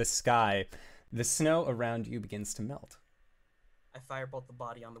of the sky, the snow around you begins to melt. I firebolt the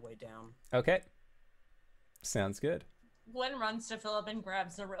body on the way down. Okay. Sounds good. Gwen runs to Philip and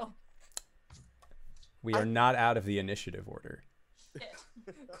grabs the rope. We are not out of the initiative order.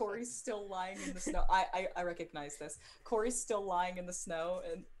 Corey's still lying in the snow. I recognize this. Corey's still lying in the snow,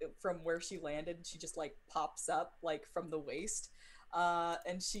 and from where she landed, she just like pops up like from the waist,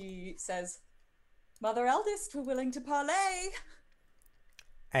 and she says, "Mother Eldest, we're willing to parley."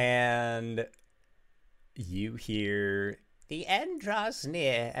 And you hear, "The end draws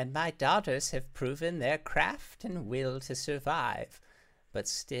near, and my daughters have proven their craft and will to survive. But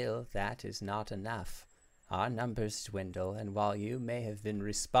still, that is not enough. Our numbers dwindle, and while you may have been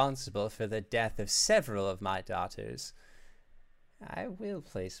responsible for the death of several of my daughters, I will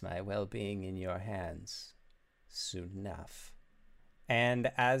place my well-being in your hands soon enough.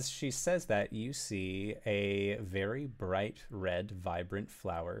 And as she says that, you see a very bright red, vibrant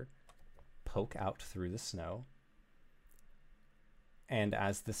flower poke out through the snow. And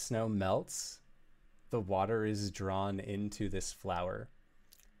as the snow melts, the water is drawn into this flower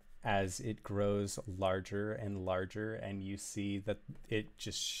as it grows larger and larger, and you see that it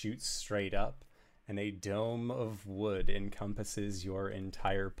just shoots straight up, and a dome of wood encompasses your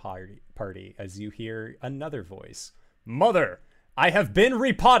entire party as you hear another voice. Mother, I have been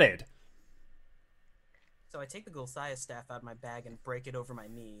repotted! So I take the Gulsaya staff out of my bag and break it over my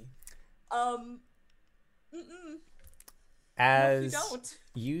knee. As No, you don't.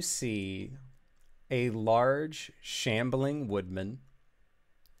 you see a large, shambling woodman,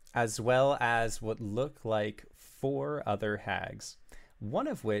 as well as what look like 4 other hags, one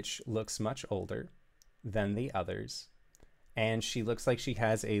of which looks much older than the others, and she looks like she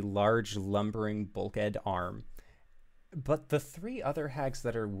has a large, lumbering, bulkhead arm. But the 3 other hags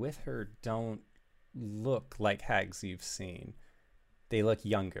that are with her don't look like hags you've seen. They look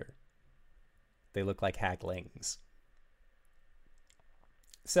younger. They look like haglings.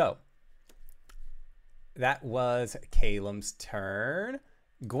 So, that was Calum's turn.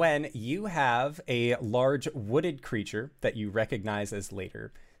 Gwen, you have a large wooded creature that you recognize as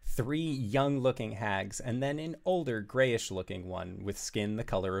later, 3 young-looking hags, and then an older, grayish-looking one with skin the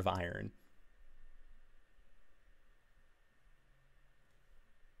color of iron.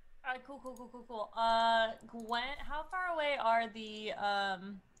 Cool. Gwen, how far away are the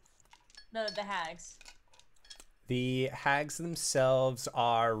hags? The hags themselves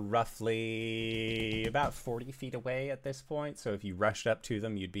are roughly about 40 feet away at this point, so if you rushed up to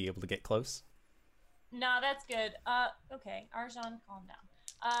them, you'd be able to get close. No, that's good. Okay, Arjan, calm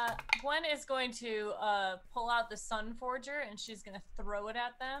down. Gwen is going to pull out the Sun Forger, and she's going to throw it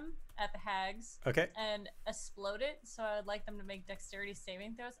at them, at the hags. Okay. And explode it, so I would like them to make dexterity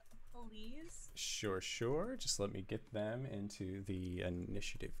saving throws, please. Sure. Just let me get them into the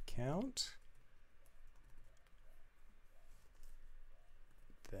initiative count.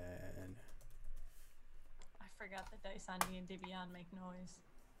 Then I forgot the dice on D&D Beyond make noise.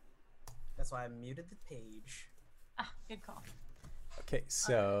 That's why I muted the page. Ah, good call. okay,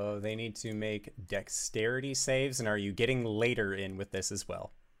 so they need to make dexterity saves, and are you getting later in with this as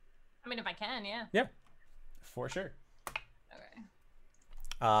well? I mean, if I can, yeah. Yeah, for sure. Okay.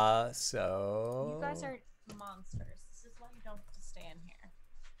 So You guys are monsters. This is why you don't get to stay in here.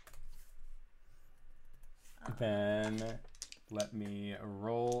 then let me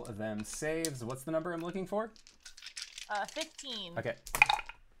roll them saves. What's the number I'm looking for? 15. Okay.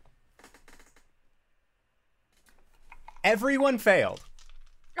 Everyone failed.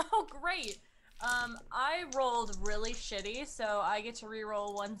 Oh, great. I rolled really shitty, so I get to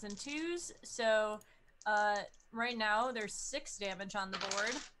reroll 1s and 2s. So, right now there's 6 damage on the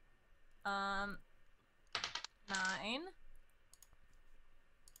board. 9.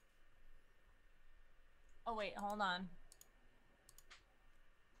 Oh wait, hold on.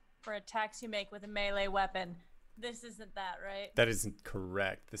 For attacks you make with a melee weapon. This isn't that, right? That isn't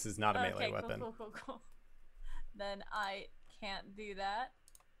correct. This is not a melee weapon. Cool. Then I can't do that.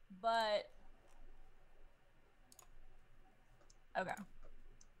 But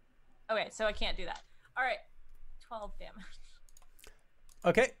Okay, so I can't do that. Alright. 12 damage.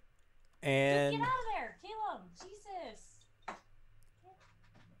 Okay. And Get out of there! Caleb! Jesus!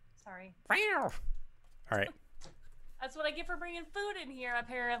 Sorry. all right. That's what I get for bringing food in here,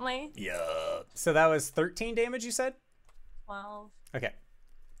 apparently. Yeah. So that was 13 damage, you said? 12. Okay.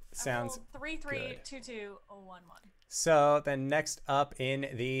 Sounds 3, 3, good. 2, 2, 1, 1. So then next up in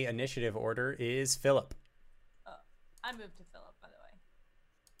the initiative order is Philip. I moved to Philip, by the way.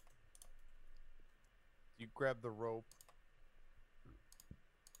 You grab the rope.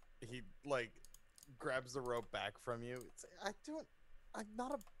 He like grabs the rope back from you. It's, I'm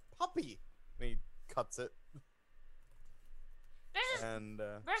not a puppy. And he cuts it. And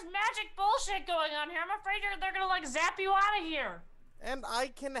There's magic bullshit going on here. I'm afraid they're gonna like zap you out of here. and I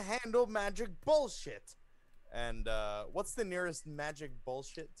can handle magic bullshit. And what's the nearest magic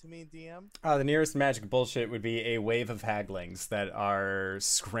bullshit to me, DM? The nearest magic bullshit would be a wave of haglings that are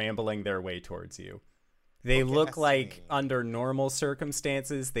scrambling their way towards you. They Okay, look I like, see. under normal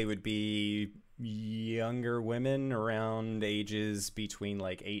circumstances, they would be younger women around ages between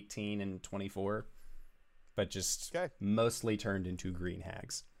like 18 and 24, but just Okay. mostly turned into green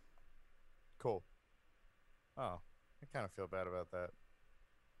hags. Cool. Oh, I kind of feel bad about that.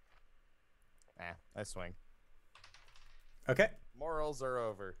 I swing. Okay. Morals are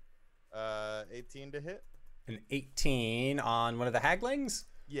over. 18 to hit. An 18 on one of the haglings?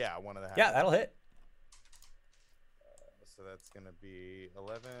 Yeah, one of the Yeah, that'll hit. So that's gonna be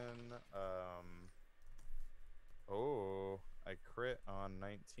 11. Oh, I crit on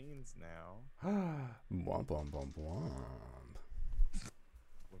 19s now Womp womp womp womp.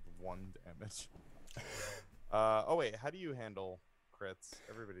 with 1 damage. Oh wait, how do you handle crits?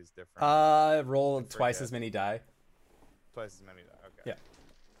 Everybody's different. Roll I twice forget. as many die. Twice as many. Okay. Yeah.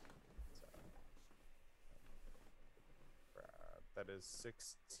 So, that is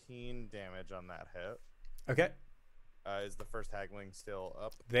 16 damage on that hit. Okay. Is the first hagling still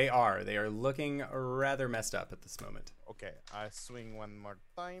up? They are. They are looking rather messed up at this moment. Okay, I swing one more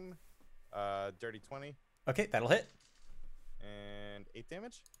time. Dirty 20 Okay, that'll hit. and 8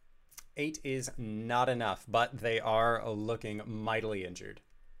 damage. 8 is not enough, but they are looking mightily injured.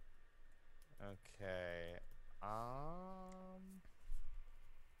 Okay.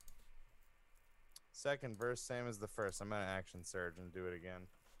 Second verse, same as the first. I'm gonna action surge and do it again.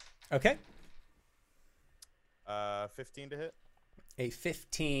 Okay. 15 to hit. A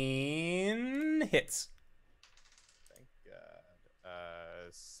 15 hits. Thank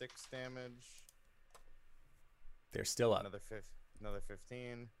God. 6 damage. They're still up. Another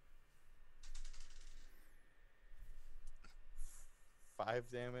 15.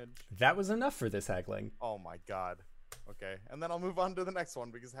 5 damage. That was enough for this hagling. Oh my God. Okay, and then I'll move on to the next one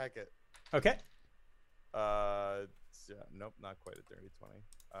because heck it. Okay. Nope, not quite a dirty 20.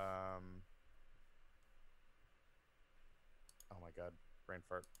 Oh my God, brain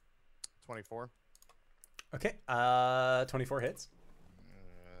fart. 24 Okay. 24 hits.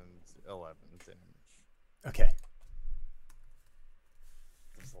 and 11 damage. Okay.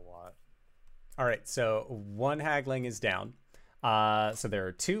 That's a lot. All right. So one hagling is down. So there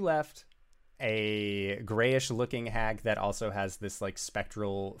are 2 left. A grayish looking hag that also has this like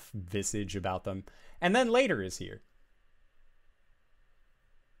spectral visage about them. And then later is here.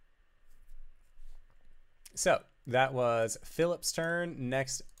 So that was Philip's turn.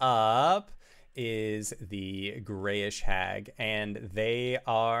 Next up is the grayish hag, and they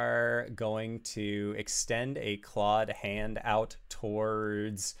are going to extend a clawed hand out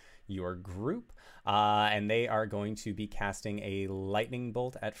towards your group, and they are going to be casting a lightning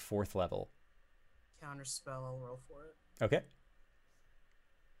bolt at 4th level. Counter spell, I'll roll for it. Okay.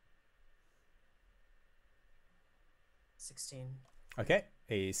 16. Okay.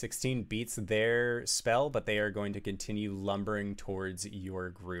 A 16 beats their spell, but they are going to continue lumbering towards your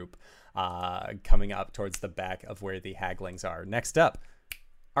group, coming up towards the back of where the haglings are. Next up,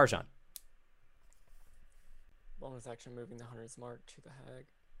 Arjan. Bonus action moving the hunter's mark to the hag.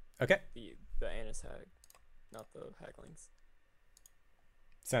 Okay. The Annis hag, not the haglings.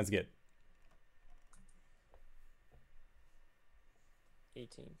 Sounds good.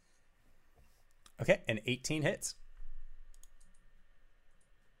 18. Okay. An 18 hits.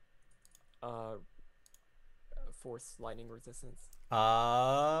 Force lightning resistance.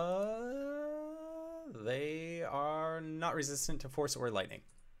 They are not resistant to force or lightning.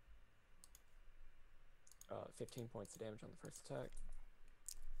 15 points of damage on the first attack.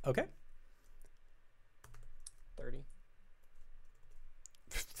 Okay. 30.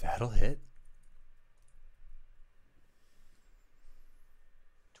 That'll hit.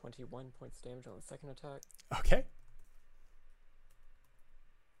 21 points of damage on the second attack. Okay.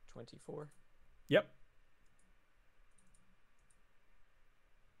 24. Yep.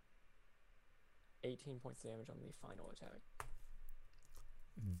 18 points of damage on the final attack.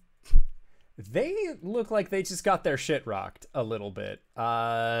 They look like they just got their shit rocked a little bit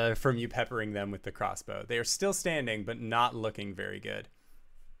from you peppering them with the crossbow. They are still standing, but not looking very good.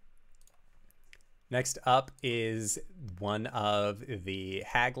 Next up is one of the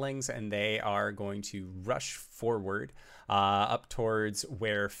haglings, and they are going to rush forward up towards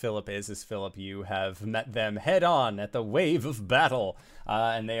where Philip is. As Philip, you have met them head on at the wave of battle,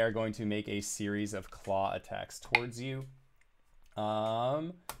 and they are going to make a series of claw attacks towards you.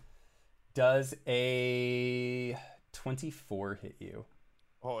 Does a 24 hit you?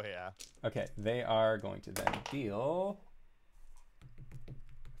 Oh yeah. Okay, they are going to then deal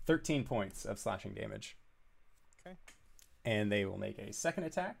 13 points of slashing damage. Okay. And they will make a second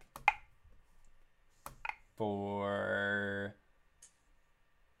attack for...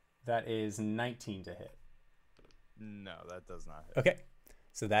 That is 19 to hit. No, that does not hit. Okay,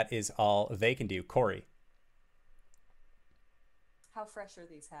 so that is all they can do. Corey. How fresh are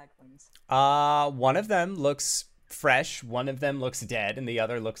these haglings? One of them looks fresh, one of them looks dead, and the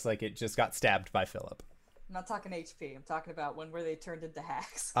other looks like it just got stabbed by Philip. I'm not talking HP. I'm talking about when were they turned into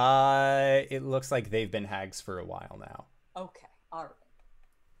hags. It looks like they've been hags for a while now. Okay, all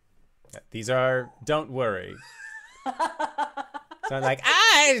right. These are, don't worry. So I'm like,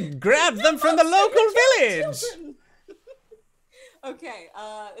 I grabbed them from the local village. Okay,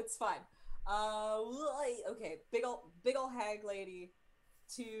 it's fine. Okay, big ol' hag lady,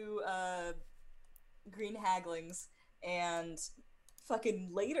 2 green haglings, and fucking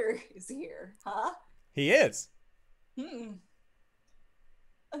Later is here, huh? He is. Later,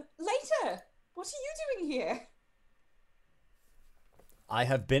 what are you doing here? I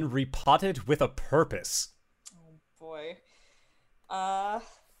have been repotted with a purpose. Oh boy.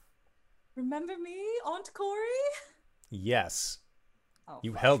 Remember me, Aunt Corey? Yes. Oh,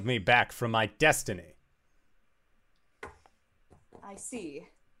 You fuck. held me back from my destiny. I see.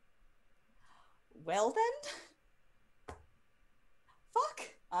 Well then?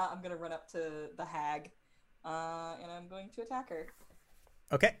 Fuck! I'm gonna run up to the hag, and I'm going to attack her.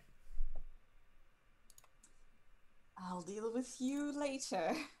 Okay. I'll deal with you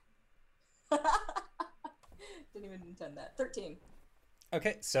later. Didn't even intend that. 13.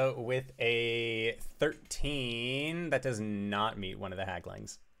 Okay, so with a 13, that does not meet one of the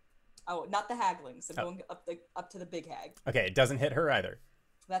haglings. Oh, not the haglings. I'm Oh. going up to the big hag. Okay, it doesn't hit her either.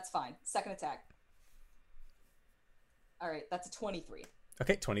 That's fine. Second attack. Alright, that's a 23.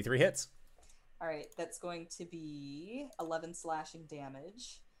 Okay, 23 hits. Alright, that's going to be 11 slashing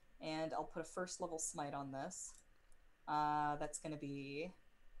damage. And I'll put a first level smite on this. That's going to be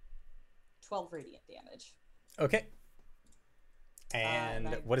 12 radiant damage. Okay. And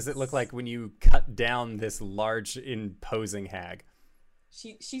and what does it look like when you cut down this large, imposing hag?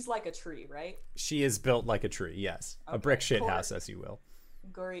 She's like a tree, right? She is built like a tree, yes. A Okay, brick shit cool. house, as you will.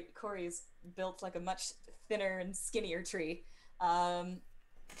 Corey's built like a much thinner and skinnier tree.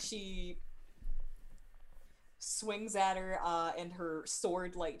 She swings at her, and her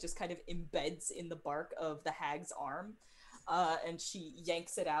sword like just kind of embeds in the bark of the hag's arm. And she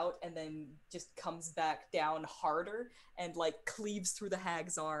yanks it out and then just comes back down harder and like cleaves through the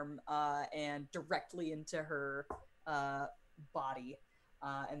hag's arm, and directly into her body.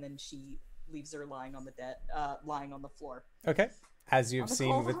 And then she leaves her lying on the floor. Okay. As On you've the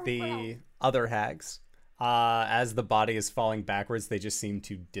seen cold with hard the ground. other hags, as the body is falling backwards, they just seem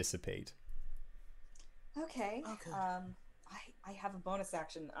to dissipate. Okay. Okay. I have a bonus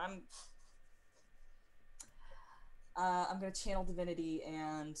action. I'm gonna channel divinity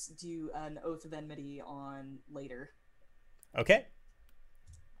and do an oath of enmity on Later. Okay.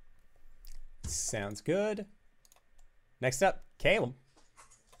 Sounds good. Next up, Caleb.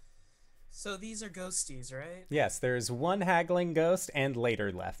 So these are ghosties, right? Yes, there's one haggling ghost and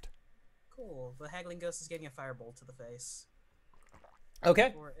Later left. Cool. The haggling ghost is getting a firebolt to the face.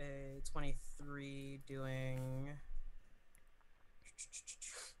 Okay. For a 23, doing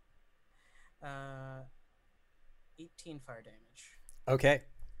 18 fire damage. Okay.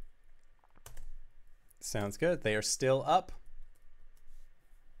 Sounds good. They are still up,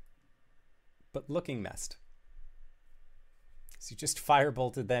 but looking messed. So you just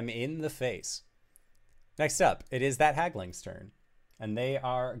firebolted them in the face. Next up, it is that hagling's turn, and they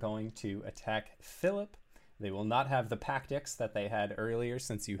are going to attack Philip. They will not have the Pactics that they had earlier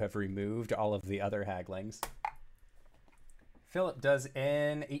since you have removed all of the other haglings. Philip does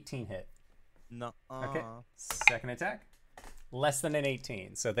an 18 hit. No. Okay. Second attack. Less than an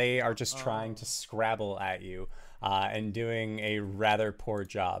 18. So they are just trying to scrabble at you and doing a rather poor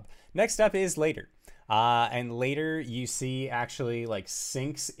job. Next up is Later. And Later you see actually like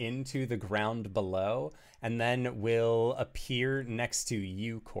sinks into the ground below and then will appear next to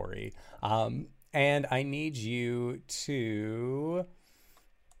you, Corey. And I need you to...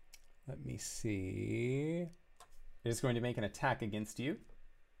 Let me see. It is going to make an attack against you.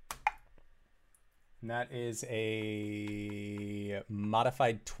 And that is a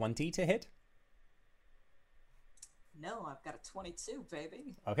modified 20 to hit. No, I've got a 22,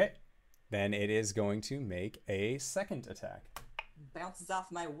 baby. Okay. Then it is going to make a second attack. Bounces off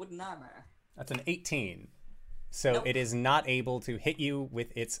my wooden armor. That's an 18. So Nope. it is not able to hit you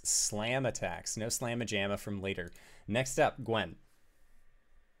with its slam attacks. No slamma-jamma from Later. Next up, Gwen.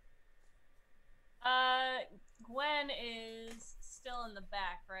 Gwen is still in the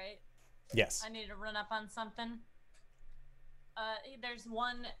back, right? Yes. I need to run up on something. There's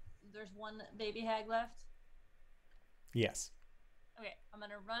one baby hag left. Yes. Okay, I'm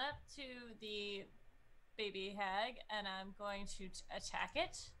gonna run up to the baby hag and I'm going to attack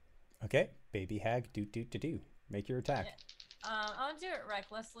it. Okay. Baby hag, do. Make your attack. I'll do it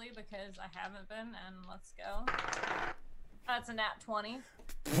recklessly because I haven't been, and let's go. That's a nat 20.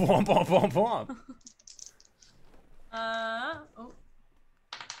 Womp, womp, womp, womp.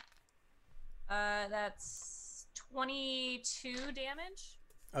 That's 22 damage.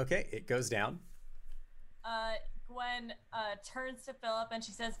 Okay, it goes down. Gwen turns to Philip and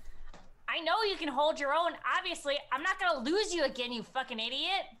she says, I know you can hold your own. Obviously, I'm not gonna lose you again, you fucking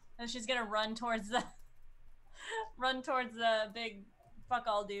idiot. And she's gonna run towards the big fuck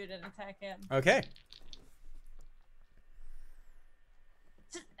all dude and attack him. Okay.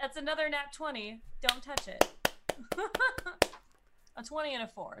 That's another nat 20. Don't touch it. A 20 and a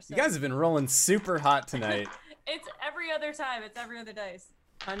 4. So. You guys have been rolling super hot tonight. It's every other time. It's every other dice.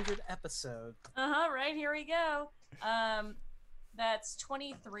 100 episode. Right, here we go. That's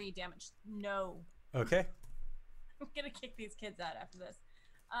 23 damage. No. Okay. I'm gonna kick these kids out after this.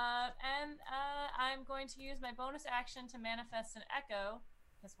 And I'm going to use my bonus action to manifest an echo,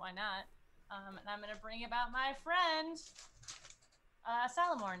 because why not? And I'm gonna bring about my friend,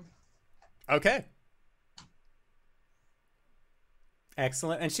 Salamorn. Okay.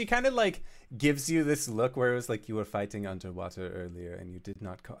 Excellent. And she kind of like gives you this look where it was like, you were fighting underwater earlier and you did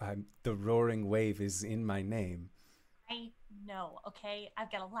not call. The roaring wave is in my name. I know, okay?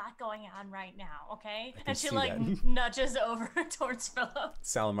 I've got a lot going on right now, okay? can And she see like that. nudges over towards Philip.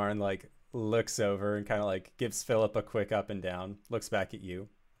 Salamarn like looks over and kind of like gives Philip a quick up and down, looks back at you,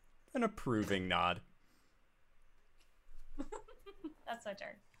 an approving nod. That's my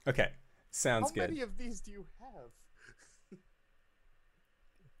turn. Okay, sounds How good. many of these do you have?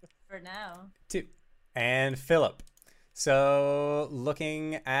 For now. 2. And Philip. So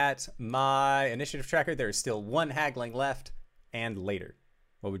looking at my initiative tracker, there is still 1 haggling left and later.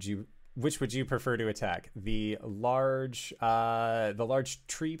 Which would you prefer to attack? The large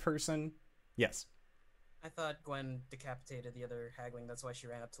tree person? Yes. I thought Gwen decapitated the other hagling. That's why she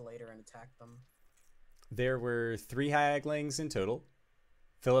ran up to later and attacked them. There were 3 haglings in total.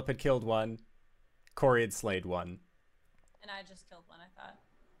 Philip had killed 1. Corey had slayed 1. And I just killed one, I thought.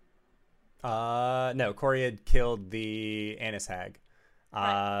 No, Corey had killed the Annis hag.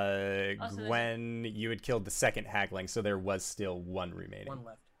 Right. Oh, so Gwen, you had killed the second hagling, so there was still 1 remaining. 1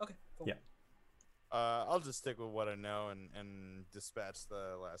 left. Okay, cool. Yeah. I'll just stick with what I know and dispatch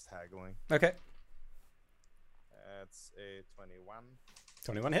the last haggling. Okay. That's a 21.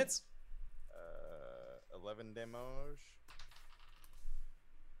 21 hits. 11 damage.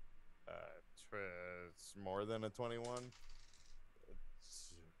 It's more than a 21.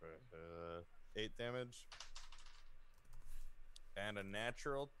 It's 8 damage. And a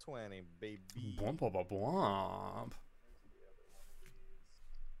natural 20, baby. Bwomp, bwomp, bwomp.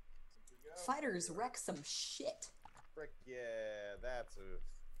 Fighters wreck some shit. Frick yeah, that's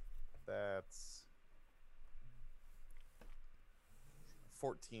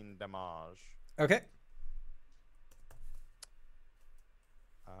 14 damage. Okay.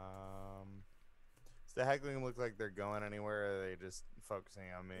 Does the haggling look like they're going anywhere, or are they just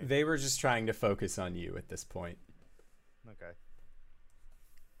focusing on me? They were just trying to focus on you at this point. Okay.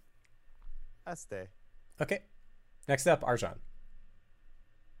 I stay. Okay. Next up, Arjan.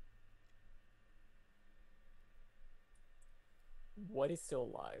 What is still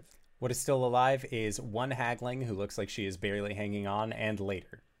alive? What is still alive is 1 haggling who looks like she is barely hanging on, and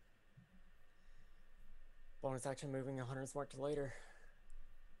later. Bonus action moving 100 smart to later.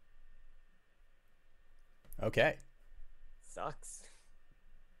 Okay. Sucks.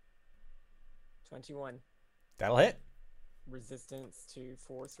 21. That'll hit. Resistance to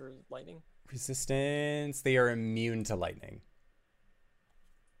force or lightning. Resistance. They are immune to lightning.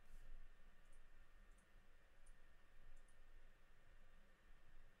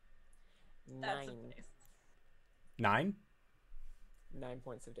 That's 9. a nice. 9? 9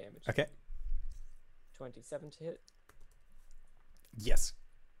 points of damage. Okay. 27 to hit. Yes.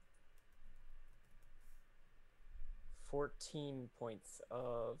 14 points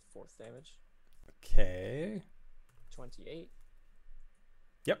of force damage. Okay. 28.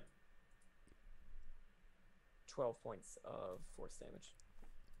 Yep. 12 points of force damage.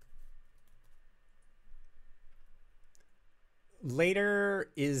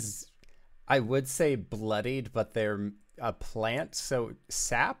 Later is, I would say, bloodied, but they're a plant, so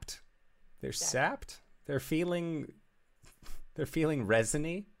sapped. They're sapped. They're feeling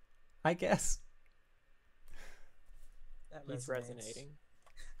resiny, I guess. That He's resonates. resonating.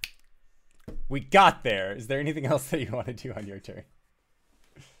 We got there. Is there anything else that you want to do on your turn?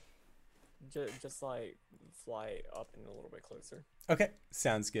 Just like fly up and a little bit closer. Okay,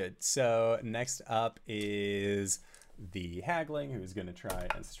 sounds good. So next up is the haggling, who's going to try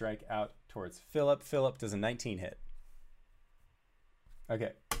and strike out towards Philip. Philip does a 19 hit.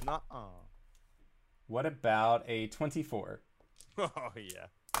 Okay. Nuh-uh. What about a 24? Oh, yeah.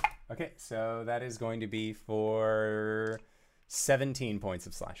 Okay, so that is going to be for 17 points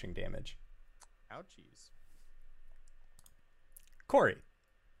of slashing damage. Ouchies. Corey.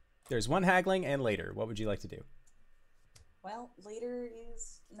 There's one haggling and later. What would you like to do? Well, later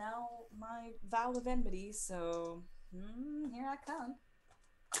is now my vow of enmity, so here I come.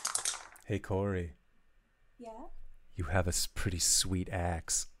 Hey, Corey. Yeah? You have a pretty sweet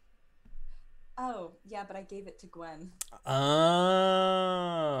axe. Oh, yeah, but I gave it to Gwen. Oh.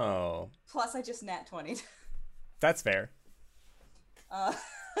 Plus, I just nat 20'd. That's fair. I'm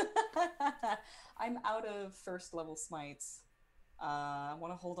out of first level smites. I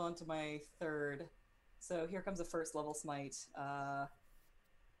want to hold on to my third. So here comes a first level smite.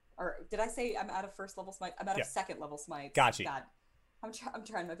 Or did I say I'm out of first level smite? I'm out of second level smite. Gotcha. God, I'm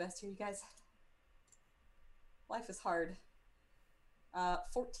trying my best here, you guys. Life is hard.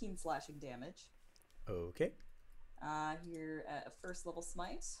 14 slashing damage. Okay. Here at a first level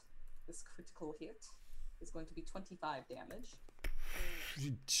smite, this critical hit is going to be 25 damage.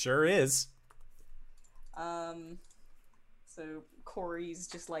 Sure is. So Corey's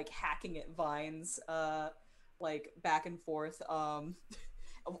just like hacking at vines, like back and forth,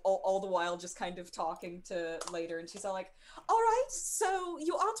 all the while just kind of talking to later, and she's all like, all right, so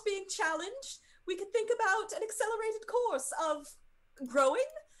you aren't being challenged. We could think about an accelerated course of growing.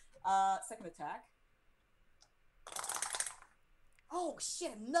 Second attack. Oh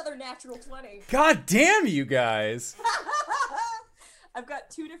shit, another natural 20. God damn you guys. I've got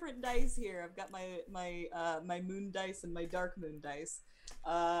two different dice here. I've got my moon dice and my dark moon dice,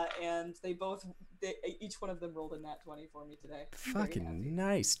 and each one of them rolled a nat 20 for me today. Fucking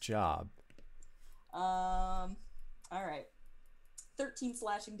nice job. All right, 13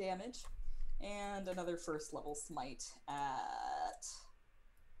 slashing damage, and another first level smite at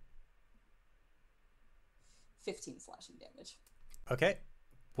 15 slashing damage. Okay.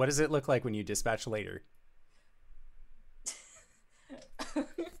 What does it look like when you dispatch later?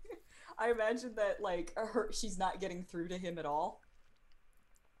 I imagine that like she's not getting through to him at all.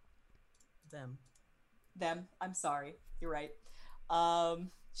 Them. I'm sorry. You're right.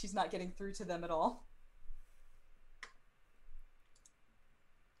 She's not getting through to them at all.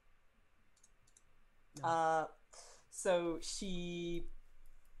 No. So she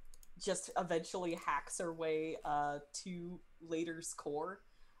just eventually hacks her way to Later's core,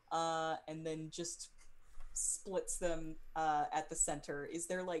 and then just splits them at the center. Is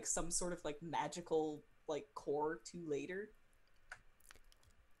there like some sort of like magical like core to Later?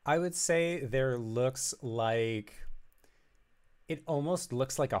 I would say there looks like, it almost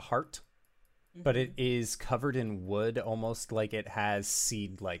looks like a heart, but it is covered in wood, almost like it has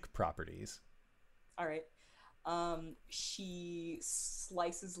seed-like properties. All right. She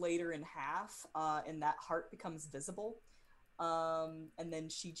slices Later in half, and that heart becomes visible. And then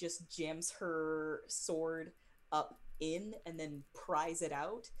she just jams her sword up in and then pries it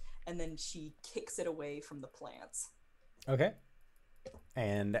out, and then she kicks it away from the plants. Okay.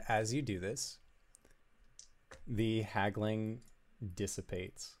 And as you do this, the haggling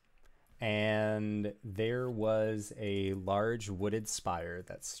dissipates, and there was a large wooded spire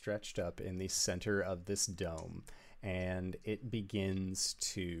that stretched up in the center of this dome, and it begins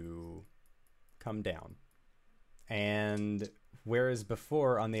to come down. And whereas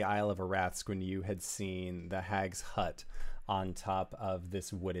before on the Isle of Arathsk, when you had seen the hag's hut on top of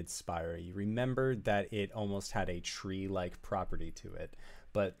this wooded spire, you remembered that it almost had a tree-like property to it.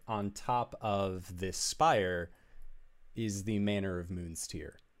 But on top of this spire is the Manor of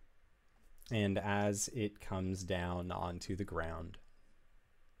Moonsteer. And as it comes down onto the ground,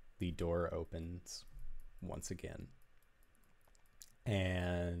 the door opens once again.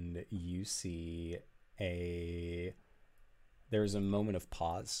 And you see there's a moment of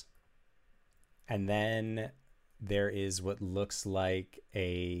pause, and then there is what looks like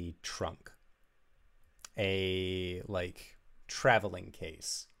a trunk, a like traveling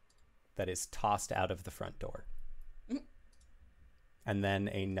case that is tossed out of the front door, and then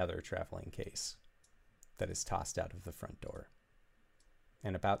another traveling case that is tossed out of the front door,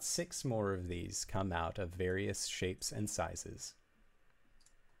 and about 6 more of these come out of various shapes and sizes,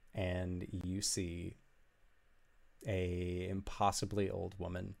 and you see a impossibly old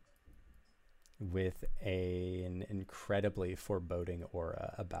woman with an incredibly foreboding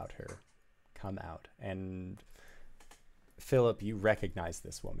aura about her come out. And Philip, you recognize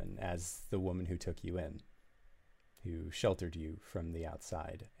this woman as the woman who took you in, who sheltered you from the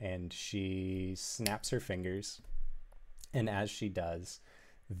outside. And she snaps her fingers, and as she does,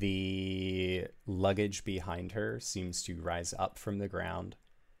 the luggage behind her seems to rise up from the ground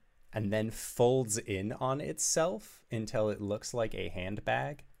and then folds in on itself until it looks like a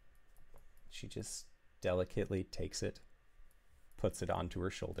handbag. She just delicately takes it, puts it onto her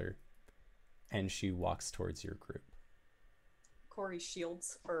shoulder, and she walks towards your group. Corey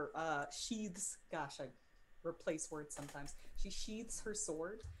shields or sheaths. Gosh, I replace words sometimes. She sheaths her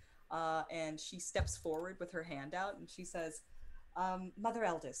sword, and she steps forward with her hand out, and she says, "Mother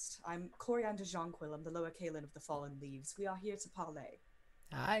Eldest, I'm Coriander Jonquil. I'm the Lower Kalin of the Fallen Leaves. We are here to parley."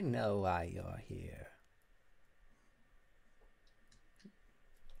 I know why you're here.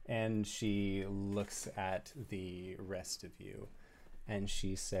 And she looks at the rest of you, and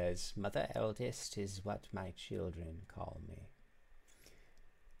she says, Mother Eldest is what my children call me.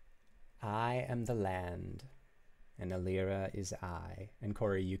 I am the land, and Alira is I. And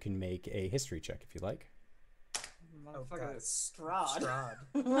Corey, you can make a history check if you like. Motherfucker, God. Strahd.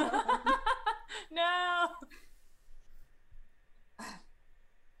 Strahd. No.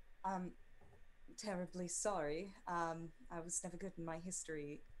 I'm terribly sorry. I was never good in my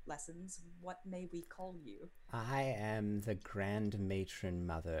history lessons. What may we call you? I am the Grand Matron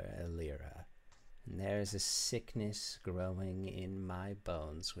Mother Alira, and there is a sickness growing in my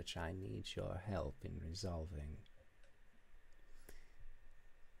bones which I need your help in resolving.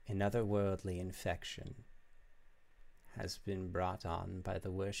 An otherworldly infection has been brought on by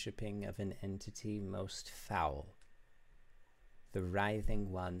the worshipping of an entity most foul. The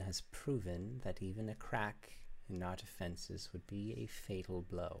Writhing One has proven that even a crack in our defenses would be a fatal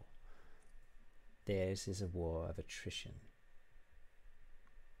blow. Theirs is a war of attrition.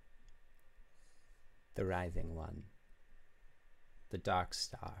 The Writhing One, the Dark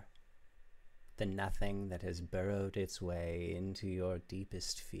Star, the nothing that has burrowed its way into your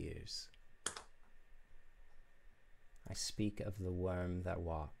deepest fears. I speak of the worm that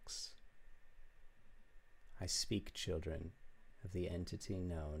walks. I speak, children, of the entity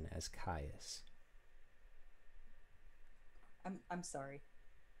known as Caius. I'm sorry.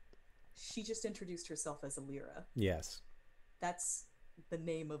 She just introduced herself as Alira. Yes. That's the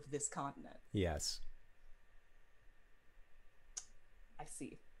name of this continent. Yes. I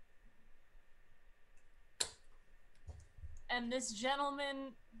see. And this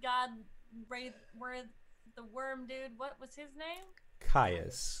gentleman, God, where the worm dude, what was his name?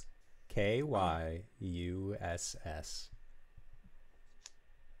 Caius. Kyuss. Yes.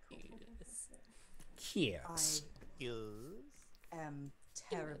 I am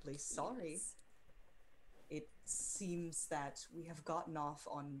terribly sorry. It seems that we have gotten off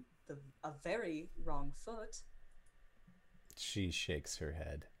on a very wrong foot. She shakes her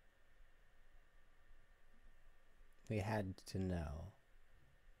head. We had to know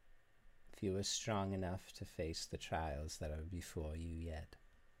if you were strong enough to face the trials that are before you yet.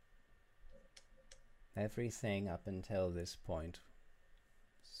 Everything up until this point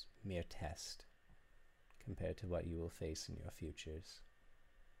was mere test compared to what you will face in your futures.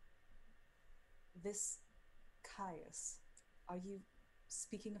 This Caius, are you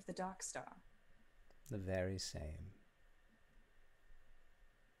speaking of the Dark Star? The very same.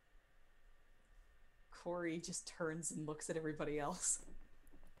 Corey just turns and looks at everybody else.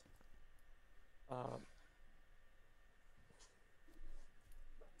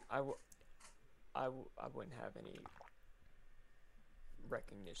 I wouldn't have any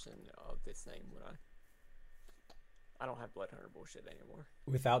recognition of this name, would I? I don't have Bloodhunter bullshit anymore.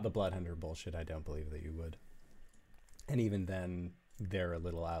 Without the Bloodhunter bullshit, I don't believe that you would. And even then, they're a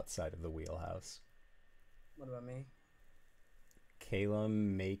little outside of the wheelhouse. What about me?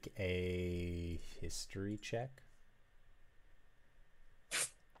 Calum, make a history check.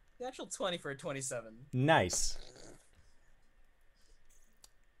 The actual 20 for a 27. Nice.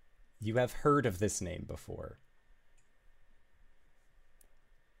 You have heard of this name before.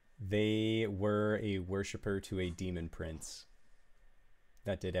 They were a worshiper to a demon prince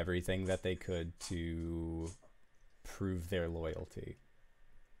that did everything that they could to prove their loyalty.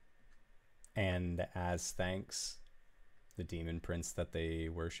 And as thanks, the demon prince that they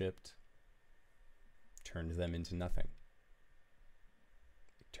worshipped turned them into nothing.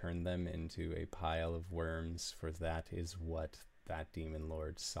 It turned them into a pile of worms, for that is what that demon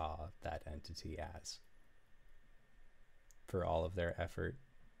lord saw that entity as. For all of their effort,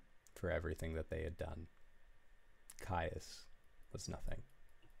 for everything that they had done, Caius was nothing.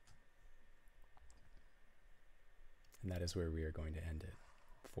 And that is where we are going to end it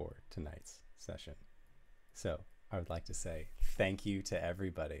for tonight's session. So I would like to say thank you to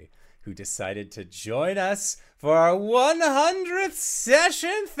everybody who decided to join us for our 100th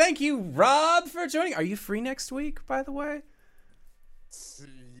session. Thank you, Rob, for joining. Are you free next week, by the way?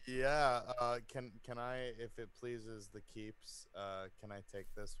 Yeah, can I, if it pleases the keeps, can I take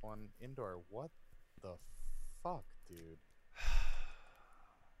this one indoor? What the fuck, dude?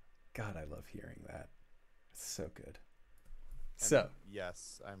 God, I love hearing that. It's so good. And So,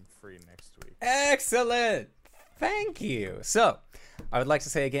 yes, I'm free next week. excellent. Thank you. So, I would like to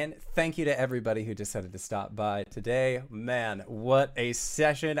say again, thank you to everybody who decided to stop by today. Man, what a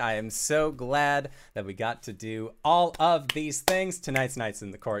session. I am so glad that we got to do all of these things. Tonight's Nights in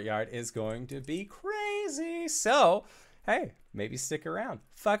the Courtyard is going to be crazy. So, hey, maybe stick around.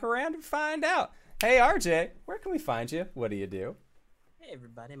 Fuck around and find out. Hey, RJ, where can we find you? What do you do? Hey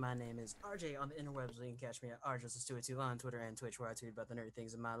everybody, my name is RJ on the interwebs. You can catch me at RJus282 on Twitter and Twitch, where I tweet about the nerdy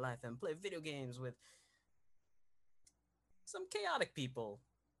things in my life and play video games with some chaotic people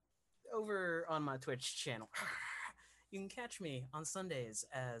over on my Twitch channel. You can catch me on Sundays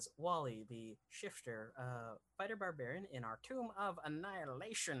as Wally, the shifter fighter barbarian in our Tomb of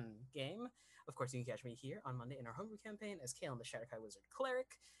Annihilation game. Of course, you can catch me here on Monday in our homebrew campaign as Kalen, the Shatterkai Wizard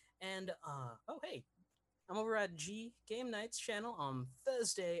Cleric. And, oh hey, I'm over at G Game Nights channel on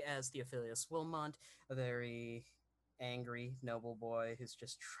Thursday as Theophilus Wilmont, a very angry noble boy who's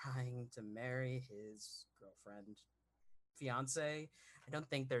just trying to marry his girlfriend, fiance. I don't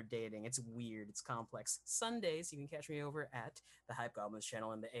think they're dating. It's weird. It's complex. Sundays, you can catch me over at the Hype Goblins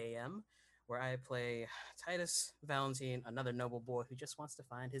channel in the AM, where I play Titus Valentine, another noble boy who just wants to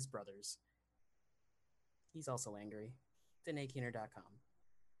find his brothers. He's also angry. DanaeKeener.com.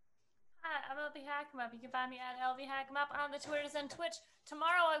 Hi, I'm LB Hackemup. You can find me at LB Hackemup on the Twitters and Twitch.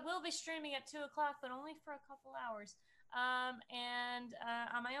 Tomorrow I will be streaming at 2 o'clock, but only for a couple hours. And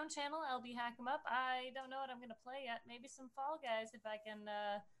on my own channel, LB Hackemup, I don't know what I'm going to play yet. Maybe some Fall Guys if I can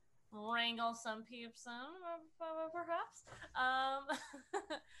wrangle some peeps in, perhaps.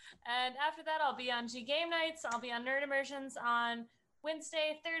 And after that, I'll be on G Game Nights. I'll be on Nerd Immersions on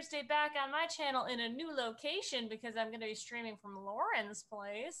Wednesday, Thursday, back on my channel in a new location because I'm going to be streaming from Lauren's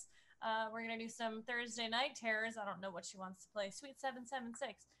place. We're going to do some Thursday night terrors. I don't know what she wants to play. Sweet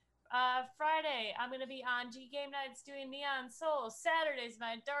 776. Friday, I'm going to be on G Game Nights doing Neon Souls. Saturday's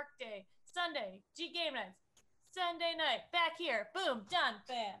my dark day. Sunday, G Game Nights. Sunday night, back here. Boom, done,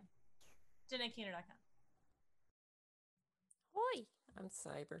 bam. DanaeKeener.com. Hoi, I'm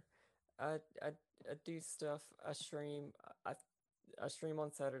Cyber. I do stuff. I stream. I stream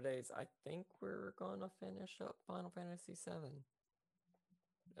on Saturdays. I think we're gonna finish up Final Fantasy VII.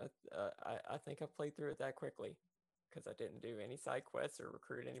 I think I played through it that quickly because I didn't do any side quests or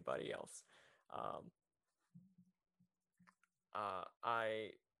recruit anybody else.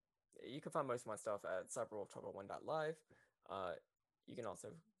 You can find most of my stuff at cyberwolf1.live. You can also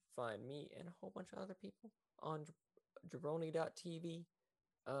find me and a whole bunch of other people on jabroni.tv.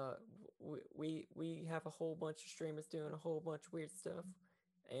 We have a whole bunch of streamers doing a whole bunch of weird stuff,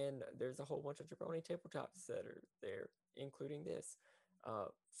 and there's a whole bunch of jabroni tabletops that are there, including this.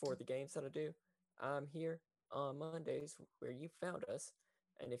 For the games that I do, I'm here on Mondays where you found us,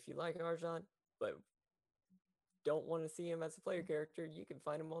 and if you like Arjan but don't want to see him as a player character, you can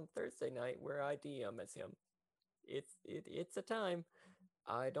find him on Thursday night where I DM as him. It's a time.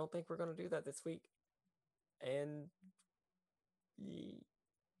 I don't think we're gonna do that this week, and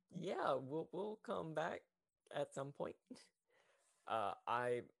yeah, we'll come back at some point.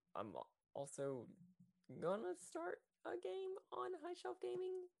 I'm also gonna start a game on High Shelf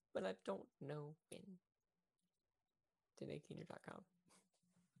Gaming, but I don't know when. DanaeKeener.com.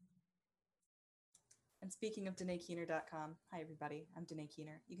 And speaking of DanaeKeener.com, hi everybody, I'm Danae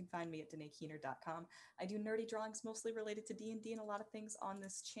Keener. You can find me at DanaeKeener.com. I do nerdy drawings mostly related to D&D and a lot of things on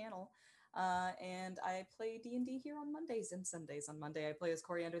this channel. And I play D&D here on Mondays and Sundays. On Monday, I play as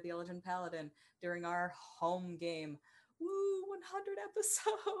Coriander the Elegant Paladin during our home game. Woo, 100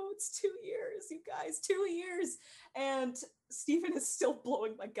 episodes, 2 years, you guys, 2 years. And Stephen is still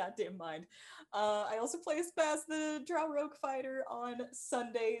blowing my goddamn mind. I also play as Spaz the Drow Rogue Fighter on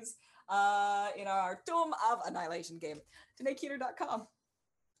Sundays in our Tomb of Annihilation game. DanaeKeener.com.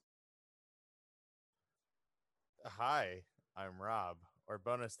 Hi, I'm Rob, or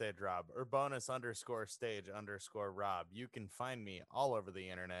bonus stage Rob, or bonus_stage_Rob. You can find me all over the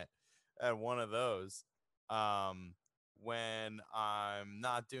internet at one of those. When I'm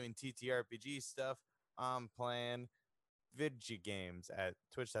not doing TTRPG stuff, I'm playing video games at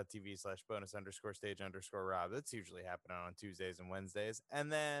twitch.tv/bonus_stage_Rob. That's usually happening on Tuesdays and Wednesdays.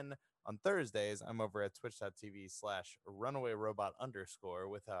 And then on Thursdays, I'm over at twitch.tv/runaway_robot_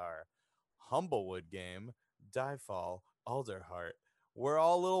 with our Humblewood game, Diefall Alderheart. We're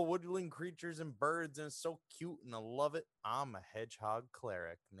all little woodland creatures and birds, and it's so cute, and I love it. I'm a hedgehog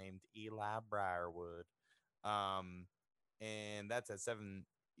cleric named Eli Briarwood. And that's at 7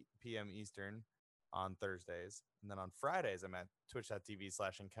 p.m. Eastern on Thursdays. And then on Fridays, I'm at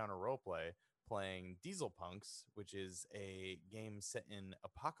twitch.tv/encounterroleplay playing Diesel Punks, which is a game set in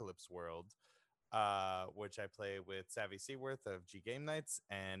Apocalypse World, which I play with Savvy Seaworth of G Game Nights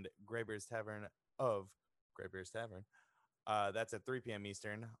and Greybeard's Tavern of Great Beers Tavern. That's at 3 p.m.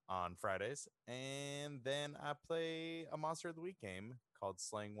 Eastern on Fridays. And then I play a Monster of the Week game called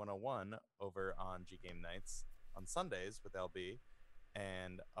Slang 101 over on G Game Nights on Sundays with LB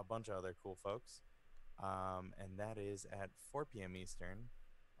and a bunch of other cool folks. And that is at 4 p.m. Eastern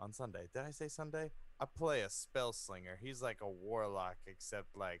on Sunday. Did I say Sunday? I play a spell slinger. He's like a warlock,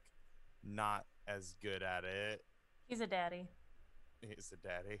 except like not as good at it. He's a daddy. He's a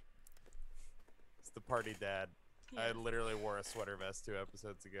daddy. It's the party dad. Yeah. I literally wore a sweater vest 2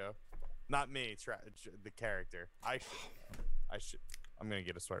 episodes ago. Not me, the character. I should. I'm gonna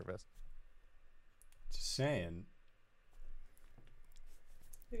get a sweater vest. Just saying.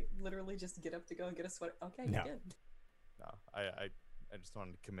 Literally just get up to go and get a sweater. Okay, No. you did. No, I just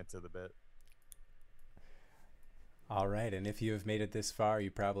wanted to commit to the bit. All right, and if you have made it this far, you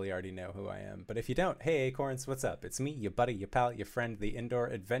probably already know who I am. But if you don't, hey Acorns, what's up? It's me, your buddy, your pal, your friend, the Indoor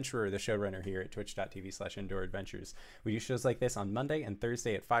Adventurer, the showrunner here at twitch.tv/Indoor Adventures. We do shows like this on Monday and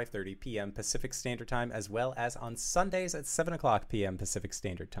Thursday at 5:30 p.m. Pacific Standard Time, as well as on Sundays at 7 o'clock p.m. Pacific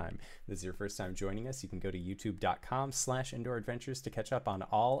Standard Time. If this is your first time joining us, you can go to youtube.com/Indoor Adventures to catch up on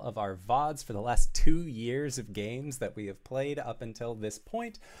all of our VODs for the last 2 years of games that we have played up until this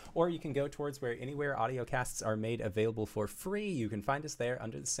point, or you can go towards where anywhere audio casts are made available for free. You can find us there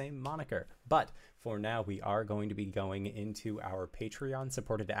under the same moniker. But for now, we are going to be going into our Patreon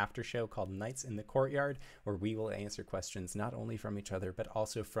supported after show called Nights in the Courtyard, where we will answer questions not only from each other, but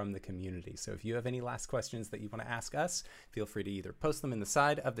also from the community. So if you have any last questions that you want to ask us, feel free to either post them in the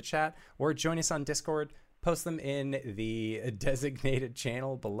side of the chat or join us on Discord. Post them in the designated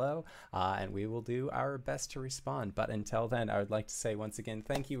channel below, and we will do our best to respond. But until then, I would like to say once again,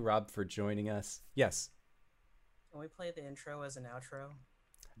 thank you, Rob, for joining us. Yes. Can we play the intro as an outro?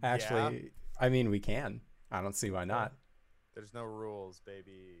 Actually, I mean, we can. I don't see why not. There's no rules,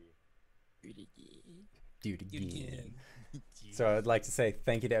 baby. Do it again. So I'd like to say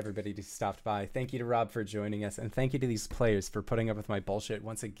thank you to everybody who stopped by. Thank you to Rob for joining us. And thank you to these players for putting up with my bullshit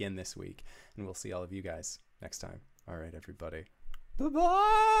once again this week. And we'll see all of you guys next time. All right, everybody.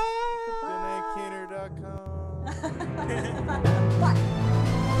 Bye-bye. DanaeKeener.com. Bye.